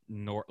from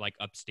like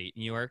upstate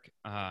New York.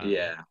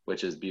 Yeah,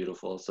 which is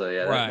beautiful. So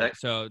yeah, that Right.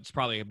 So it's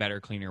probably a better,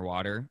 cleaner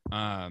water.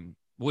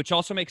 Which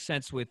also makes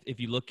sense with if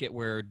you look at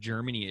where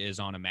Germany is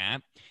on a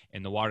map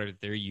and the water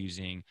that they're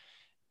using.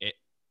 It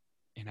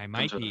and I comes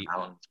might from the be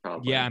mountains yeah.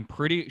 probably. I'm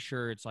pretty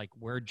sure it's like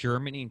where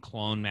Germany and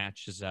Cologne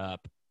matches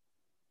up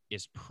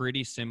is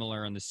pretty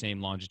similar on the same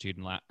longitude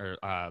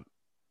and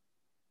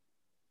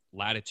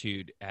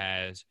latitude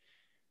as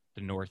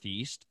the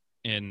Northeast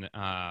in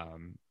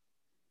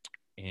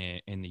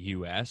the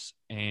U.S.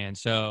 And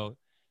so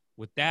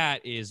with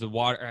that is the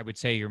water. I would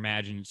say you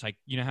imagine it's like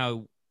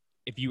how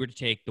if you were to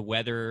take the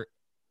weather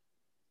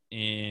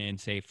in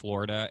say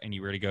Florida and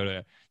you were to go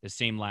to the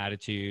same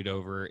latitude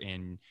over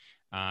in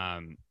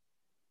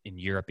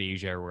Europe,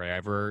 Asia, or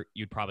wherever,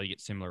 you'd probably get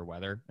similar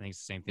weather. I think it's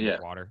the same thing with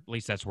Yeah, water. At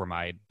least that's where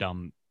my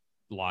dumb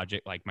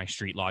logic, like my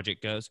street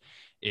logic goes,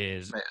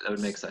 is that would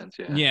make sense.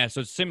 Yeah. yeah.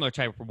 So it's similar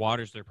type of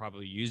waters they're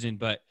probably using,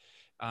 but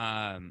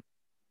yeah,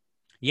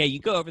 you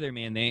go over there,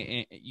 man.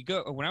 You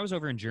go when I was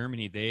over in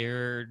Germany.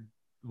 They're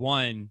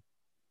one.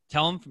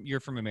 Tell them you're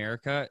from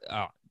America.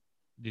 Oh,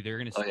 dude, they're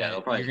gonna Oh yeah, they'll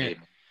you're probably gonna. hate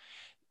me.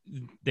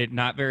 They're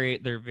not very.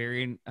 They're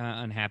very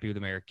unhappy with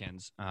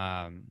Americans.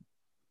 I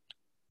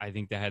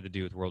think that had to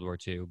do with World War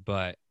II,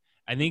 but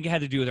I think it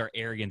had to do with our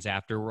arrogance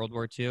after World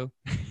War II.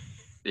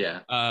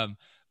 Yeah. um,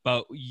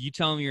 but you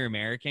tell them you're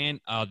American,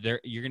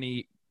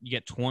 you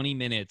get 20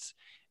 minutes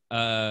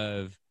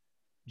of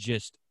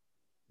just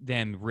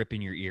them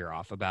ripping your ear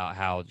off about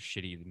how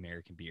shitty the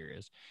American beer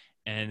is,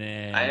 and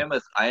then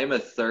I am a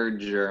third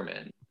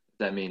German. If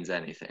that means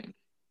anything.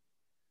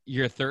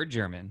 you're a third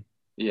German.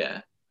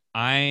 Yeah.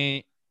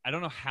 I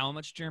don't know how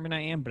much German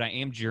I am, but I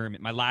am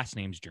German. My last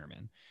name's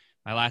German.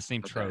 My last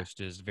name Okay.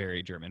 Trost is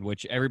very German,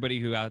 which everybody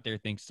who out there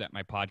thinks that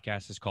my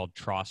podcast is called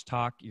Trost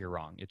Talk, you're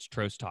wrong. It's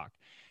Trost Talk.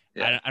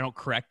 Yeah. I don't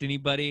correct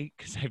anybody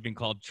because I've been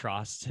called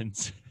Trost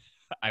since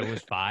I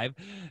was 5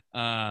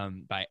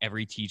 by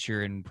every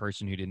teacher and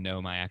person who didn't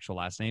know my actual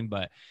last name.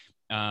 But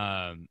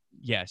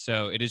yeah,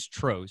 so it is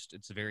Trost.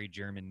 It's a very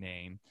German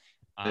name.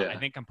 Yeah. I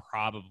think I'm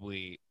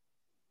probably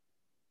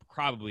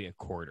a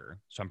quarter.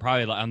 So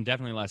I'm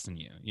definitely less than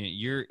you.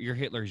 You're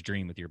Hitler's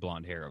dream with your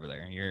blonde hair over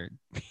there. You're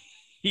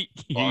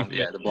Blonde,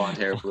 yeah, the blonde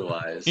hair, blue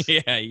eyes.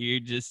 yeah,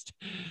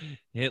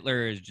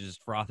 Hitler is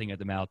just frothing at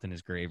the mouth in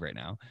his grave right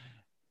now.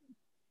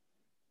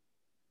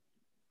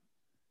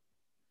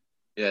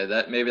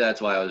 Yeah, maybe that's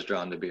why I was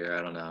drawn to beer.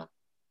 I don't know.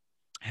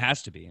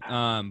 Has to be.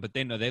 But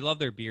they love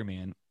their beer,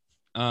 man.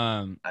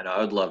 I know I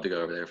would love to go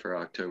over there for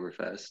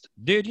Oktoberfest.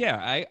 Dude,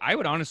 yeah, I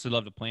would honestly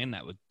love to plan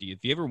that with you.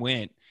 If you ever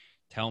went,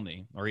 tell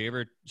me, or you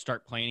ever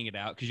start planning it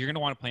out because you're gonna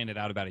want to plan it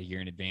out about a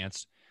year in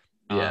advance.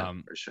 Yeah,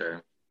 for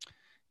sure.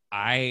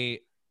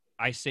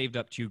 I saved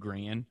up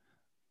 $2,000,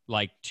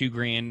 like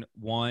 $2,000,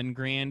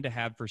 $1,000 to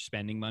have for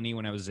spending money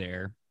when I was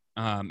there,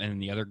 and then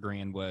the other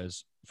grand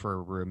was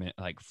for room,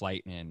 like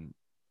flight and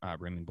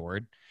room and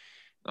board.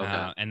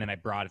 Okay. And then I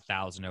brought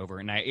 1,000 over,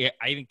 and I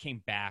even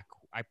came back.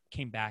 I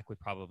came back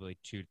with probably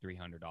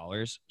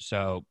 $200-300.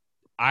 So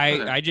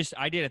Okay. I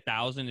did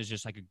 1,000 as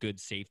just like a good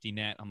safety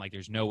net. I'm like,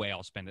 there's no way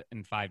I'll spend it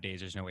in 5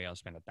 days. There's no way I'll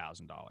spend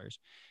 $1,000.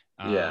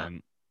 Yeah.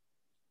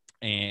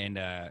 And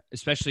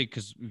especially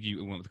because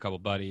you went with a couple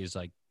buddies,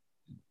 like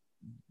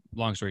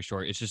long story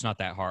short, it's just not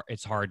that hard.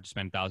 It's hard to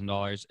spend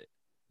 $1,000.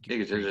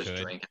 Because they're just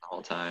drinking the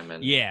whole time,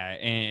 and Yeah,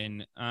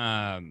 and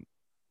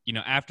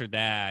after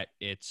that,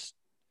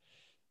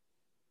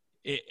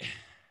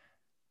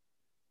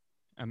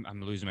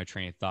 I'm losing my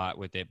train of thought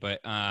with it, but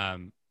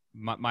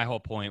my whole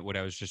point, what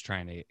I was just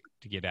trying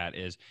to get at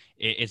is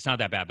it's not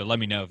that bad. But let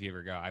me know if you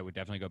ever go. I would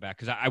definitely go back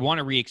because I want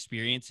to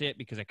re-experience it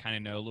because I kind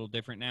of know a little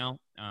different now.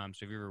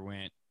 So if you ever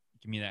went,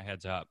 give me that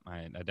heads up.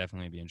 I'd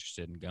definitely be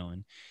interested in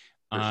going.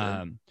 for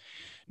sure.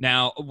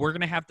 Now we're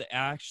gonna have to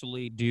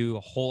actually do a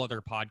whole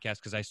other podcast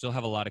because I still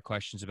have a lot of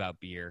questions about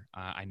beer.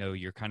 I know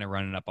you're kind of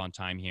running up on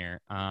time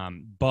here,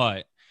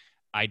 but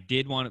I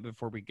did want it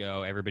before we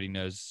go. Everybody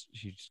knows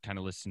who's kind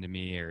of listened to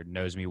me or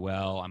knows me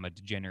well. I'm a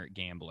degenerate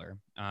gambler.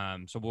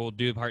 So we'll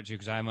do part 2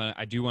 because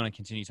I do want to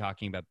continue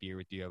talking about beer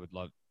with you. I would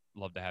love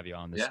to have you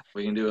on this. Yeah,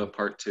 we can do a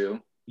part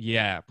 2.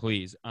 Yeah,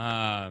 please.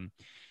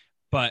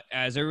 But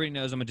as everybody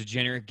knows, I'm a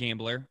degenerate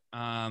gambler.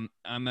 I'm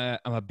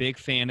a big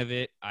fan of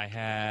it. I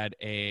had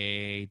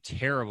a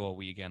terrible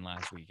weekend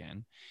last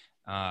weekend.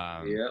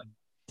 Yeah.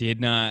 Did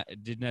not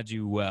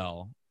do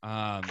well.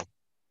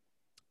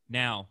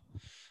 Now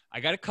I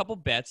got a couple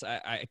bets.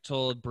 I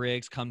told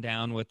Briggs come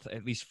down with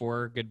at least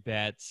 4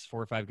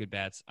 or 5 good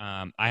bets.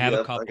 I have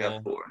a couple. I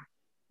got 4.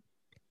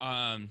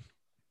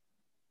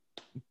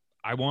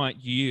 I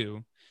want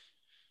you.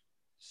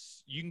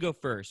 You can go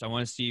first. I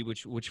want to see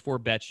which 4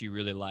 bets you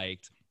really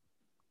liked.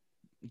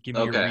 Give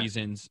me your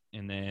reasons,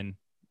 and then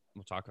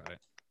we'll talk about it.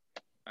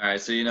 All right,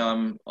 so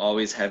I'm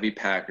always heavy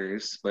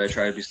Packers, but I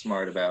try to be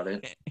smart about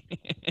it.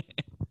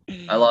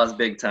 I lost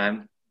big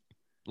time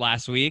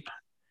last week.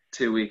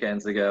 2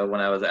 weekends ago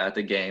when I was at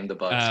the game, the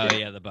Bucks Oh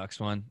game. yeah, the Bucks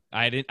one.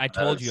 I That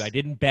told you I was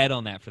didn't bet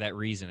on that for that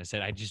reason. I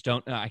said I just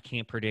don't. I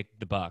can't predict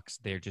the Bucks.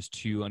 They're just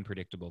too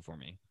unpredictable for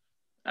me.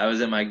 I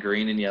was in my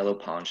green and yellow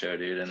poncho,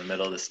 dude, in the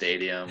middle of the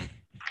stadium,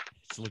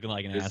 It's looking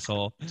like an just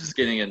asshole. just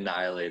getting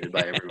annihilated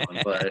by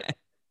everyone.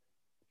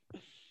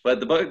 But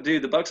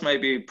the Bucks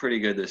might be pretty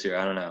good this year.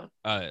 I don't know.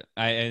 I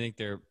think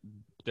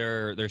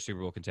they're Super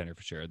Bowl contender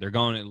for sure. They're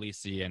going at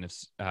least the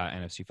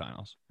NFC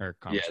Finals or Yeah,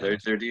 Conference their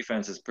Finals. their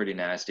defense is pretty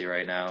nasty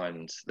right now,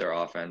 and their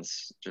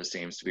offense just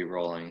seems to be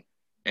rolling.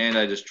 And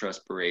I just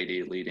trust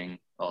Brady leading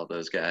all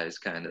those guys,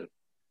 kind of.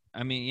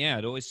 I mean, yeah,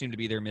 it always seemed to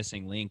be their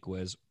missing link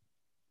was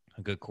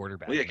a good Well,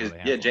 quarterback, yeah, and now because they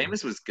have one.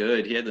 Jameis was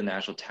good. He had the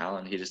natural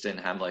talent. He just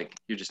didn't have like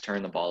he just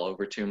turned the ball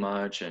over too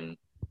much and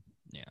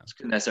Yeah, just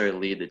couldn't necessarily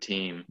lead the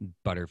team.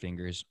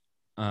 Butterfingers.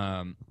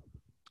 Um,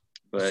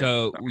 But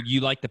so you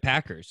like the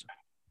Packers?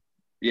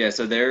 yeah,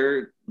 so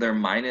they're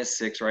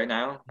 -6 right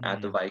now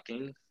at the Mhm.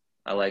 Vikings.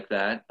 I like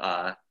that.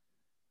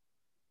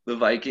 The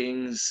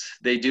Vikings,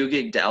 they do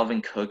get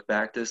Dalvin Cook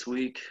back this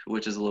week,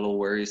 which is a little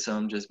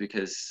worrisome just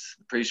because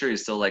I'm pretty sure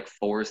he's still like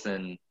fourth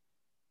in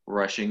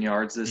rushing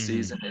yards this Mhm.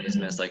 season and he's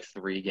missed like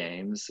 3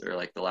 games or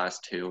like the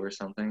last two or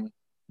something.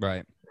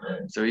 Right.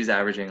 So he's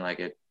averaging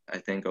like I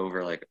think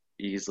over like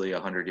easily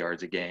 100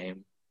 yards a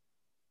game.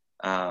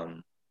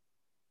 Um,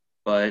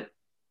 but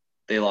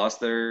they lost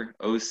their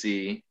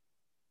OC.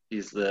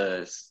 He's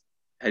the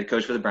head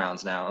coach for the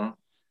Browns now.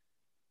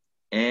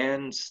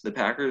 And the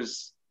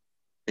Packers,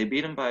 they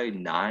beat him by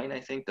 9, I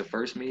think, the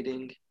first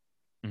meeting,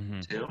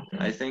 Mhm. too.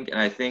 And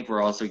I think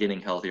we're also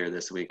getting healthier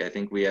this week. I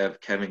think we have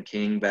Kevin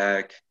King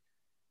back,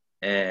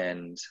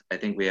 and I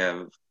think we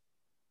have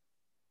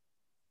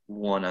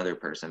one other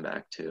person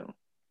back too.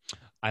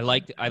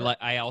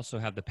 I also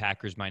have the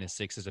Packers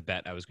 -6 as a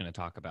bet I was going to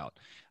talk about.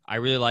 I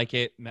really like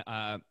it.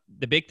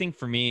 The big thing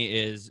for me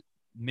is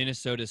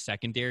Minnesota's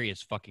secondary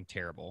is fucking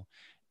terrible.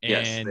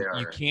 Yes, they And you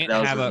are. can't That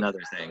was have a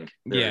another thing.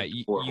 yeah, They're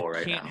you horrible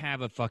right can't now.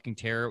 have a fucking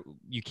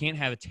you can't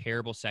have a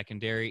terrible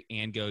secondary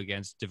and go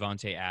against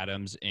Devontae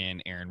Adams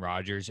and Aaron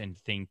Rodgers and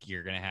think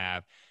you're going to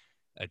have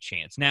a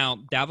chance. Now,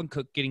 Dalvin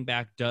Cook getting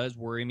back does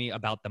worry me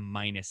about the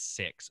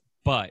 -6,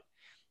 but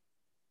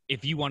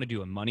if you want to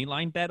do a money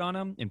line bet on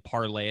them and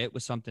parlay it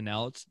with something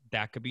else,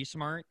 that could be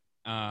smart.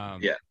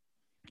 Yeah,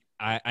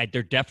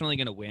 They're definitely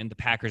going to win. The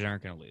Packers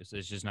aren't going to lose.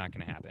 It's just not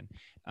going to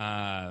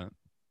happen.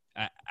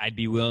 I'd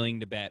be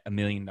willing to bet $1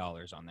 million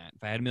on that.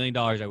 If I had $1 million,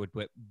 I would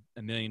put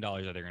 $1 million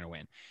that they're going to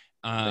win.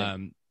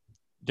 same.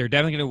 They're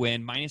definitely going to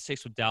win.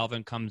 -6 with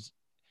Dalvin comes.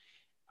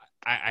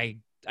 I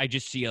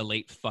just see a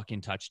late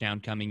fucking touchdown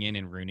coming in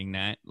and ruining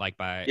that, like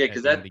by Yeah, at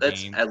because the end of the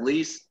that's game. at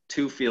least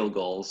 2 field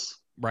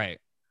goals. Right.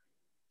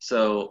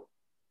 So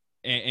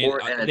and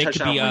a They could be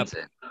touchdown up. wins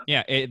it.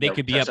 Yeah, they Yeah,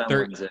 could be up touchdown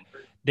wins it.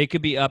 They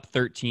could be up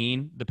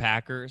 13, the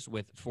Packers,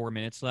 with 4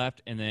 minutes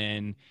left, and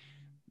then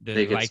the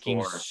They could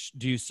score. Vikings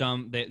do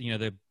some that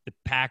the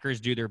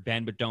Packers do their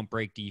bend but don't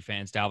break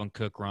defense. Dalvin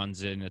Cook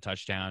runs it in a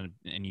touchdown,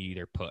 and you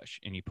either push,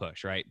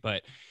 right?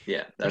 But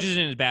Yeah, which that's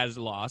isn't as bad as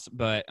a loss,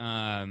 but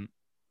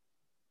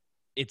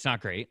it's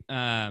not great.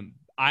 I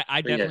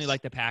but definitely yes.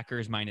 like the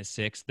Packers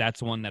 -6.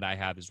 That's one that I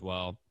have as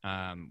well.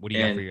 What do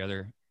you got for And your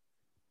other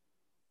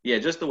yeah,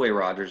 just the way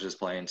Rodgers is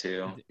playing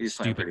too. He's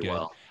playing stupid pretty good?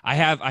 well. I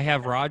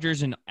have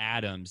Rodgers and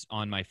Adams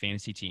on my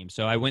fantasy team.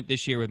 So I went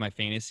this year with my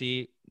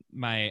fantasy.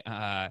 My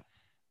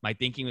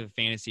thinking with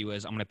fantasy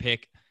was I'm gonna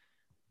pick.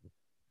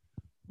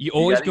 You You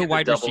always got to go get the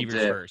wide double receivers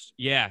dip. first.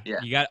 Yeah,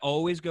 Yeah. you got to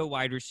always go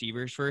wide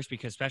receivers first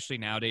because especially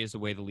nowadays the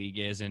way the league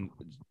is and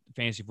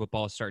fantasy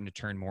football is starting to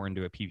turn more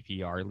into a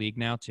PPR league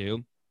now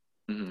too.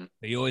 Hmm.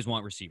 But you always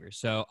want receivers.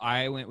 So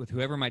I went with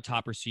whoever my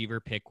top receiver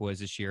pick was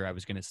this year. I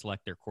was going to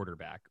select their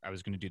quarterback. I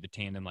was going to do the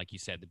tandem, like you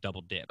said, the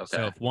double dip. So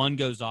Okay. if one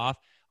goes off,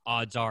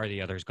 odds are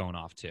the other's going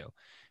off too.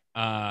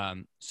 So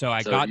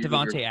I So got you were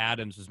Devontae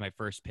Adams was my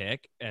first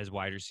pick as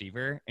wide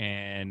receiver,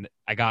 and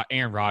I got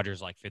Aaron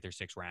Rodgers like 5th or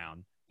 6th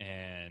round.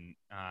 And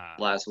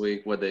last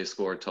week. What they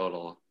scored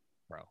total?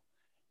 bro, Like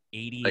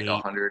 88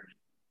 100.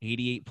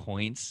 88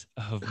 points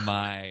of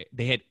my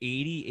they had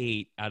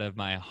 88 out of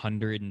my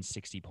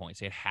 160 points.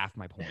 They had half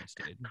my points,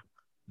 dude.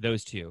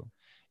 Those two.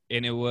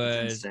 And it That's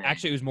was insane.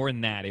 actually it was more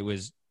than that. It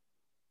was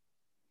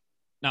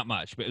not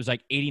much, but it was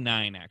like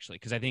 89 actually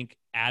cuz I think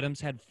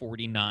Adams had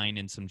 49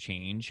 and some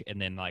change and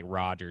then like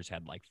Rodgers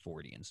had like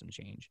 40 and some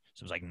change.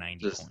 So it was like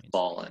 90 Just points.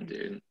 balling,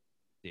 dude.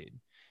 Dude.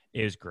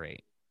 It was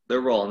great.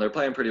 They're rolling. They're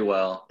playing pretty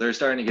well. They're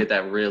starting to get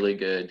that really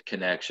good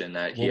connection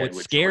that he Well, had what's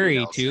with Jordy scary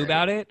too Nelson.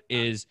 about it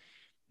is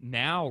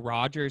now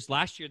Rodgers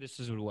last year this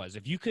is what it was.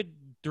 If you could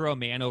throw a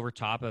man over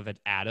top of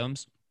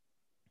Adams,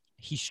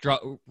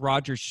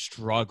 Rodgers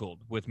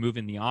struggled with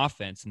moving the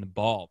offense and the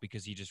ball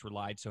because he just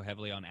relied so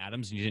heavily on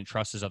Adams and he didn't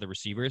trust his other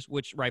receivers,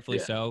 which rightfully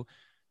Yeah. so.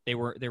 They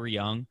were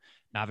young,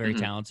 not very Hmm.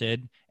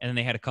 talented, and then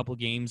they had a couple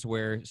games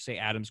where say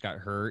Adams got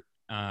hurt,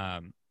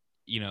 and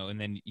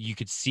then you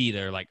could see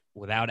they're like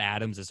without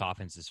Adams, this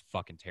offense is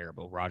fucking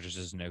terrible. Rodgers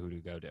doesn't know who to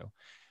go to.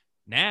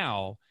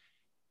 Now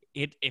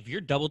if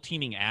you're double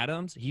teaming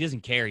Adams, he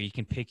doesn't care. He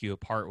can pick you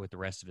apart with the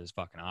rest of his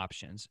fucking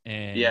options.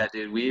 And Yeah,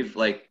 dude, we've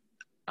like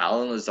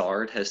Alan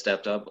Lazard has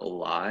stepped up a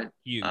lot.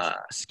 huge.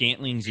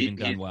 Scantling's even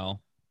done He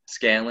well.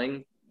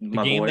 Scanling, The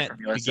my game boy that from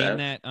the game USF,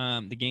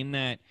 that the game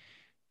that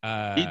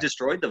he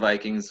destroyed the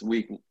Vikings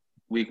week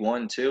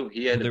 1 too.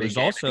 He had well, a there big was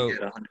game. I think he also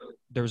had 100.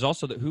 there was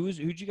also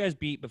who'd you guys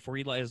beat before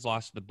you guys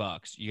lost to the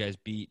Bucks? You guys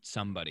beat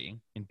somebody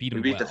and beat We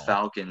them beat the well.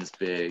 Falcons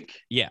big,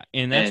 Yeah,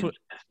 and that's and what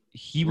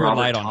he Robert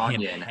relied on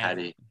him Tonyan had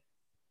heavily. it.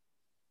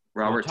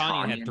 Well, Robert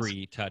Tanya had Tonyan's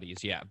 3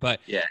 tutties, yeah. But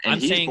yeah, and I'm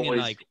he's saying in boys.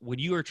 like when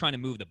you were trying to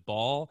move the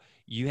ball,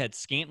 you had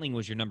Scantling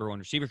was your number one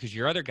receiver because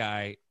your other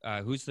guy,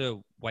 who's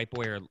the white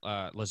boy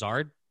or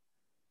Lazard?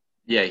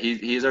 Yeah,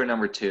 he's our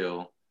number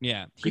 2.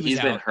 Yeah, he But was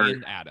he's been out hurt.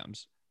 in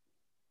Adams.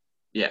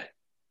 Yeah,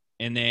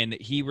 And then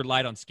he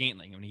relied on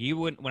Scantling. I mean, he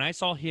would when I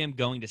saw him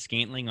going to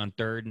Scantling on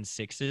 3rd and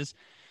 6s,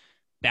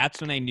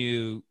 that's when I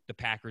knew the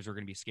Packers were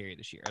going to be scary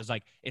this year. I was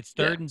like, it's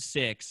 3rd and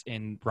 6,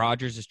 and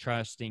Rodgers is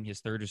trusting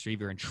his third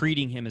receiver and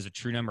treating him as a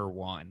true number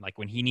 1. Like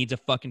when he needs a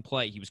fucking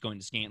play, he was going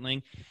to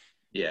Scantling.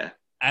 yeah.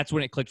 That's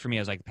when it clicked for me.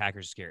 I was like, the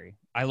Packers are scary.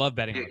 I love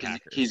betting on the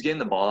Packers. He's getting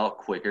the ball out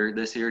quicker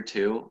this year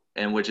too,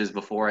 and which is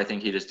before I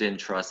think he just didn't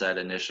trust that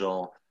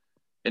initial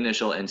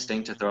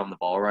instinct to throw him the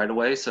ball right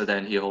away. So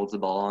then he holds the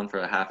ball on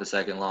for a half a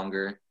second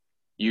longer.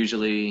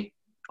 Usually,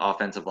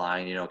 offensive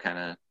line,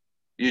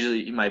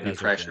 usually he might be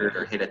That's pressured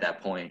okay. or hit at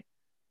that point.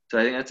 So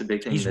I think that's a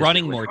big thing. He's this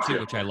running year with more too, Rodgers.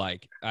 which I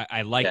like.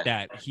 I like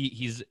that.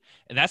 He's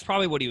and that's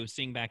probably what he was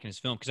seeing back in his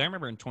film because I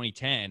remember in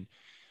 2010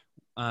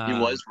 He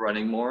was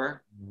running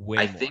more.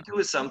 I more. think it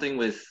was something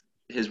with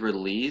his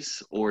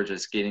release or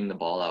just getting the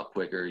ball out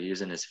quicker,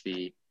 using his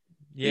feet.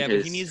 Yeah,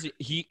 but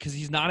because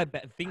he's not a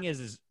bad thing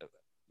is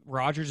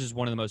Rodgers is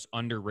one of the most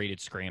underrated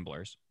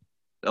scramblers.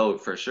 Oh,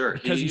 for sure.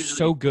 Because he's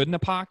so good in the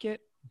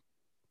pocket.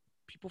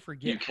 People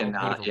forget you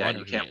cannot. how good of a runner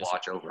you can't he is.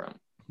 watch over him.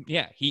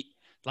 Yeah, he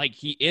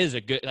is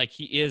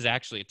he is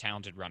actually a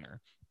talented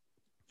runner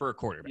for a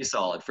quarterback. He's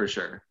solid for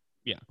sure.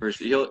 Yeah, for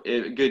sure.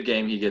 A good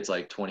game, he gets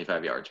like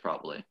 25 yards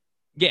probably.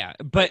 Yeah,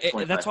 but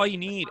like that's all you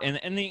need, and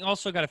then you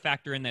also got to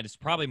factor in that it's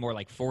probably more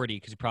like 40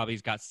 because he probably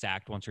got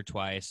sacked once or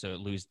twice, so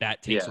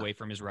that takes away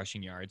from his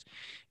rushing yards.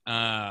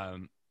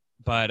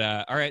 But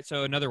all right,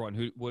 so another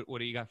one. What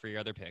do you got for your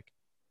other pick?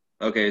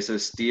 Okay, so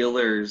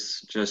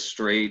Steelers just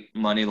straight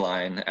money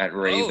line at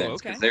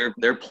Ravens because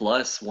they're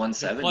plus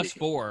 170. They're plus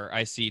 4,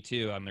 I see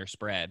too on their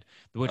spread,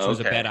 which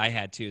was a bet I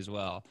had too as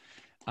well.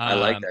 I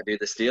like that, dude.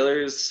 The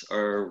Steelers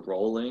are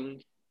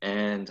rolling,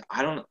 and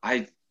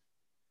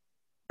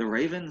the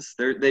Ravens,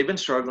 they've been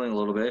struggling a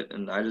little bit,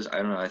 and I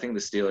don't know. I think the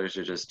Steelers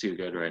are just too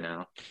good right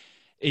now.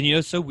 And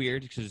it's so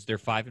weird because they're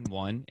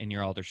 5-1, and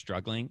they're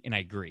struggling, and I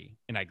agree.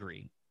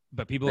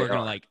 But people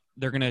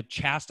they're gonna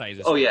chastise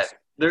us. Oh yeah,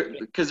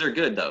 because they're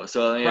good though.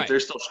 So right. If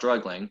they're still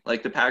struggling,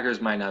 like the Packers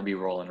might not be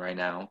rolling right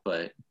now,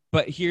 but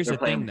here's the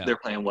thing though, they're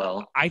playing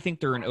well. I think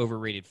they're an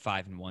overrated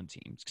 5-1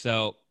 team.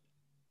 So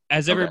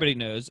as everybody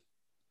knows,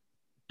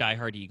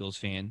 diehard Eagles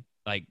fan,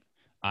 like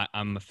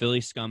I'm a Philly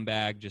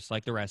scumbag, just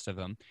like the rest of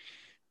them.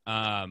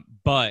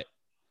 But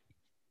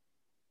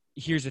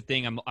here's the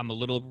thing: I'm a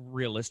little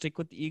realistic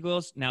with the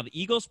Eagles. Now, the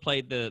Eagles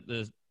played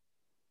the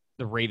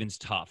Ravens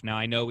tough. Now,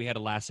 I know we had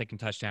a last-second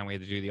touchdown. We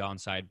had to do the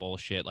onside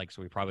bullshit.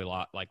 So we probably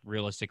lost.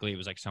 Realistically, it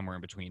was somewhere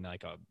in between a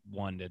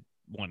 1 to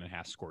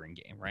 1.5 scoring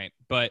game, right?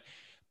 But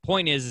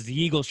point is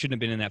the Eagles shouldn't have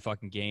been in that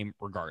fucking game,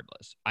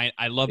 regardless.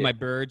 I love my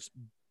Birds.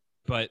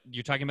 But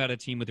you're talking about a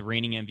team with the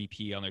reigning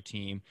MVP on their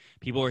team.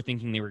 People were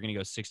thinking they were going to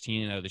go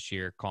 16-0 this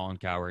year. Colin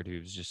Cowherd, who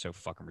was just so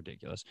fucking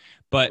ridiculous.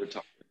 But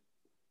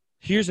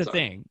here's the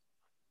thing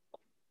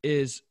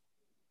is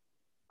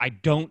I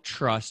don't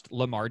trust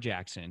Lamar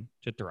Jackson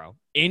to throw.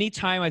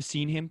 Anytime I've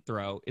seen him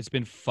throw, it's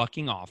been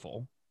fucking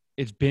awful.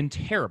 It's been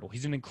terrible.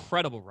 He's an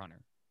incredible runner.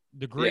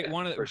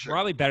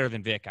 Probably better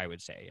than Vic, I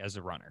would say, as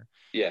a runner.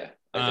 Yeah,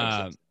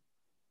 I think so.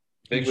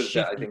 Vic was,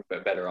 I think,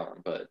 better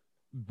arm, but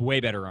way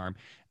better arm.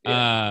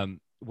 Yeah.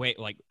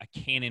 Like a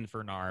cannon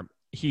for an arm.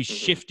 He's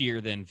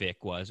shiftier than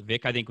Vic was.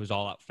 Vic, I think, was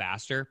all out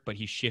faster, but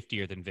he's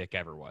shiftier than Vic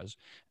ever was.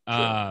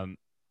 Sure.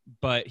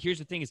 But here's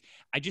the thing is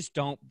I just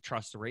don't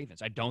trust the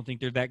Ravens. I don't think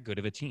they're that good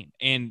of a team.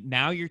 And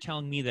now you're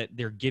telling me that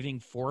they're giving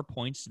 4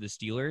 points to the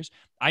Steelers.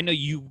 I know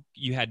you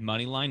had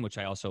money line, which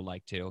I also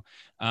like too.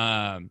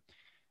 I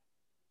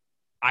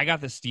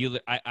got the Steelers.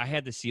 I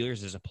had the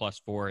Steelers as a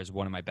 +4 as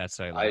one of my bets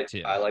that I like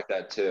too. I like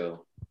that too.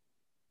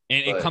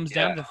 And it comes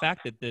down to the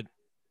fact that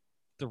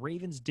the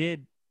Ravens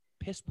did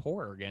piss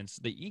poor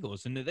against the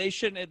Eagles, and the Eagles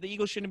shouldn't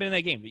have been in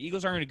that game. The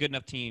Eagles aren't a good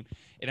enough team,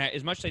 and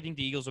as much as I think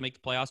the Eagles will make the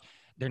playoffs,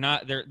 they're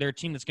not. They're a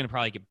team that's going to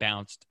probably get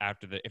bounced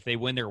if they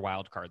win their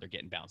wild card, they're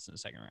getting bounced in the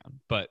second round.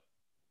 But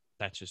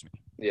that's just me.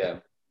 Yeah,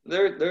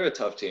 they're a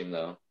tough team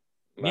though.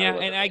 Yeah,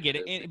 and I get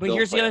it. But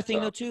here's the other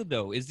thing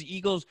though, is the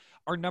Eagles,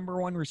 our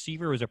number one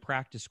receiver was a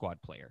practice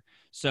squad player.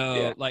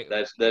 So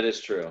that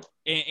is true.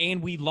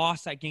 And we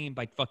lost that game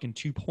by fucking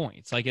 2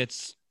 points.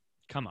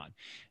 Come on.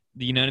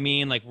 You know what I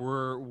mean?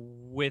 We're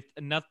with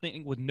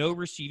no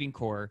receiving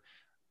core.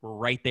 We're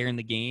right there in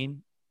the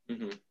game.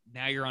 Mm-hmm.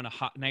 now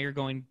you're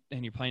going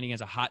and you're playing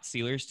against a hot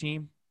Steelers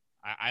team.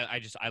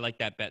 I like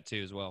that bet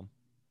too as well.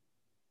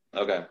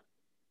 Okay.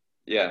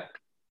 Yeah.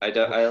 I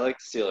like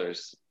the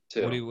Steelers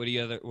too. What do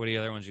you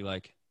other ones you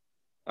like?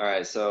 All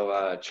right,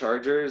 so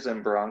Chargers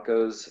and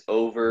Broncos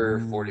over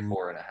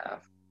 44.5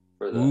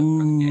 for the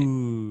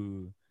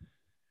game. Ooh.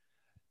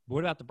 What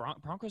about the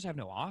Broncos? Have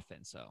no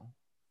offense though.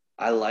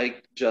 I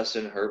like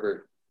Justin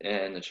Herbert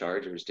and the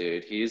Chargers,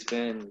 dude. He's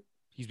been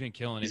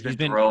killing it. He's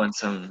been throwing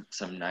some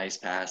nice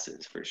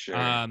passes for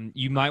sure.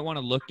 You might want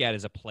to look at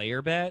as a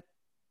player bet.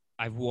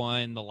 I've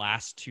won the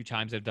last 2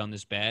 times I've done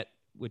this bet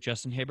with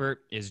Justin Herbert.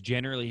 Is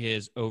generally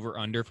his over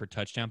under for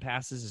touchdown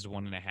passes is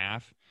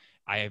 1.5.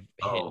 I have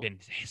been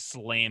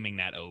slamming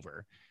that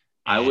over.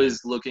 I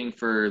was looking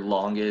for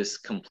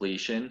longest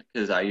completion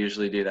because I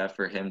usually do that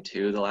for him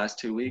too the last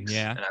 2 weeks.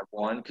 Yeah. And I've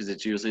won because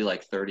it's usually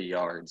like 30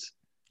 yards.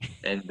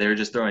 And they're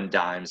just throwing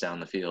dimes down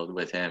the field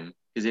with him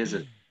because he has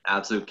an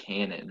absolute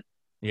cannon.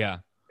 Yeah.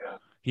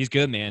 He's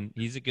good, man.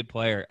 He's a good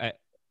player.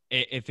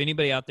 If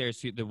anybody out there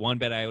is the one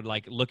bet I would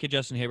like, look at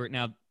Justin Herbert.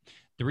 Now,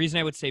 the reason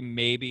I would say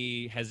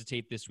maybe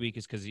hesitate this week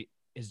is because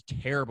as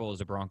terrible as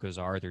the Broncos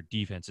are, their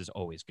defense is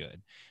always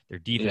good. Their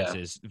defense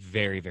is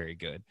very, very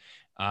good.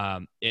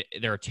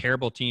 They're a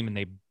terrible team, and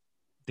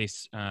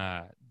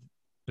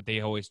but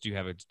they always do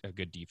have a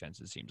good defense.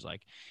 It seems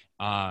like.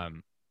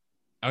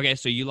 Okay,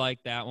 so you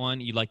like that one?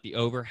 You like the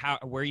over?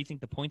 Where do you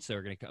think the points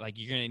are going to come? Like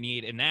you're going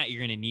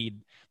to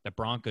need the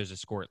Broncos to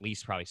score at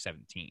least probably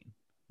 17.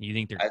 You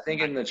think I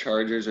think the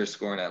Chargers are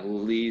scoring at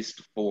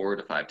least 4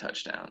 to 5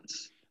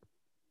 touchdowns.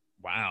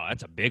 Wow,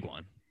 that's a big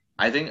one.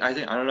 I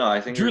don't know. I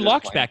think Drew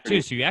Lock's back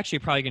too, so you're actually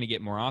probably going to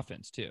get more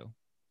offense too.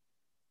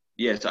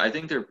 Yeah, so I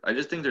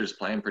just think they're just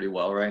playing pretty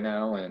well right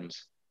now, and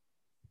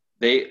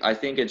I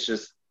think it's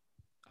just.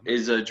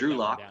 Is Drew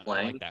Lock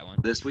playing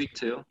this week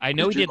too? I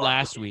know he did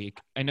last week.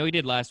 I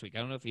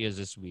don't know if he is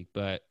this week,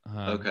 but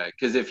okay.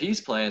 Because if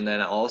he's playing, then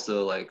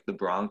also like the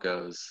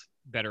Broncos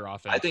better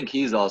offense. I think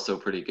he's also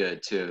pretty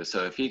good too.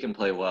 So if he can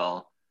play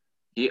well,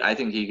 I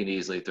think he can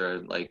easily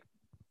throw like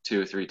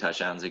 2 or 3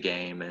 touchdowns a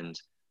game. And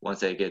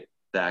once they get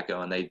that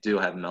going, they do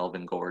have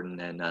Melvin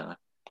Gordon and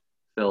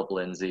Philip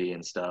Lindsay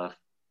and stuff,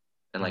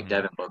 and like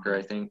Devin Booker,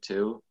 I think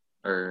too,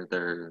 or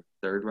their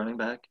third running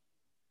back.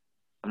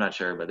 I'm not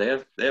sure, but they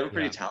have a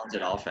pretty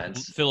talented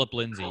offense. Philip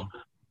Lindsay.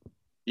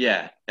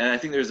 Yeah, and I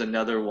think there's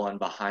another one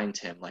behind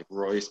him, like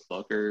Royce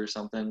Booker or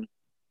something.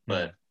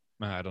 But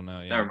I don't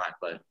know. Yeah. Never mind.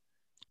 But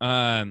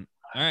all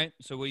right.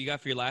 So what you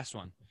got for your last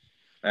one?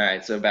 All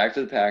right. So back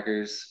to the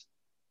Packers.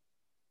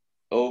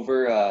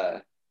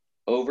 Over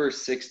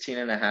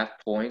 16.5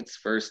 points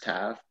first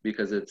half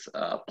because it's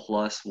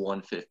plus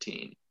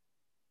 115.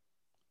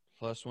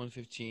 Plus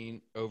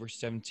 115 over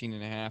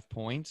 17.5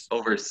 points.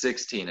 Over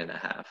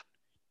 16.5.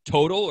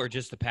 Total or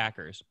just the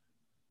Packers?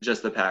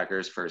 Just the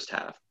Packers first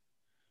half.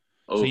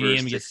 So you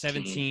aim to get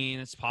 17.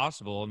 It's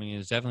possible. I mean,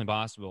 it's definitely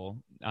possible.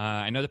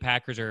 I know the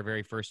Packers are a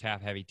very first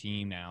half heavy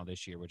team now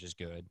this year, which is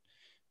good.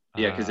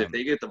 Yeah, because if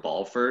they get the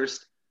ball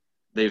first,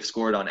 they've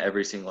scored on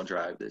every single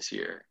drive this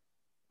year.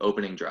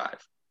 Opening drive.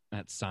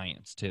 That's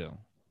science too.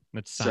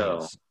 That's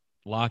science. So,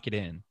 lock it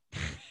in.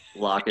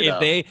 Lock it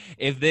up.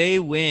 If they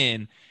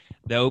win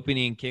the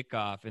opening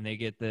kickoff and they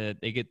get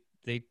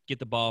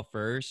the ball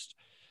first,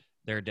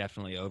 they're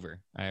definitely over.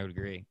 I would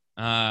agree.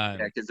 Yeah,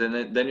 because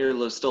then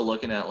you're still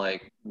looking at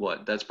like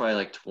what? That's probably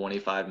like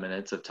 25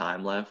 minutes of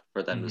time left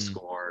for them to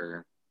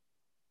score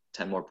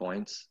 10 more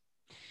points.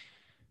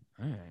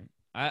 All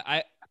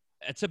right,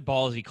 it's a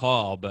ballsy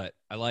call, but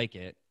I like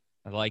it.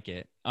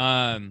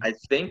 I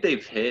think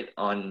they've hit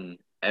on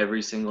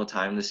every single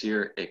time this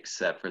year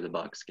except for the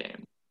Bucs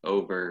game.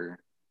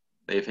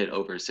 They've hit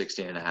over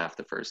 16.5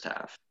 the first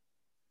half.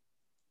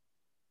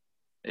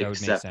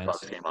 Except the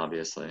Bucs game,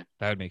 obviously.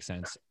 That would make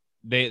sense.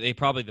 They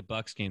probably the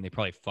Bucs game. They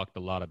probably fucked a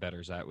lot of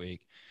bettors that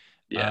week.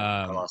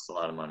 Yeah, I lost a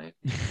lot of money.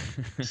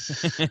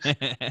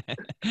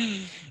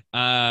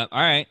 All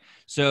right.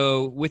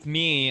 So with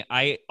me,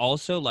 I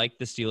also like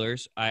the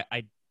Steelers.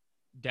 I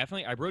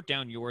wrote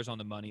down yours on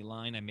the money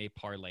line. I may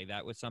parlay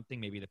that with something,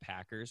 maybe the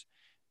Packers.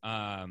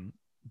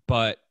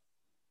 But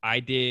I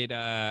do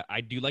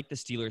like the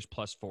Steelers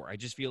 +4. I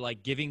just feel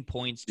like giving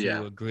points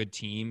to a good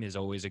team is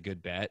always a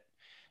good bet.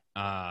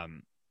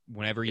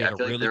 Whenever you have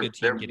a really good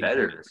team, they're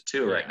better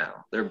too right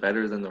now. They're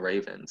better than the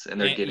Ravens, and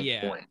they're getting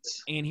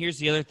points. And here's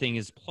the other thing: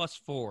 is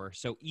 +4.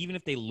 So even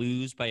if they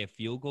lose by a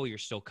field goal, you're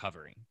still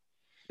covering.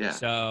 Yeah.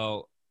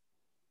 So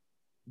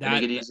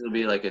that could easily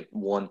be like a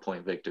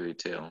 1-point victory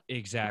too.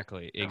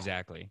 Exactly.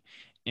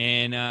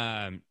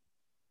 And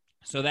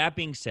so that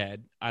being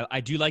said, I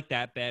do like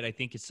that bet. I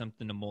think it's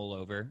something to mull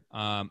over.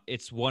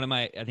 It's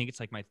I think it's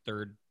like my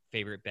third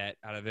favorite bet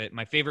out of it.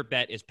 My favorite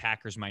bet is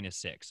Packers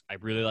 -6. I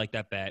really like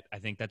that bet. I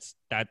think that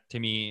to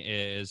me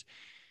is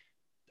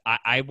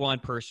I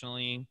want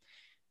personally.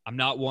 I'm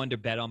not one to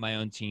bet on my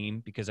own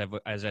team because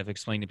as I've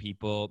explained to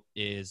people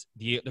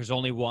there's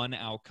only one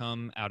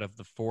outcome out of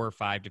the 4 or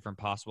 5 different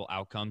possible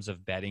outcomes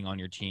of betting on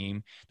your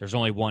team. There's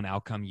only one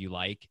outcome you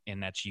like,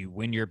 and that's you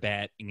win your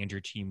bet and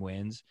your team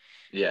wins.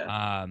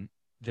 Yeah.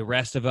 the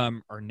rest of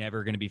them are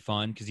never going to be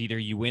fun because either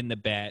you win the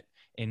bet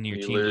and your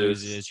You team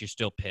lose. loses, you're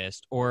still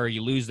pissed, or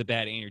you lose the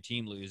bet and your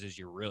team loses,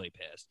 you're really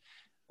pissed,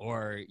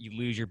 or you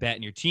lose your bet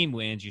and your team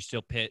wins, you're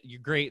still pissed.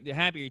 You're great,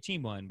 happy your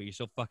team won, but you're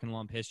still fucking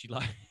long pissed you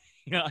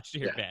lost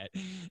your bet.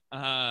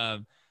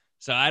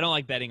 So I don't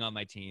like betting on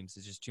my teams.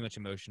 It's just too much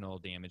emotional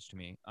damage to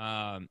me.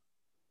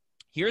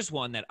 Here's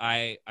one that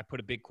I put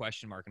a big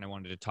question mark and I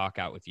wanted to talk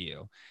out with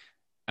you.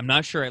 I'm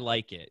not sure I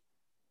like it,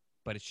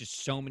 but it's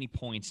just so many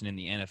points, and in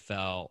the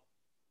NFL,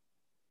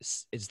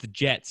 it's the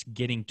Jets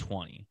getting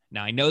 20.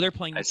 Now, I know they're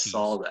playing the Chiefs. I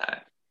saw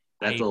that.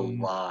 That's a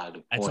lot of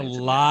points. That's a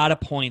lot of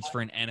points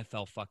for an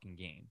NFL fucking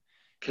game.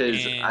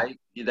 Because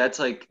that's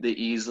like the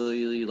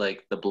easily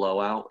like the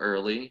blowout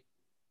early,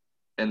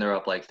 and they're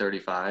up like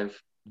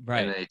 35, right?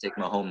 And then they take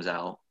Mahomes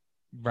out,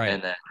 right?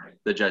 And then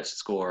the Jets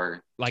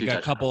score like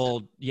a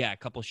couple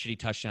shitty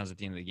touchdowns at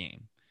the end of the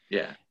game.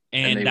 Yeah,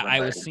 and I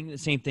was seeing the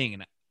same thing,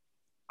 and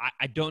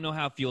I don't know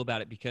how I feel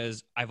about it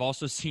because I've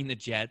also seen the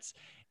Jets.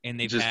 And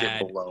they've just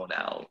get blown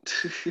out.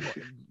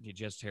 You're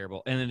just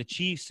terrible. And then the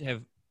Chiefs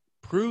have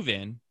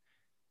proven,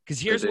 because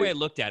here's the way I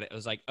looked at it. I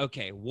was like,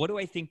 okay, what do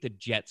I think the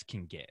Jets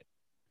can get?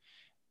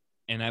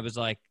 And I was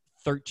like,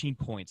 13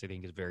 points I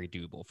think is very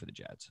doable for the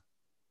Jets.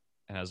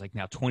 And I was like,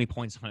 now 20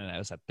 points on it. I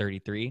was at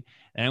 33.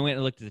 And I went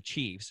and looked at the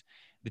Chiefs.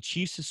 The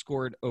Chiefs have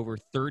scored over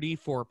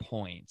 34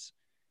 points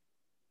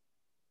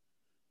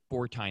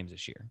 4 times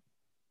this year.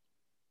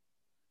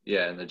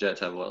 Yeah, and the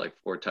Jets have,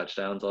 4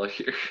 touchdowns all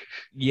year?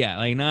 Yeah,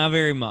 like not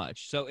very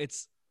much. So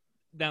it's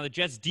 – now the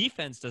Jets'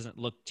 defense doesn't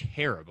look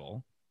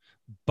terrible,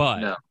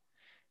 but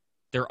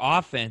their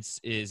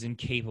offense is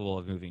incapable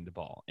of moving the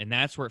ball, and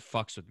that's where it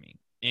fucks with me.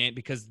 And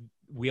because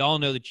we all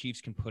know the Chiefs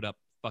can put up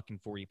fucking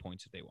 40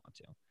 points if they want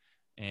to.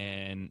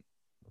 And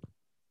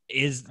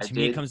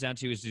it comes down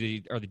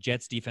to are the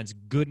Jets' defense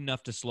good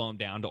enough to slow them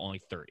down to only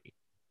 30?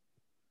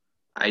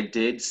 I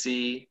did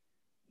see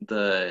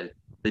the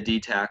D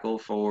tackle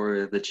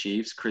for the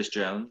Chiefs, Chris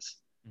Jones.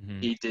 Mm-hmm.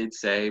 He did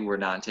say we're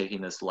not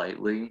taking this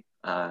lightly.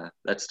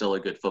 That's still a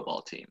good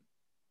football team.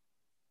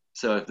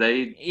 So if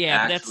they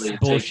that's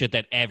bullshit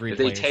that every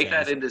player if they take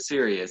says. that into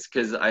serious,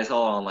 because I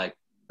saw on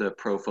the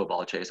Pro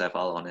Football Chase I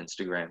follow on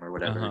Instagram or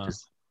whatever,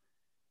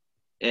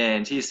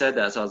 and he said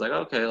that, so I was like,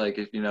 okay,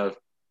 if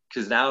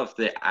because now if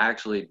they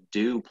actually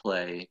do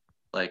play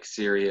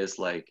serious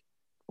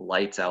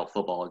lights out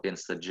football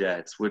against the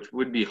Jets, which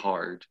would be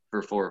hard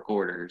for 4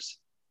 quarters,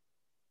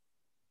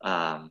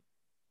 I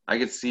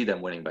could see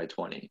them winning by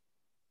 20.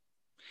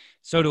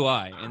 So do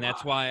I, and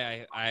that's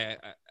why I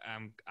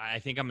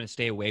think I'm going to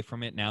stay away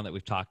from it now that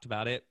we've talked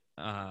about it.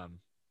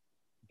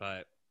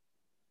 But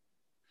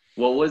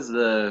what was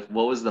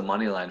the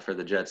money line for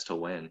the Jets to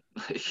win?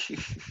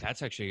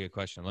 That's actually a good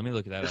question. Let me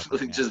look that up.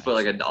 Just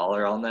put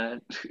 $1 on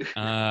that.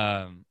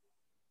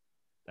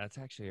 That's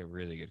actually a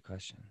really good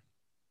question.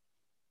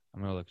 I'm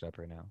going to look it up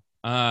right now.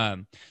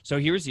 So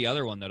here's the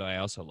other one that I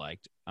also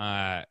liked.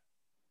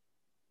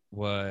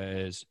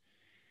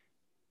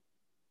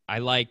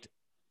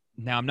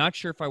 Now I'm not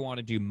sure if I want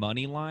to do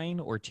money line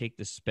or take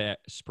the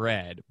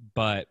spread,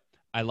 but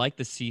I like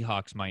the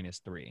Seahawks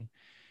 -3.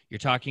 You're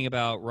talking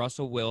about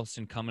Russell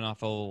Wilson coming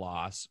off of a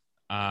loss.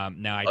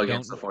 Now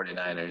against the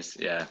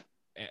 49ers, yeah.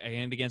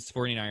 And against the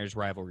 49ers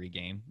rivalry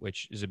game,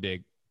 which is a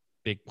big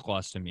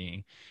plus to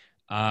me.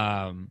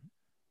 Now,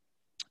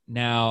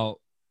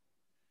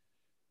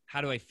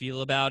 how do I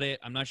feel about it?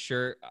 I'm not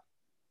sure.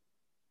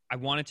 I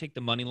want to take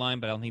the money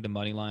line, but I don't think the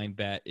money line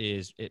bet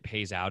it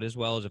pays out as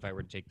well as if I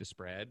were to take the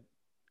spread.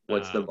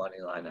 What's the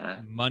money line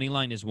at? Money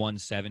line is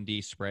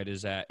 170. Spread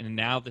is at, and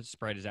now the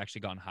spread has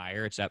actually gone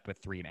higher. It's up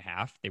at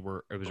 3.5. It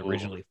was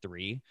originally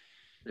 3.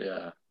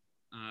 Yeah.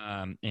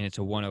 And it's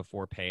a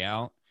 104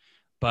 payout.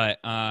 But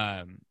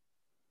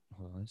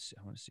let's see.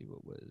 I want to see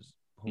what was.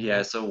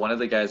 Yeah. So one of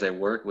the guys I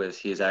work with,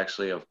 he's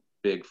actually a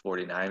big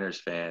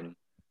 49ers fan.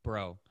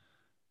 Bro.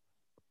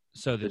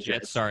 So the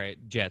Jets.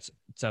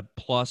 It's a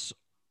plus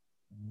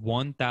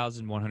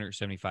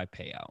 1,175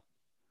 payout.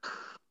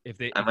 If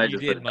you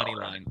did money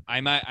line, I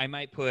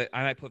might put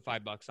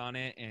 $5 on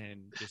it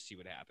and just see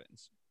what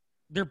happens.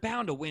 They're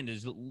bound to win.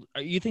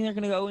 You think they're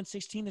going to go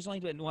 0-16? There's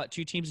only been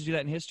 2 teams to do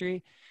that in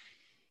history.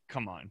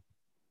 Come on.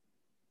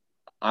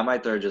 I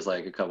might throw just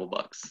a couple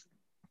bucks.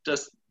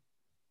 Just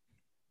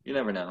you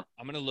never know.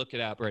 I'm going to look it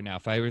up right now.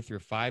 If I were to throw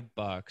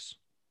 $5,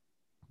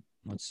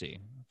 let's see.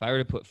 If I were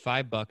to put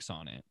 $5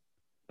 on it.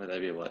 Would that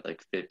be what,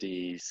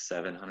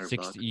 $5,700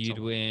 bucks? You'd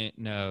win.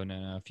 No.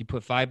 If you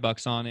put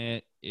 $5 on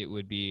it, it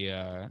would be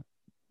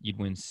you'd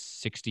win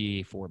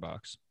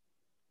 $64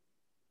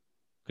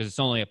 because it's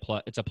only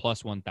it's a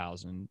plus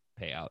 1,000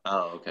 payout.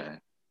 Oh, okay.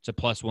 It's a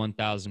plus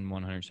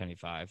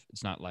 1,175.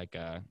 It's not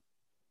but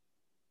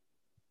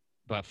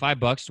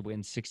 $5 to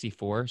win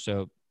 64.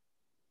 So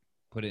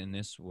put it in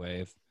this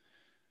way: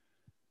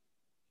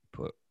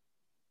 put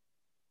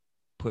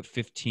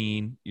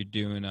 15, you're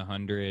doing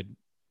 100.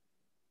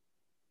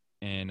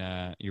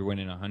 And you're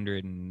winning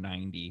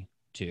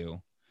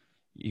 192.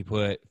 You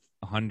put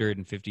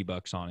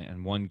 $150 on it,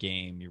 and one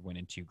game you're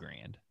winning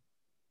 $2,000.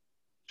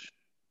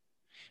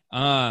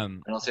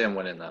 Um, I don't see them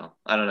winning though.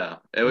 I don't know.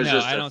 It was no,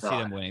 just I a don't see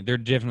thought. them winning. They're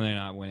definitely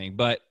not winning,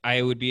 but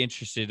I would be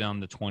interested on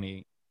the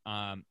 20.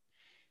 Um,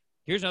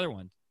 here's another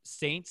one: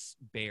 Saints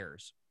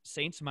Bears.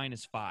 Saints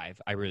 -5.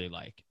 I really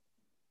like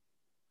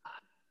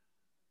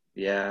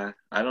Yeah,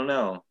 I don't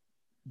know.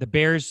 the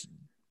Bears.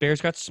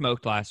 Bears got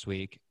smoked last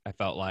week. I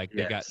felt like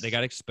they Yes.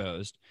 got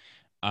exposed.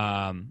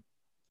 Um,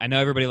 I know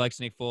everybody likes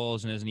Nick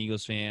Foles, and as an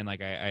Eagles fan,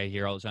 like I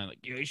hear all the time,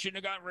 like you shouldn't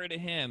have gotten rid of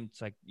him.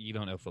 It's like you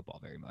don't know football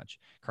very much.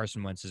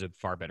 Carson Wentz is a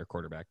far better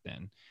quarterback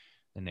than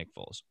Nick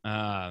Foles.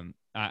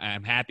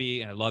 I'm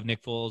happy. I love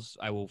Nick Foles.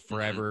 I will Mhm.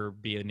 forever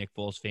be a Nick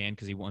Foles fan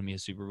because he won me a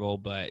Super Bowl,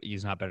 but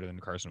he's not better than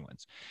Carson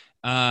Wentz.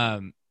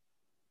 Um,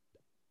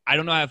 I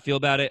don't know how I feel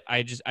about it.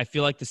 I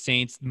feel like the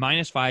Saints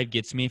 -5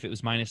 gets me. If it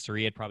was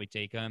 -3, I'd probably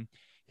take them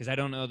because I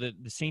don't know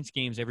that the Saints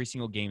games every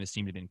single game has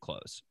seemed to have been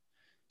close.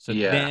 So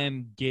Yeah,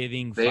 them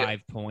giving they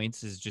 5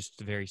 points is just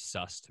very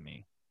sus to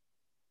me.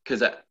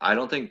 because I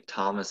don't think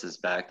Thomas is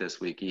back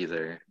this week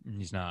either.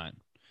 He's not,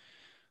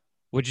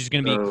 which is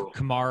going to be So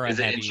Kamara is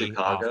it in heavy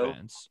Chicago?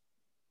 offense.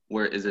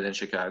 Where is it in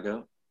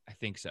Chicago? I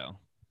think so.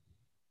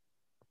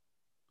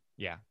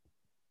 Yeah.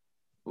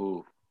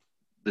 Ooh,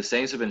 the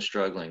Saints have been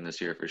struggling this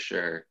year for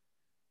sure.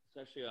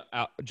 Especially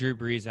Drew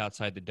Brees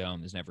outside the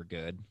dome is never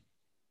good.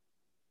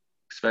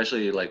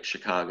 Especially like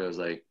Chicago's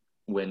like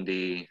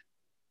windy.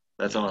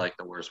 That's Yeah. only like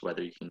the worst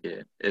weather you can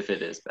get if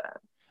it is bad.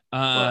 But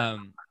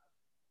Um,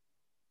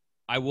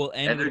 I will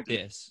end and with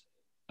this.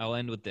 I'll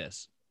end with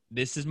this.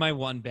 This is my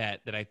one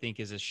bet that I think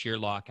is a sheer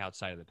lock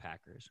outside of the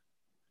Packers.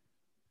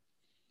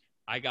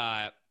 I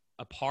got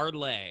a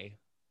parlay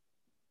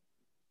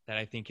that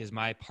I think is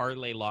my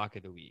parlay lock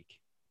of the week.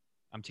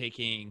 I'm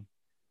taking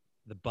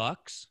the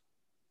Bucks,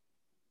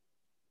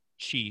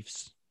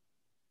 Chiefs,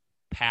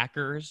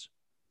 Packers,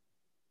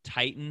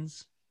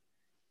 Titans,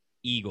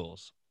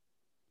 Eagles.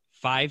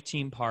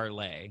 5-team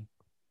parlay.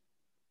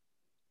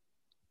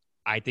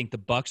 I think the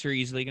Bucks are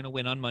easily going to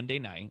win on Monday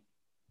night.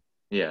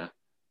 yeah,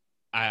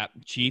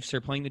 Chiefs are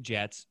playing the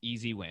Jets,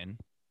 easy win.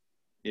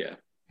 yeah.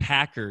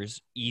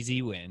 Packers,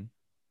 easy win,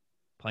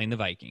 playing the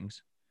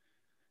Vikings.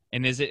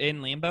 And is it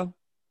in Lambeau?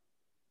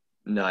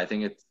 No, I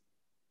think it's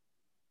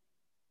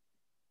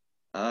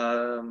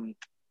um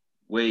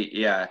wait,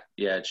 yeah,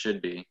 it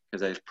should be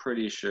because I'm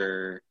pretty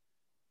sure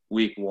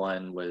week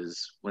one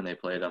was when they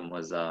played them In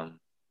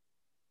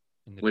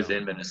the was Dome.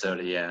 in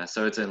Minnesota, yeah.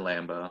 So it's in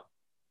Lambeau.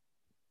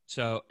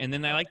 So, and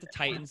then I like the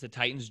Titans. The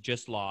Titans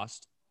just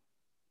lost.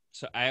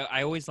 So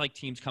I always like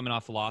teams coming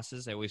off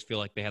losses. I always feel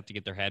like they have to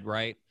get their head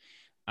right.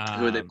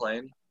 Who are they Um,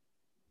 playing?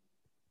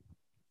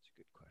 That's a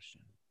good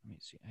question. Let me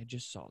see. I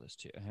just saw this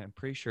too. I'm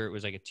pretty sure it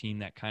was like a team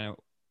that kind of.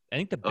 I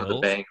think the Oh, the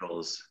Bills.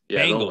 Bengals.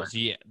 Yeah, they'll win. Bengals.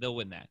 Yeah, they'll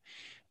win that.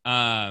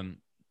 Um,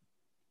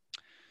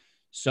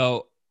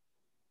 so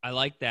I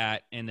like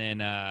that. And then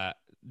the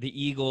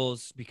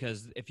Eagles,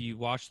 because if you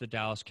watch the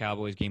Dallas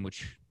Cowboys game,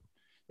 which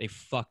they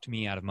fucked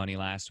me out of money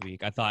last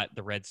week, I thought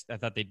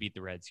they'd beat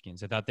the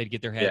Redskins. I thought they'd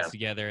get their heads Yeah,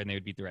 together and they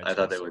would beat the I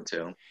thought they Redskins. would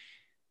too.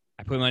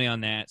 I put money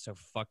on that. So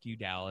fuck you,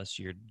 Dallas.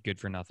 You're good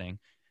for nothing.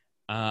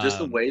 Just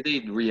the Um, way they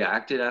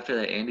reacted after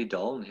that Andy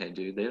Dalton hit,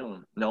 dude. They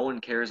don't. No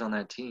one cares on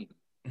that team.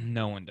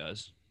 no one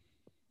does.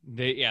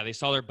 They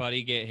saw their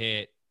buddy get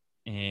hit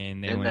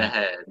and they In the went,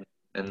 head,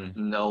 and mm,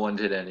 no one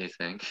did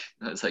anything.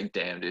 It's like,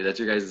 damn, dude, that's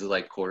your guys'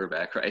 like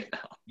quarterback right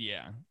now.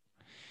 yeah.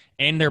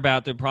 And they're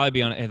about to probably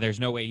be on. And there's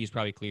no way he's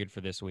probably cleared for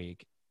this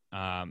week.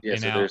 Yeah, And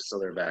so now, they're still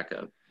their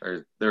backup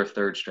or their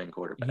third string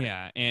quarterback.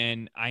 yeah,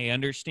 and I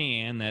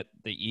understand that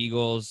the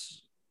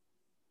Eagles,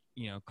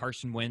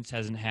 Carson Wentz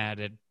hasn't had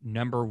a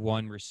number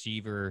one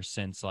receiver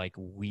since like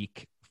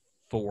week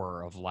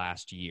 4 of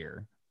last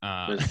year.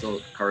 But it's still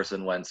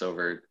Carson Wentz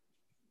over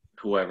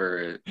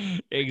whoever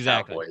the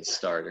Exactly. Cowboys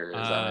starter is.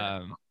 I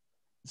mean, Um,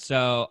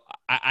 so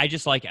I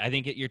just like it. I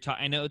think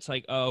I know it's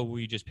like, oh,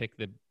 we just pick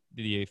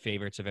the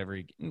favorites of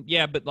every.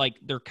 Yeah, but like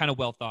they're kind of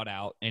well thought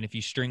out, and if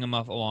you string them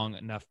up along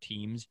enough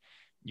teams,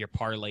 your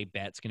parlay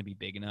bet's going to be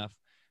big enough.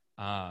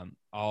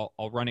 I'll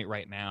run it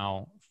right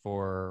now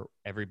for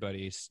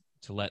everybody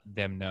to let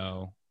them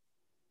know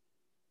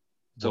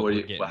so what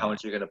we're how getting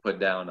much are you gonna put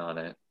down on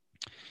it?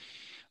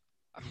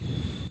 at.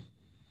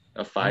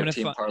 A I'm gonna.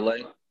 5-team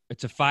parlay?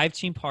 It's a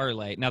 5-team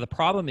parlay. Now the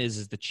problem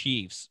is the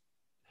Chiefs.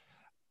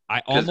 I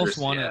Because almost there's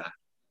want to.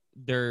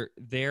 yeah,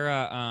 They're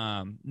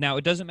now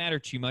it doesn't matter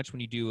too much when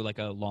you do like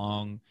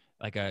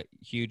a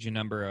huge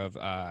number of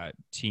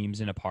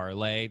teams in a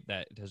parlay.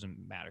 That doesn't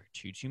matter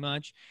too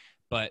much.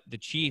 But the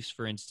Chiefs,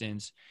 for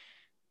instance,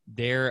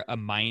 they're a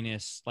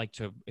minus, like,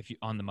 to if you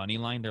on the money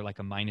line, they're like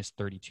a minus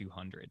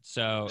 3,200.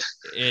 So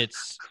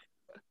it's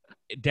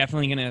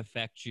definitely going to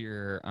affect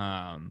your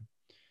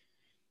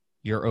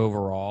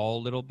overall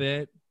a little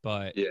bit.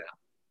 But yeah,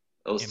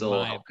 it'll in still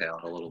my help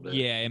out a little bit.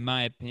 yeah, in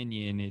my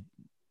opinion,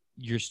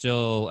 you're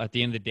still at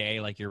the end of the day,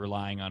 like, you're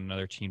relying on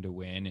another team to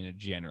win, and it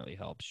generally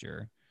helps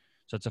your.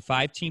 So it's a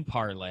 5-team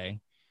parlay.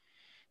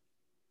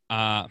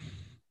 Yeah,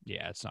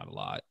 it's not a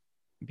lot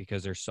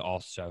because they're all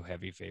so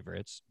heavy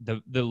favorites.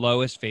 The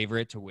lowest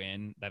favorite to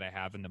win that I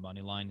have in the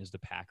money line is the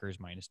Packers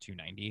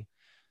 -290.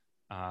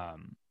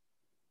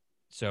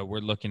 So we're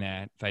looking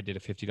at, if I did a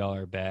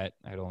 $50 bet,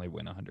 I'd only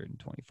win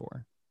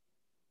 124.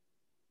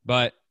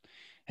 But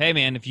hey,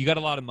 man, if you got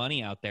a lot of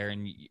money out there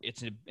and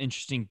it's an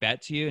interesting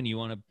bet to you and you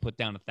want to put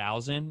down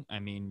 1,000, I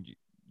mean,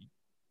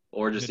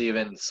 Or just good.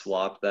 even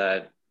swap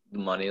that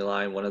money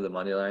line, one of the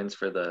money lines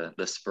for the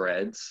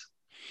spreads.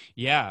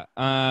 Yeah.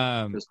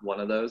 Just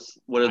one of those.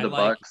 What are I the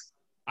like, Bucks?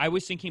 I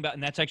was thinking about,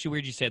 and that's actually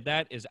weird you said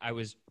that, let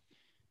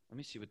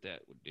me see what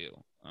that would do.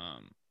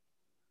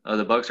 Oh,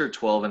 the Bucks are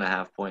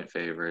 12.5-point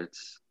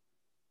favorites.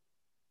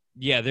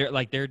 Yeah,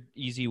 they're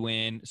easy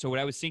win. So what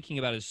I was thinking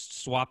about is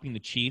swapping the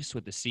Chiefs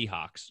with the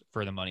Seahawks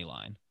for the money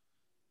line.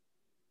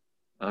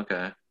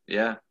 Okay.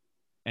 Yeah.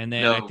 And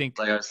then I No, think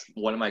like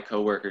one of my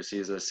coworkers,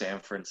 he's a San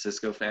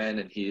Francisco fan,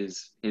 and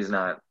he's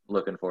not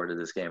looking forward to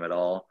this game at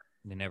all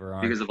they never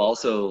are. because of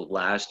also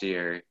last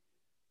year,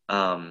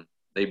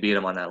 they beat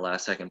him on that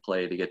last second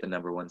play to get the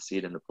number 1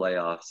 seed in the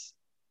playoffs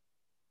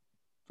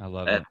I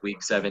love at it.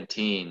 week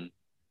 17.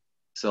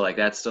 So like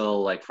that's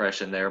still like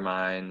fresh in their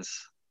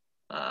minds.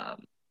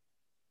 Um,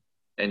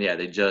 and yeah,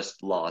 they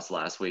just lost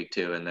last week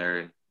too, and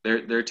they're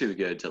too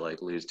good to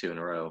like lose 2 in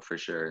a row for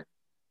sure.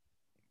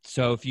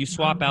 So if you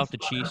swap out the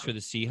Chiefs for the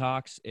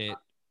Seahawks, it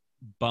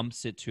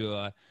bumps it to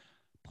a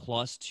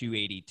plus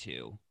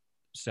 282.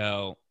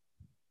 So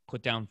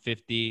put down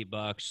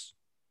 $50,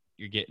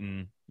 you're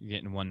getting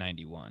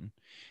 191.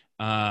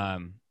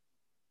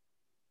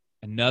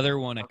 Another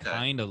one I Okay.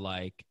 kind of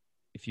like,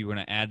 if you want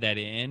to add that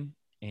in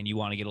and you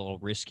want to get a little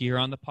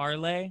riskier on the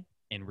parlay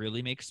and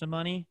really make some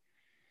money,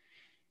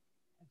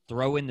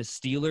 throw in the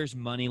Steelers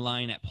money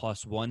line at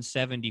plus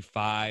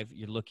 175.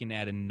 You're looking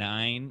at a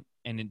 9,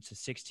 and it's a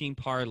 16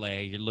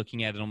 parlay. You're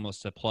looking at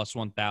almost a plus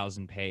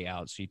 1,000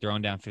 payout. So you're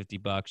throwing down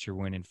 $50, you're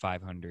winning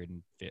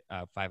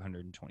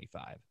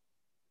 525.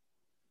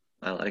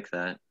 I like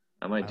that.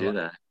 I might do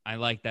that. I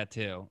like that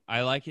too.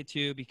 I like it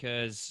too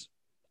because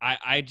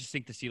I just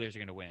think the Steelers are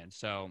going to win.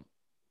 So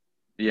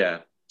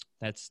Yeah.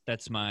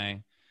 that's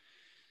my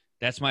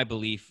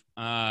belief.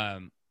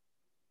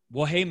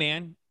 Well, hey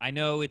man, I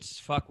know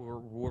it's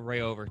we're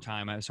way over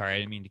time. I'm sorry, I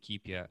didn't mean to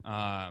keep you.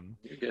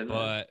 You're good, man.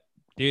 But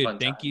dude, Fun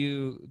thank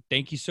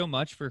time. you so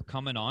much for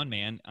coming on,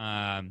 man.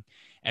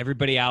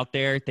 Everybody out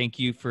there, thank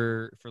you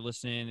for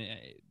listening.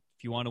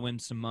 If you want to win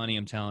some money,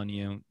 I'm telling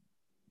you,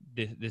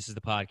 this is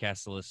the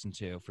podcast to listen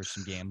to for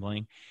some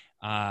gambling.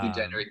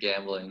 Degenerate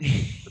gambling.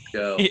 Let's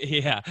go.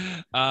 Yeah.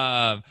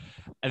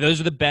 And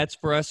those are the bets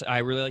for us. I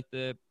really like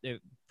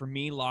for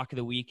me, lock of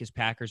the week is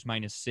Packers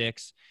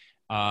 -6.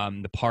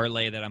 The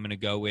parlay that I'm going to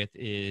go with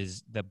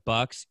is the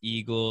Bucks,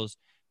 Eagles,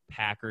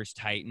 Packers,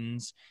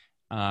 Titans,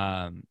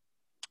 and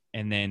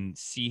then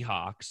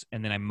Seahawks.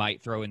 And then I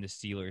might throw in the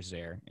Steelers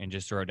there and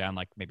just throw down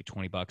like maybe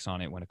 $20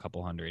 on it, win a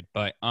couple hundred.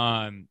 But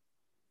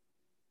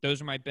those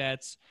are my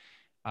bets.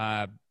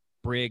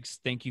 Briggs,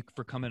 thank you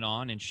for coming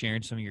on and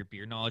sharing some of your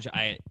beer knowledge.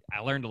 I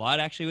learned a lot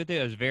actually with it.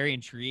 I was very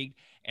intrigued,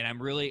 and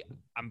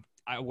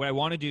what I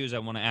want to do is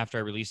after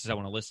I release this, I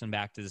want to listen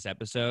back to this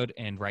episode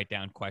and write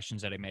down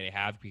questions that I may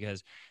have,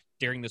 because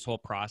during this whole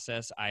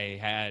process, I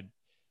had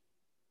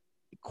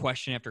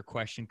question after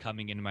question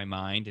coming into my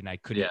mind, and I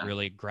couldn't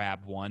really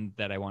grab one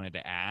that I wanted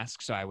to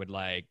ask. So I would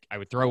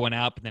throw one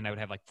up, and then I would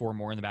have like 4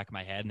 more in the back of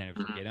my head, and then I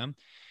would forget them.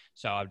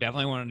 So I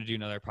definitely wanted to do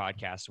another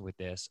podcast with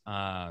this.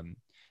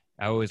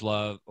 I always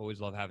love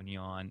having you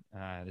on.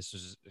 This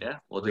was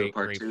we'll do a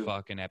part 2.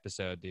 Fucking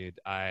episode, dude.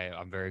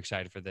 I'm very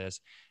excited for this.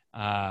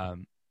 I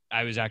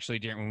was actually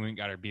when we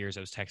got our beers,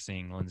 I was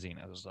texting Lindsay and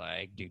I was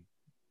like, dude,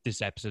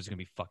 this episode's gonna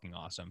be fucking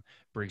awesome.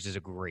 Briggs is a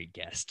great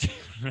guest.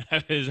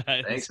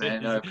 Thanks,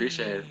 man. No, I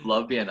appreciate it.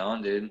 Love being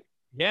on, dude.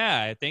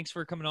 Yeah, thanks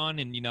for coming on.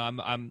 And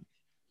I'm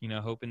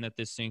hoping that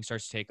this thing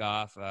starts to take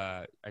off.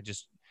 I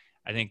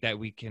think that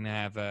we can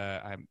have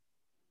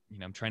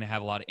I'm trying to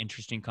have a lot of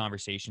interesting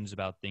conversations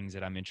about things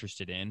that I'm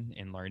interested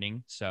in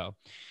learning. So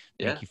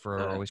thank you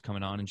for always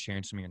coming on and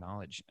sharing some of your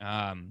knowledge.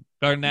 Other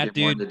than that,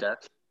 dude. More into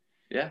depth.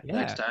 Yeah,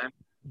 next time.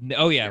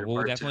 Oh yeah,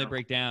 we'll definitely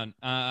break down.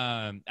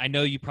 I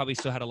know you probably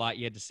still had a lot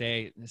you had to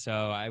say,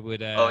 so I would.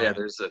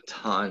 There's a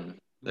ton.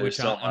 Which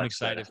I'm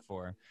excited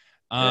for.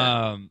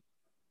 Yeah.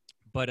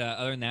 But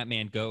other than that,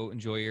 man, go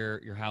enjoy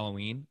your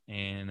Halloween,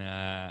 and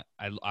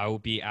I will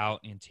be out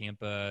in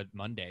Tampa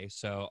Monday,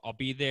 so I'll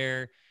be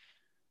there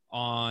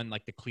on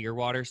like the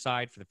Clearwater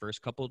side for the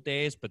first couple of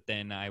days, but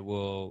then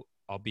I'll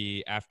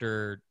be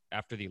after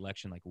the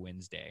election, like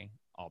Wednesday,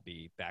 I'll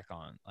be back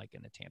on like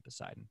in the Tampa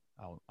side.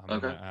 I'm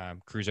gonna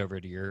cruise over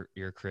to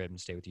your crib and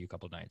stay with you a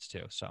couple of nights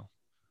too. So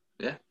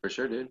yeah, for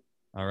sure, dude.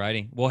 All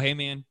righty. Well, hey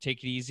man,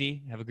 take it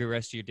easy. Have a good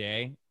rest of your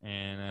day,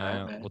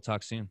 and we'll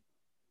talk soon.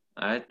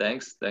 All right,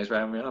 thanks for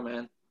having me on,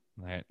 man.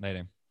 All right,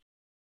 later.